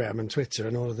Instagram and Twitter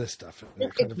and all of this stuff?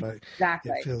 Kind of like,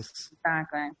 exactly. It feels...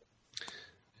 Exactly.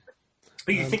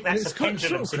 But you think that's a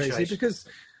pendulum situation? Crazy because...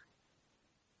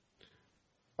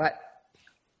 What?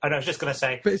 And I was just going to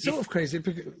say... But it's sort of crazy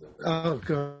because... Oh,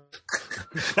 God.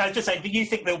 No, I was just saying, but you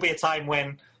think there'll be a time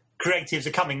when creatives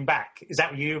are coming back? Is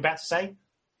that what you were about to say?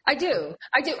 I do.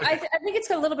 Okay. I think it's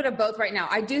a little bit of both right now.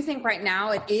 I do think right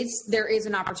now there is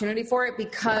an opportunity for it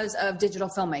because of digital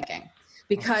filmmaking.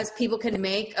 Because people can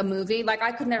make a movie. Like,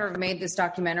 I could never have made this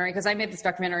documentary because I made this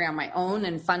documentary on my own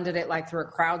and funded it like through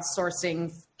a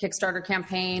crowdsourcing Kickstarter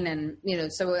campaign. And, you know,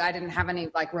 so I didn't have any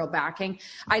like real backing.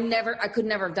 I could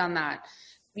never have done that,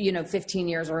 you know, 15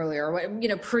 years earlier, you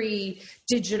know,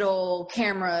 pre-digital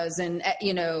cameras and,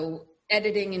 you know,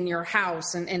 editing in your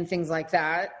house and things like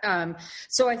that.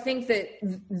 So I think that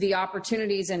the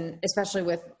opportunities, and especially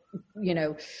with, you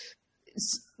know,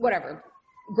 whatever,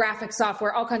 graphic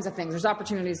software, all kinds of things. There's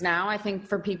opportunities now, I think,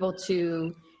 for people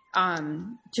to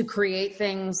create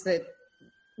things that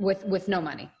with no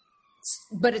money.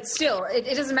 But it's still,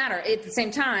 it doesn't matter. At the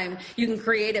same time, you can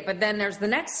create it, but then there's the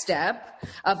next step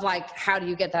of like, how do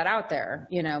you get that out there?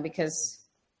 You know, because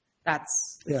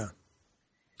that's... Yeah.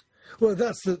 Well,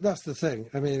 that's the thing.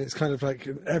 I mean, it's kind of like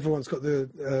everyone's got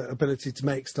the ability to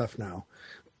make stuff now,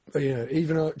 you know,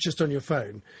 even just on your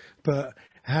phone. But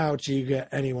how do you get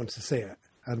anyone to see it?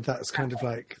 And that's kind of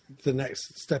like the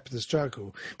next step of the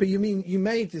struggle. But you mean you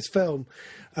made this film,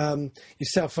 you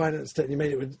self-financed it, and you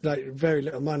made it with like very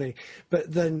little money,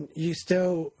 but then you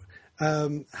still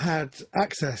had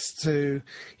access to,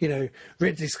 you know,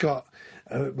 Ridley Scott,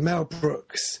 Mel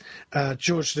Brooks,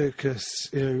 George Lucas,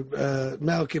 you know,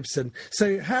 Mel Gibson.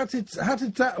 So how did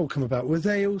that all come about? Were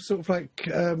they all sort of like,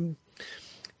 you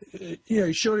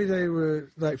know, surely they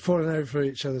were like falling over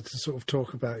each other to sort of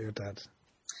talk about your dad?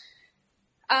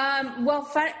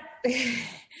 Well, a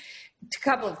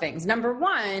couple of things. Number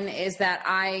one is that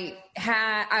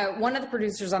one of the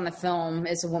producers on the film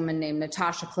is a woman named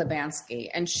Natasha Klebansky,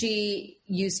 and she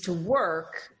used to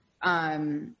work,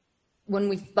 when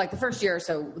we, like the first year or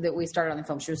so that we started on the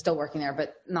film, she was still working there,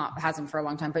 but hasn't for a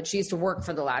long time, but she used to work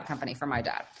for the Ladd Company for my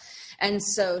dad. And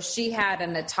so she had a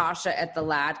Natasha at the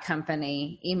Ladd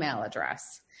Company email address.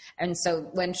 And so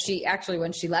when she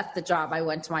left the job, I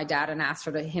went to my dad and asked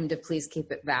him to please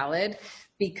keep it valid,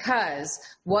 because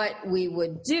what we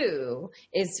would do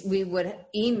is we would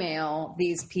email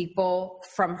these people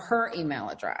from her email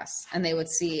address, and they would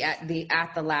see at the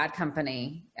Ladd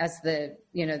Company as the,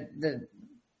 you know, the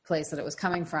place that it was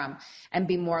coming from, and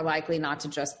be more likely not to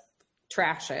just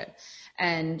trash it.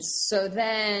 And so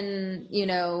then, you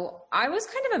know, I was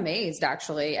kind of amazed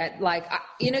actually at like,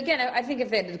 you know, again, I think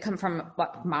if it had come from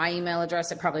my email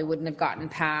address, it probably wouldn't have gotten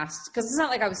passed, because it's not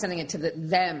like I was sending it to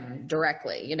them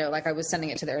directly, you know, like I was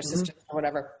sending it to their assistant or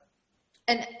whatever.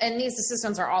 And these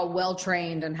assistants are all well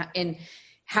trained in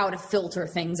how to filter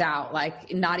things out,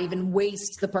 like not even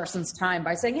waste the person's time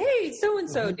by saying, hey,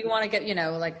 so-and-so, do you want to get, you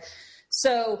know, like,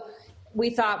 so we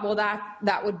thought, well,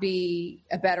 that would be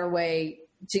a better way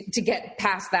to get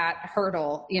past that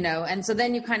hurdle, you know? And so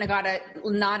then you kind of got to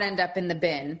not end up in the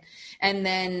bin. And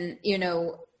then, you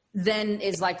know, then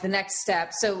is like the next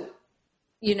step. So,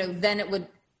 you know, then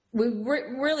we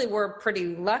really were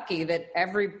pretty lucky that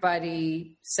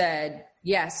everybody said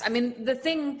yes. I mean, the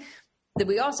thing that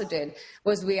we also did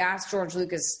was we asked George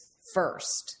Lucas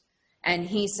first, and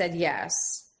he said yes.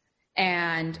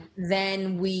 And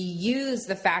then we used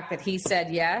the fact that he said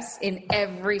yes in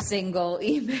every single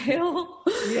email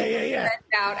sent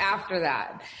out after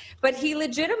that. But he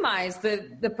legitimized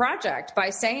the project by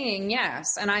saying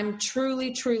yes. And I'm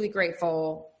truly, truly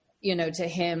grateful, you know, to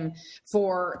him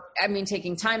for, I mean,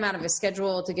 taking time out of his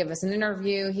schedule to give us an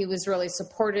interview. He was really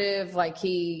supportive. Like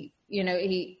he,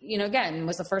 again,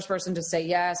 was the first person to say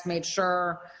yes, made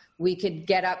sure we could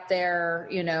get up there,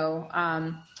 you know,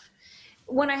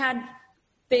 when I had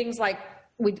things like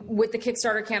with the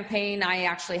Kickstarter campaign, I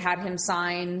actually had him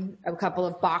sign a couple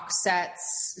of box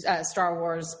sets, Star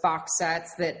Wars box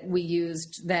sets that we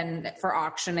used then for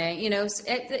auctioning, you know.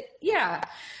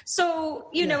 So,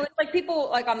 you know, it's like people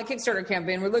like on the Kickstarter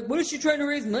campaign were like, what is she trying to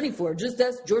raise money for? Just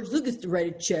ask George Lucas to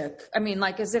write a check. I mean,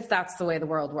 like as if that's the way the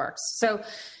world works. So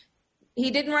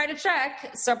he didn't write a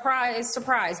check. Surprise,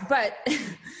 surprise. But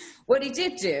what he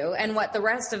did do, and what the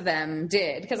rest of them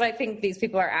did, because I think these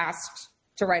people are asked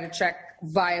to write a check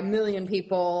by a million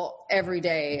people every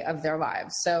day of their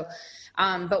lives. So,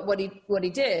 but what he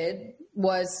did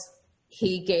was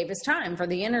he gave his time for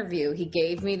the interview. He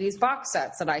gave me these box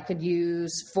sets that I could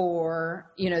use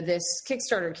for, you know, this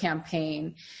Kickstarter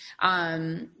campaign.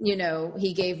 You know,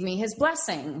 he gave me his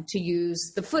blessing to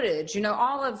use the footage, you know,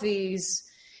 all of these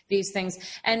things.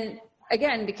 And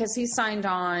again, because he signed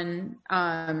on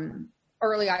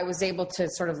early, I was able to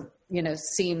sort of, you know,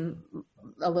 seem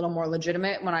a little more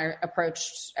legitimate when I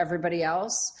approached everybody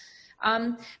else.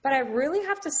 But I really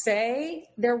have to say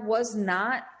there wasn't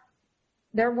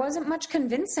much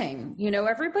convincing, you know,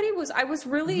 I was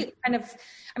really kind of,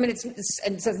 I mean,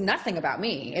 it says nothing about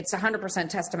me. It's 100%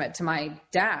 testament to my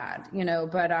dad, you know,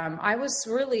 but I was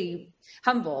really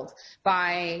humbled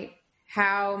by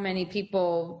how many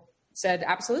people said,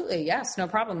 absolutely, yes, no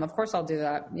problem. Of course I'll do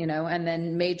that, you know, and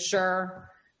then made sure,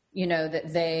 you know,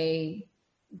 that they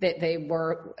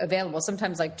were available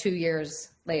sometimes like 2 years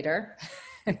later.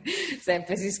 They have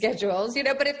busy schedules, you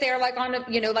know, but if they're like on a,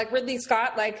 you know, like Ridley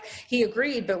Scott, like he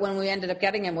agreed, but when we ended up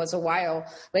getting him was a while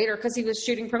later because he was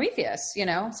shooting Prometheus, you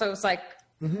know, so it was like,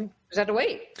 just had to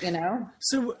wait, you know?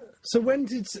 So when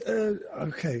did,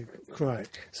 okay, right.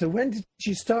 So when did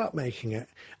you start making it?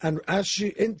 And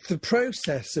in the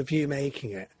process of you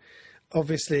making it,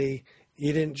 obviously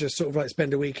you didn't just sort of like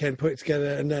spend a weekend, put it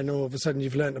together, and then all of a sudden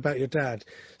you've learnt about your dad.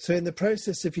 So in the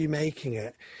process of you making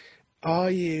it, are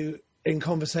you in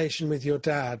conversation with your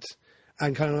dad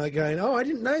and kind of like going, oh, I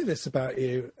didn't know this about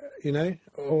you, you know,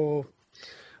 or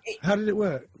how did it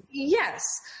work? Yes.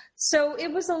 So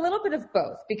it was a little bit of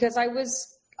both, because I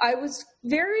was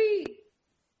very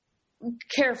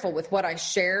careful with what I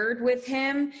shared with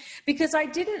him, because I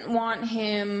didn't want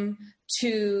him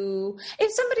to,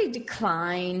 if somebody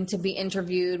declined to be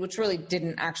interviewed, which really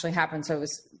didn't actually happen, so I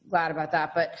was glad about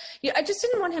that, but yeah, I just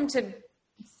didn't want him to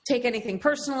take anything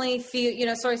personally, feel, you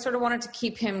know, so I sort of wanted to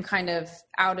keep him kind of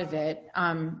out of it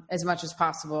as much as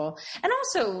possible. And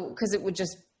also because it would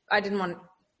just, I didn't want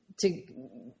to,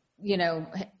 you know,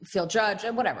 feel judged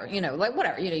or whatever, you know, like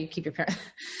whatever, you know, you keep your parents.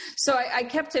 So I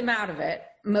kept him out of it,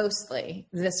 mostly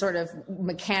the sort of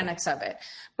mechanics of it.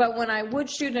 But when I would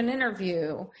shoot an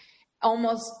interview,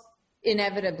 almost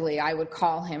inevitably I would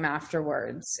call him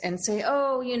afterwards and say,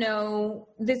 oh, you know,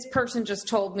 this person just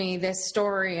told me this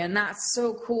story and that's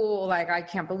so cool. Like, I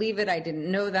can't believe it. I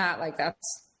didn't know that. Like,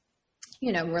 that's,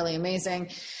 you know, really amazing.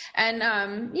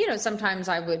 And, you know, sometimes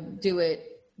I would do it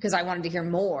because I wanted to hear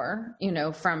more, you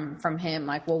know, from him,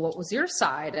 like, well, what was your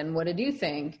side and what did you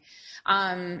think?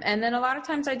 And then a lot of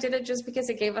times I did it just because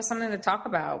it gave us something to talk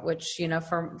about, which, you know,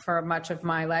 for much of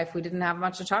my life, we didn't have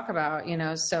much to talk about, you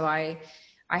know, so I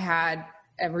had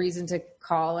a reason to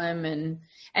call him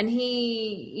and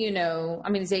he, you know,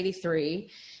 I mean, he's 83.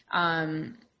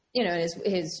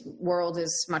 his world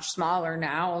is much smaller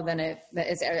now than it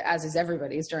is, as is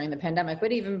everybody's during the pandemic.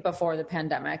 But even before the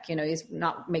pandemic, he's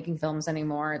not making films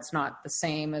anymore. It's not the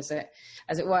same as it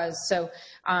was. So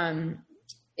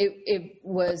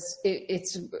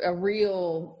it's a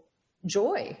real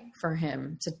joy for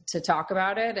him to talk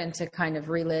about it and to kind of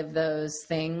relive those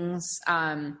things.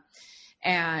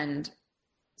 And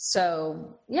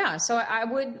so I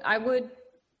would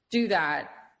do that.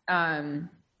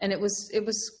 And it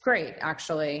was great,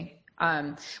 actually.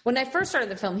 When I first started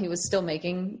the film, he was still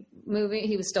making movie.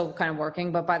 He was still kind of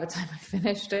working, but by the time I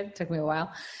finished it took me a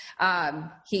while.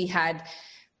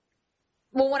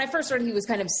 When I first started, he was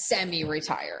kind of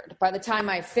semi-retired. By the time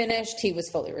I finished, he was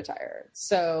fully retired.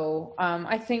 So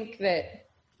I think that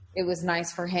it was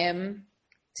nice for him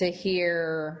to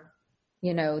hear,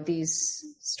 these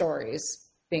stories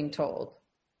being told.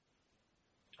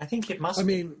 I think it must. I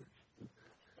mean,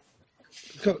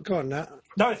 go on, Nat.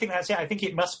 No, I think that's it. I think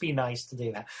it must be nice to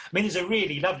do that. I mean, there's a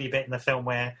really lovely bit in the film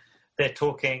where they're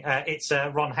talking. It's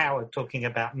Ron Howard talking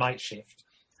about Night Shift.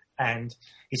 And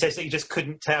he says that you just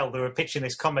couldn't tell. They were pitching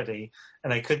this comedy,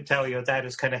 and they couldn't tell your dad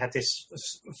was kind of had this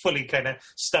fully kind of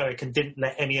stoic and didn't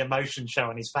let any emotion show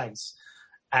on his face.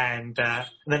 And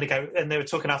then they were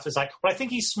talking afterwards, like, well, I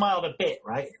think he smiled a bit,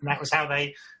 right? And that was how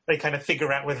they kind of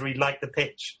figure out whether he liked the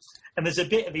pitch. And there's a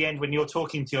bit at the end when you're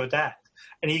talking to your dad,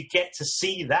 and you get to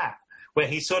see that, where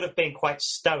he's sort of being quite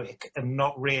stoic and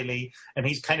not really, and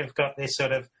he's kind of got this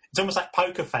sort of, it's almost like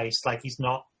poker face, like he's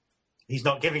not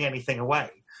giving anything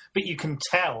away. But you can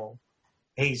tell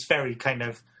he's very kind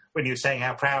of, when you were saying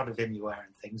how proud of him you were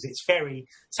and things, it's very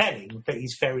telling, but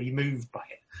he's very moved by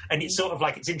it. And it's sort of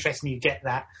like, it's interesting you get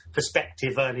that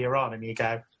perspective earlier on and you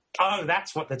go, oh,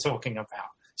 that's what they're talking about.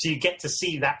 So you get to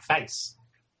see that face.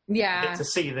 Yeah. You get to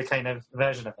see the kind of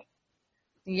version of it.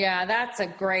 Yeah, that's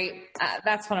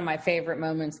that's one of my favorite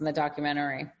moments in the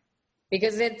documentary.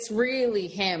 Because it's really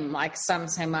him, like,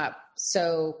 sums him up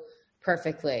so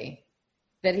perfectly.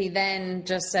 That he then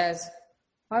just says,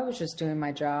 I was just doing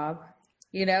my job,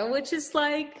 which is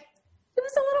like, it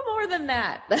was a little more than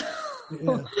that.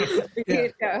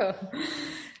 Yeah.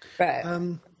 But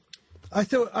I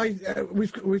thought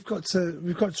we've got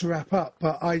to wrap up,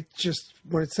 but I just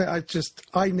wanted to say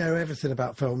I know everything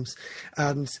about films,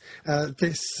 and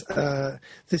this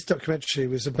documentary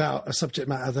was about a subject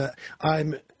matter that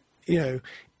I'm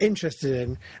interested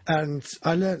in, and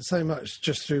I learnt so much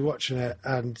just through watching it,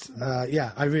 and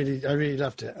I really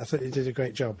loved it. I thought you did a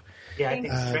great job. Yeah, I think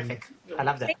it's terrific. I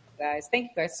loved it. Thank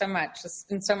you guys so much. It's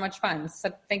been so much fun. So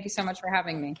thank you so much for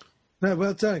having me. No,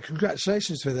 well done.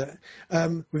 Congratulations with it.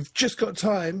 We've just got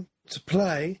time to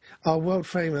play our world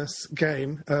famous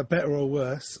game, Better or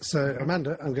Worse. So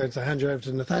Amanda, I'm going to hand you over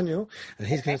to Nathaniel, and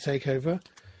he's going to take over.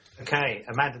 Okay,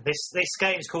 Amanda, this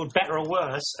game is called Better or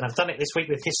Worse, and I've done it this week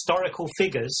with historical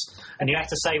figures, and you have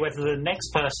to say whether the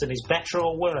next person is better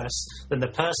or worse than the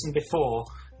person before,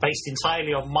 based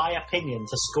entirely on my opinion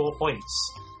to score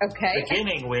points. Okay.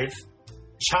 Beginning with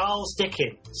Charles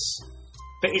Dickens.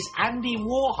 But is Andy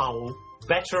Warhol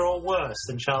better or worse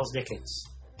than Charles Dickens?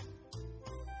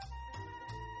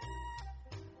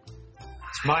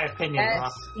 It's my opinion.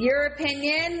 That's your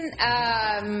opinion.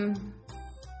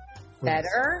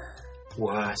 Better?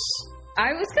 Worse.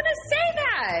 I was going to say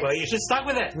that. Well, you should stuck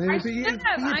with it. Maybe you didn't,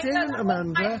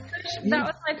 Amanda. That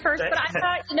was my first, but I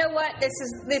thought, you know what? This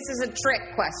is a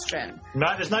trick question.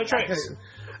 No, there's no tricks.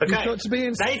 Okay. You've got to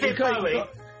be David Bowie.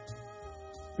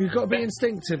 You've got to be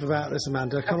instinctive about this,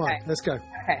 Amanda. Come on, let's go.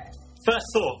 Okay. First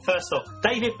thought.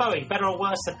 David Bowie, better or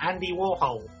worse than Andy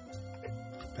Warhol?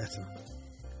 Better.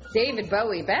 David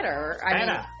Bowie better.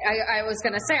 I was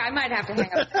going to say, I might have to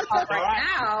hang up the call right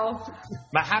now.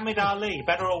 Muhammad Ali,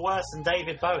 better or worse than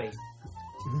David Bowie?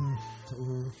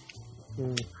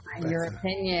 Your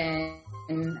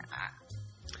opinion.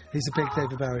 He's a big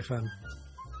David Bowie fan.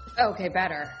 Okay,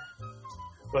 better.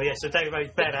 Well, yes, so David Bowie's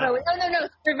better. No,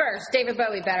 reverse. David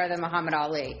Bowie better than Muhammad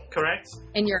Ali. Correct.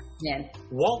 In your opinion.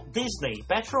 Walt Disney,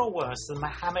 better or worse than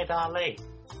Muhammad Ali?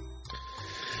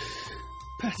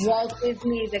 Better. Walt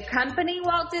Disney, the company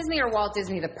Walt Disney, or Walt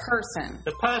Disney, the person?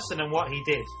 The person and what he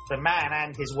did. The man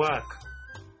and his work.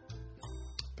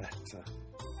 Better.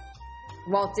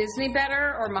 Walt Disney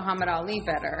better or Muhammad Ali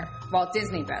better? Walt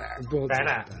Disney better.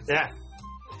 Better. Yeah.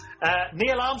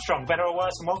 Neil Armstrong, better or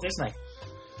worse than Walt Disney?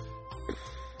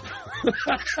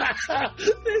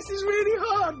 This is really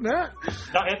hard, Matt.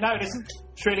 No, it isn't.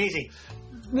 It's really easy.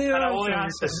 Neil I know all the Armstrong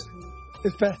answers.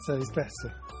 It's better. It's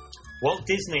better. Walt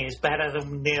Disney is better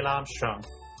than Neil Armstrong.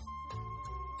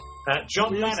 John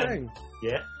What are you Lennon. saying?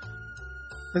 Yeah.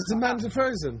 Is Amanda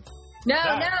frozen? No,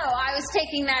 I was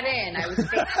taking that in. I was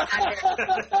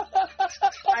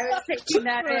taking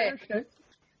that in.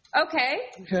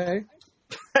 Okay.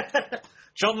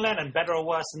 John Lennon, better or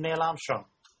worse than Neil Armstrong?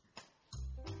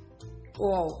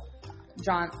 Well,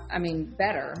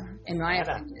 better, in my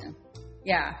opinion.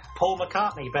 Yeah. Paul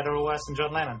McCartney, better or worse than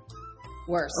John Lennon?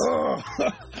 Worse. Oh,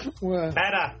 well.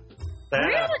 Better.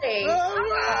 Really?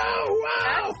 Oh,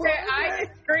 wow. I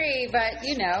agree, but,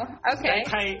 okay.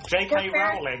 J.K.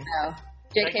 Rowling. No.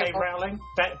 J.K. Rowling,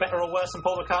 better or worse than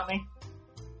Paul McCartney?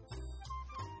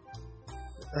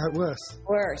 Worse.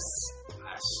 Worse.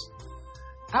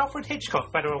 Alfred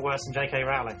Hitchcock, better or worse than J.K.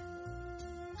 Rowling?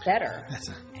 Better.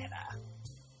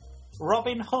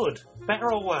 Robin Hood,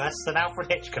 better or worse than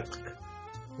Alfred Hitchcock?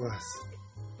 Worse.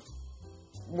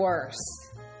 Worse.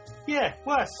 Yeah,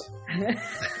 worse.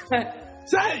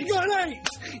 So you got an 8.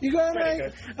 You got an 8.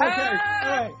 Good. Okay. All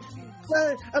right.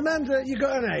 So, Amanda, you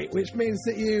got an 8, which means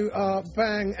that you are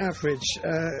bang average.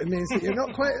 It means that you're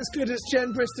not quite as good as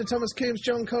Jen Brister, Thomas Coombs,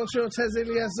 John Coleshaw, Tez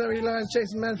Ilias, Zoe Lyons,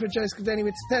 Jason Manford, Joe Scudeni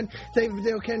with 10, David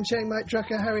Baddiel, Ken Chang, Mike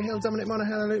Drucker, Harry Hill, Dominic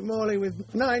Monaghan, and Luke Morley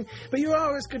with 9. But you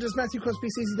are as good as Matthew Crosby,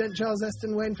 Cece Dent, Charles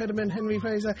Eston, Wayne Federman, Henry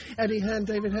Fraser, Eddie Hearn,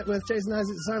 David Hepworth, Jason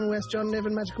Isaac, Simon West, John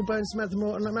Niven, Magical Bones, Samantha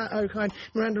Morton, Matt O'Kine,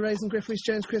 Miranda Raisin, Griff Rhys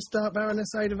Jones, Chris Stark,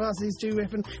 Baroness Ada Varsies, Stu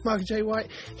Rippon, Michael J. White,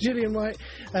 Gillian White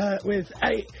with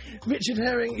 8. Richard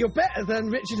Herring, you're better than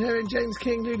Richard Herring, James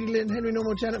King, Ludi Lynn, Henry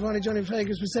Normal, Janet Varney, Johnny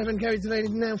Vegas with 7, Gary Delaney,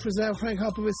 Nan Frizzell, Frank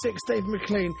Harper with 6, David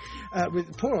McLean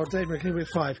with poor old David McLean with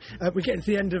 5. We're getting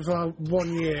to the end of our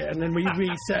 1 year and then we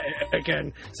reset it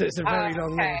again, so it's a very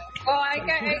long okay. one. Well, I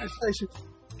got Congratulations.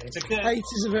 It's a good. 8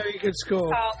 is a very good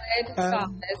score. solid.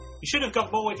 You should have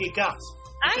got more with your gut.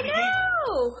 I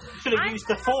know. You should have used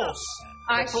the force.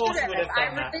 I The force should would have. have I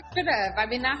done that. really should have. I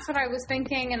mean, that's what I was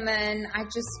thinking, and then I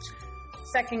just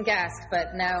second guessed,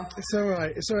 but no. It's all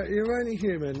right. It's all right. You're only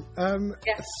human.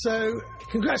 Yes. So,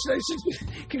 congratulations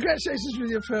with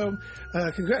your film.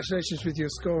 Congratulations with your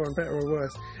score on Better or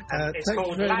Worse. And it's thank you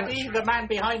called very Laddie, much. the Man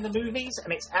Behind the Movies,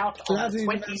 and it's out on Laddie, the the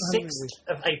Man Behind the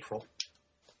 26th of April.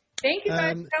 Thank you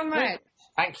guys so much.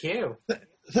 Thank you.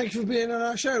 Thank you for being on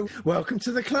our show. Welcome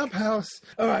to the clubhouse.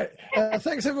 All right.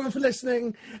 Thanks everyone for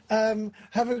listening.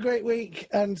 Have a great week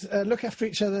and look after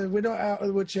each other. We're not out of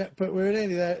the woods yet, but we're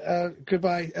nearly there.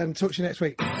 Goodbye and talk to you next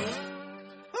week.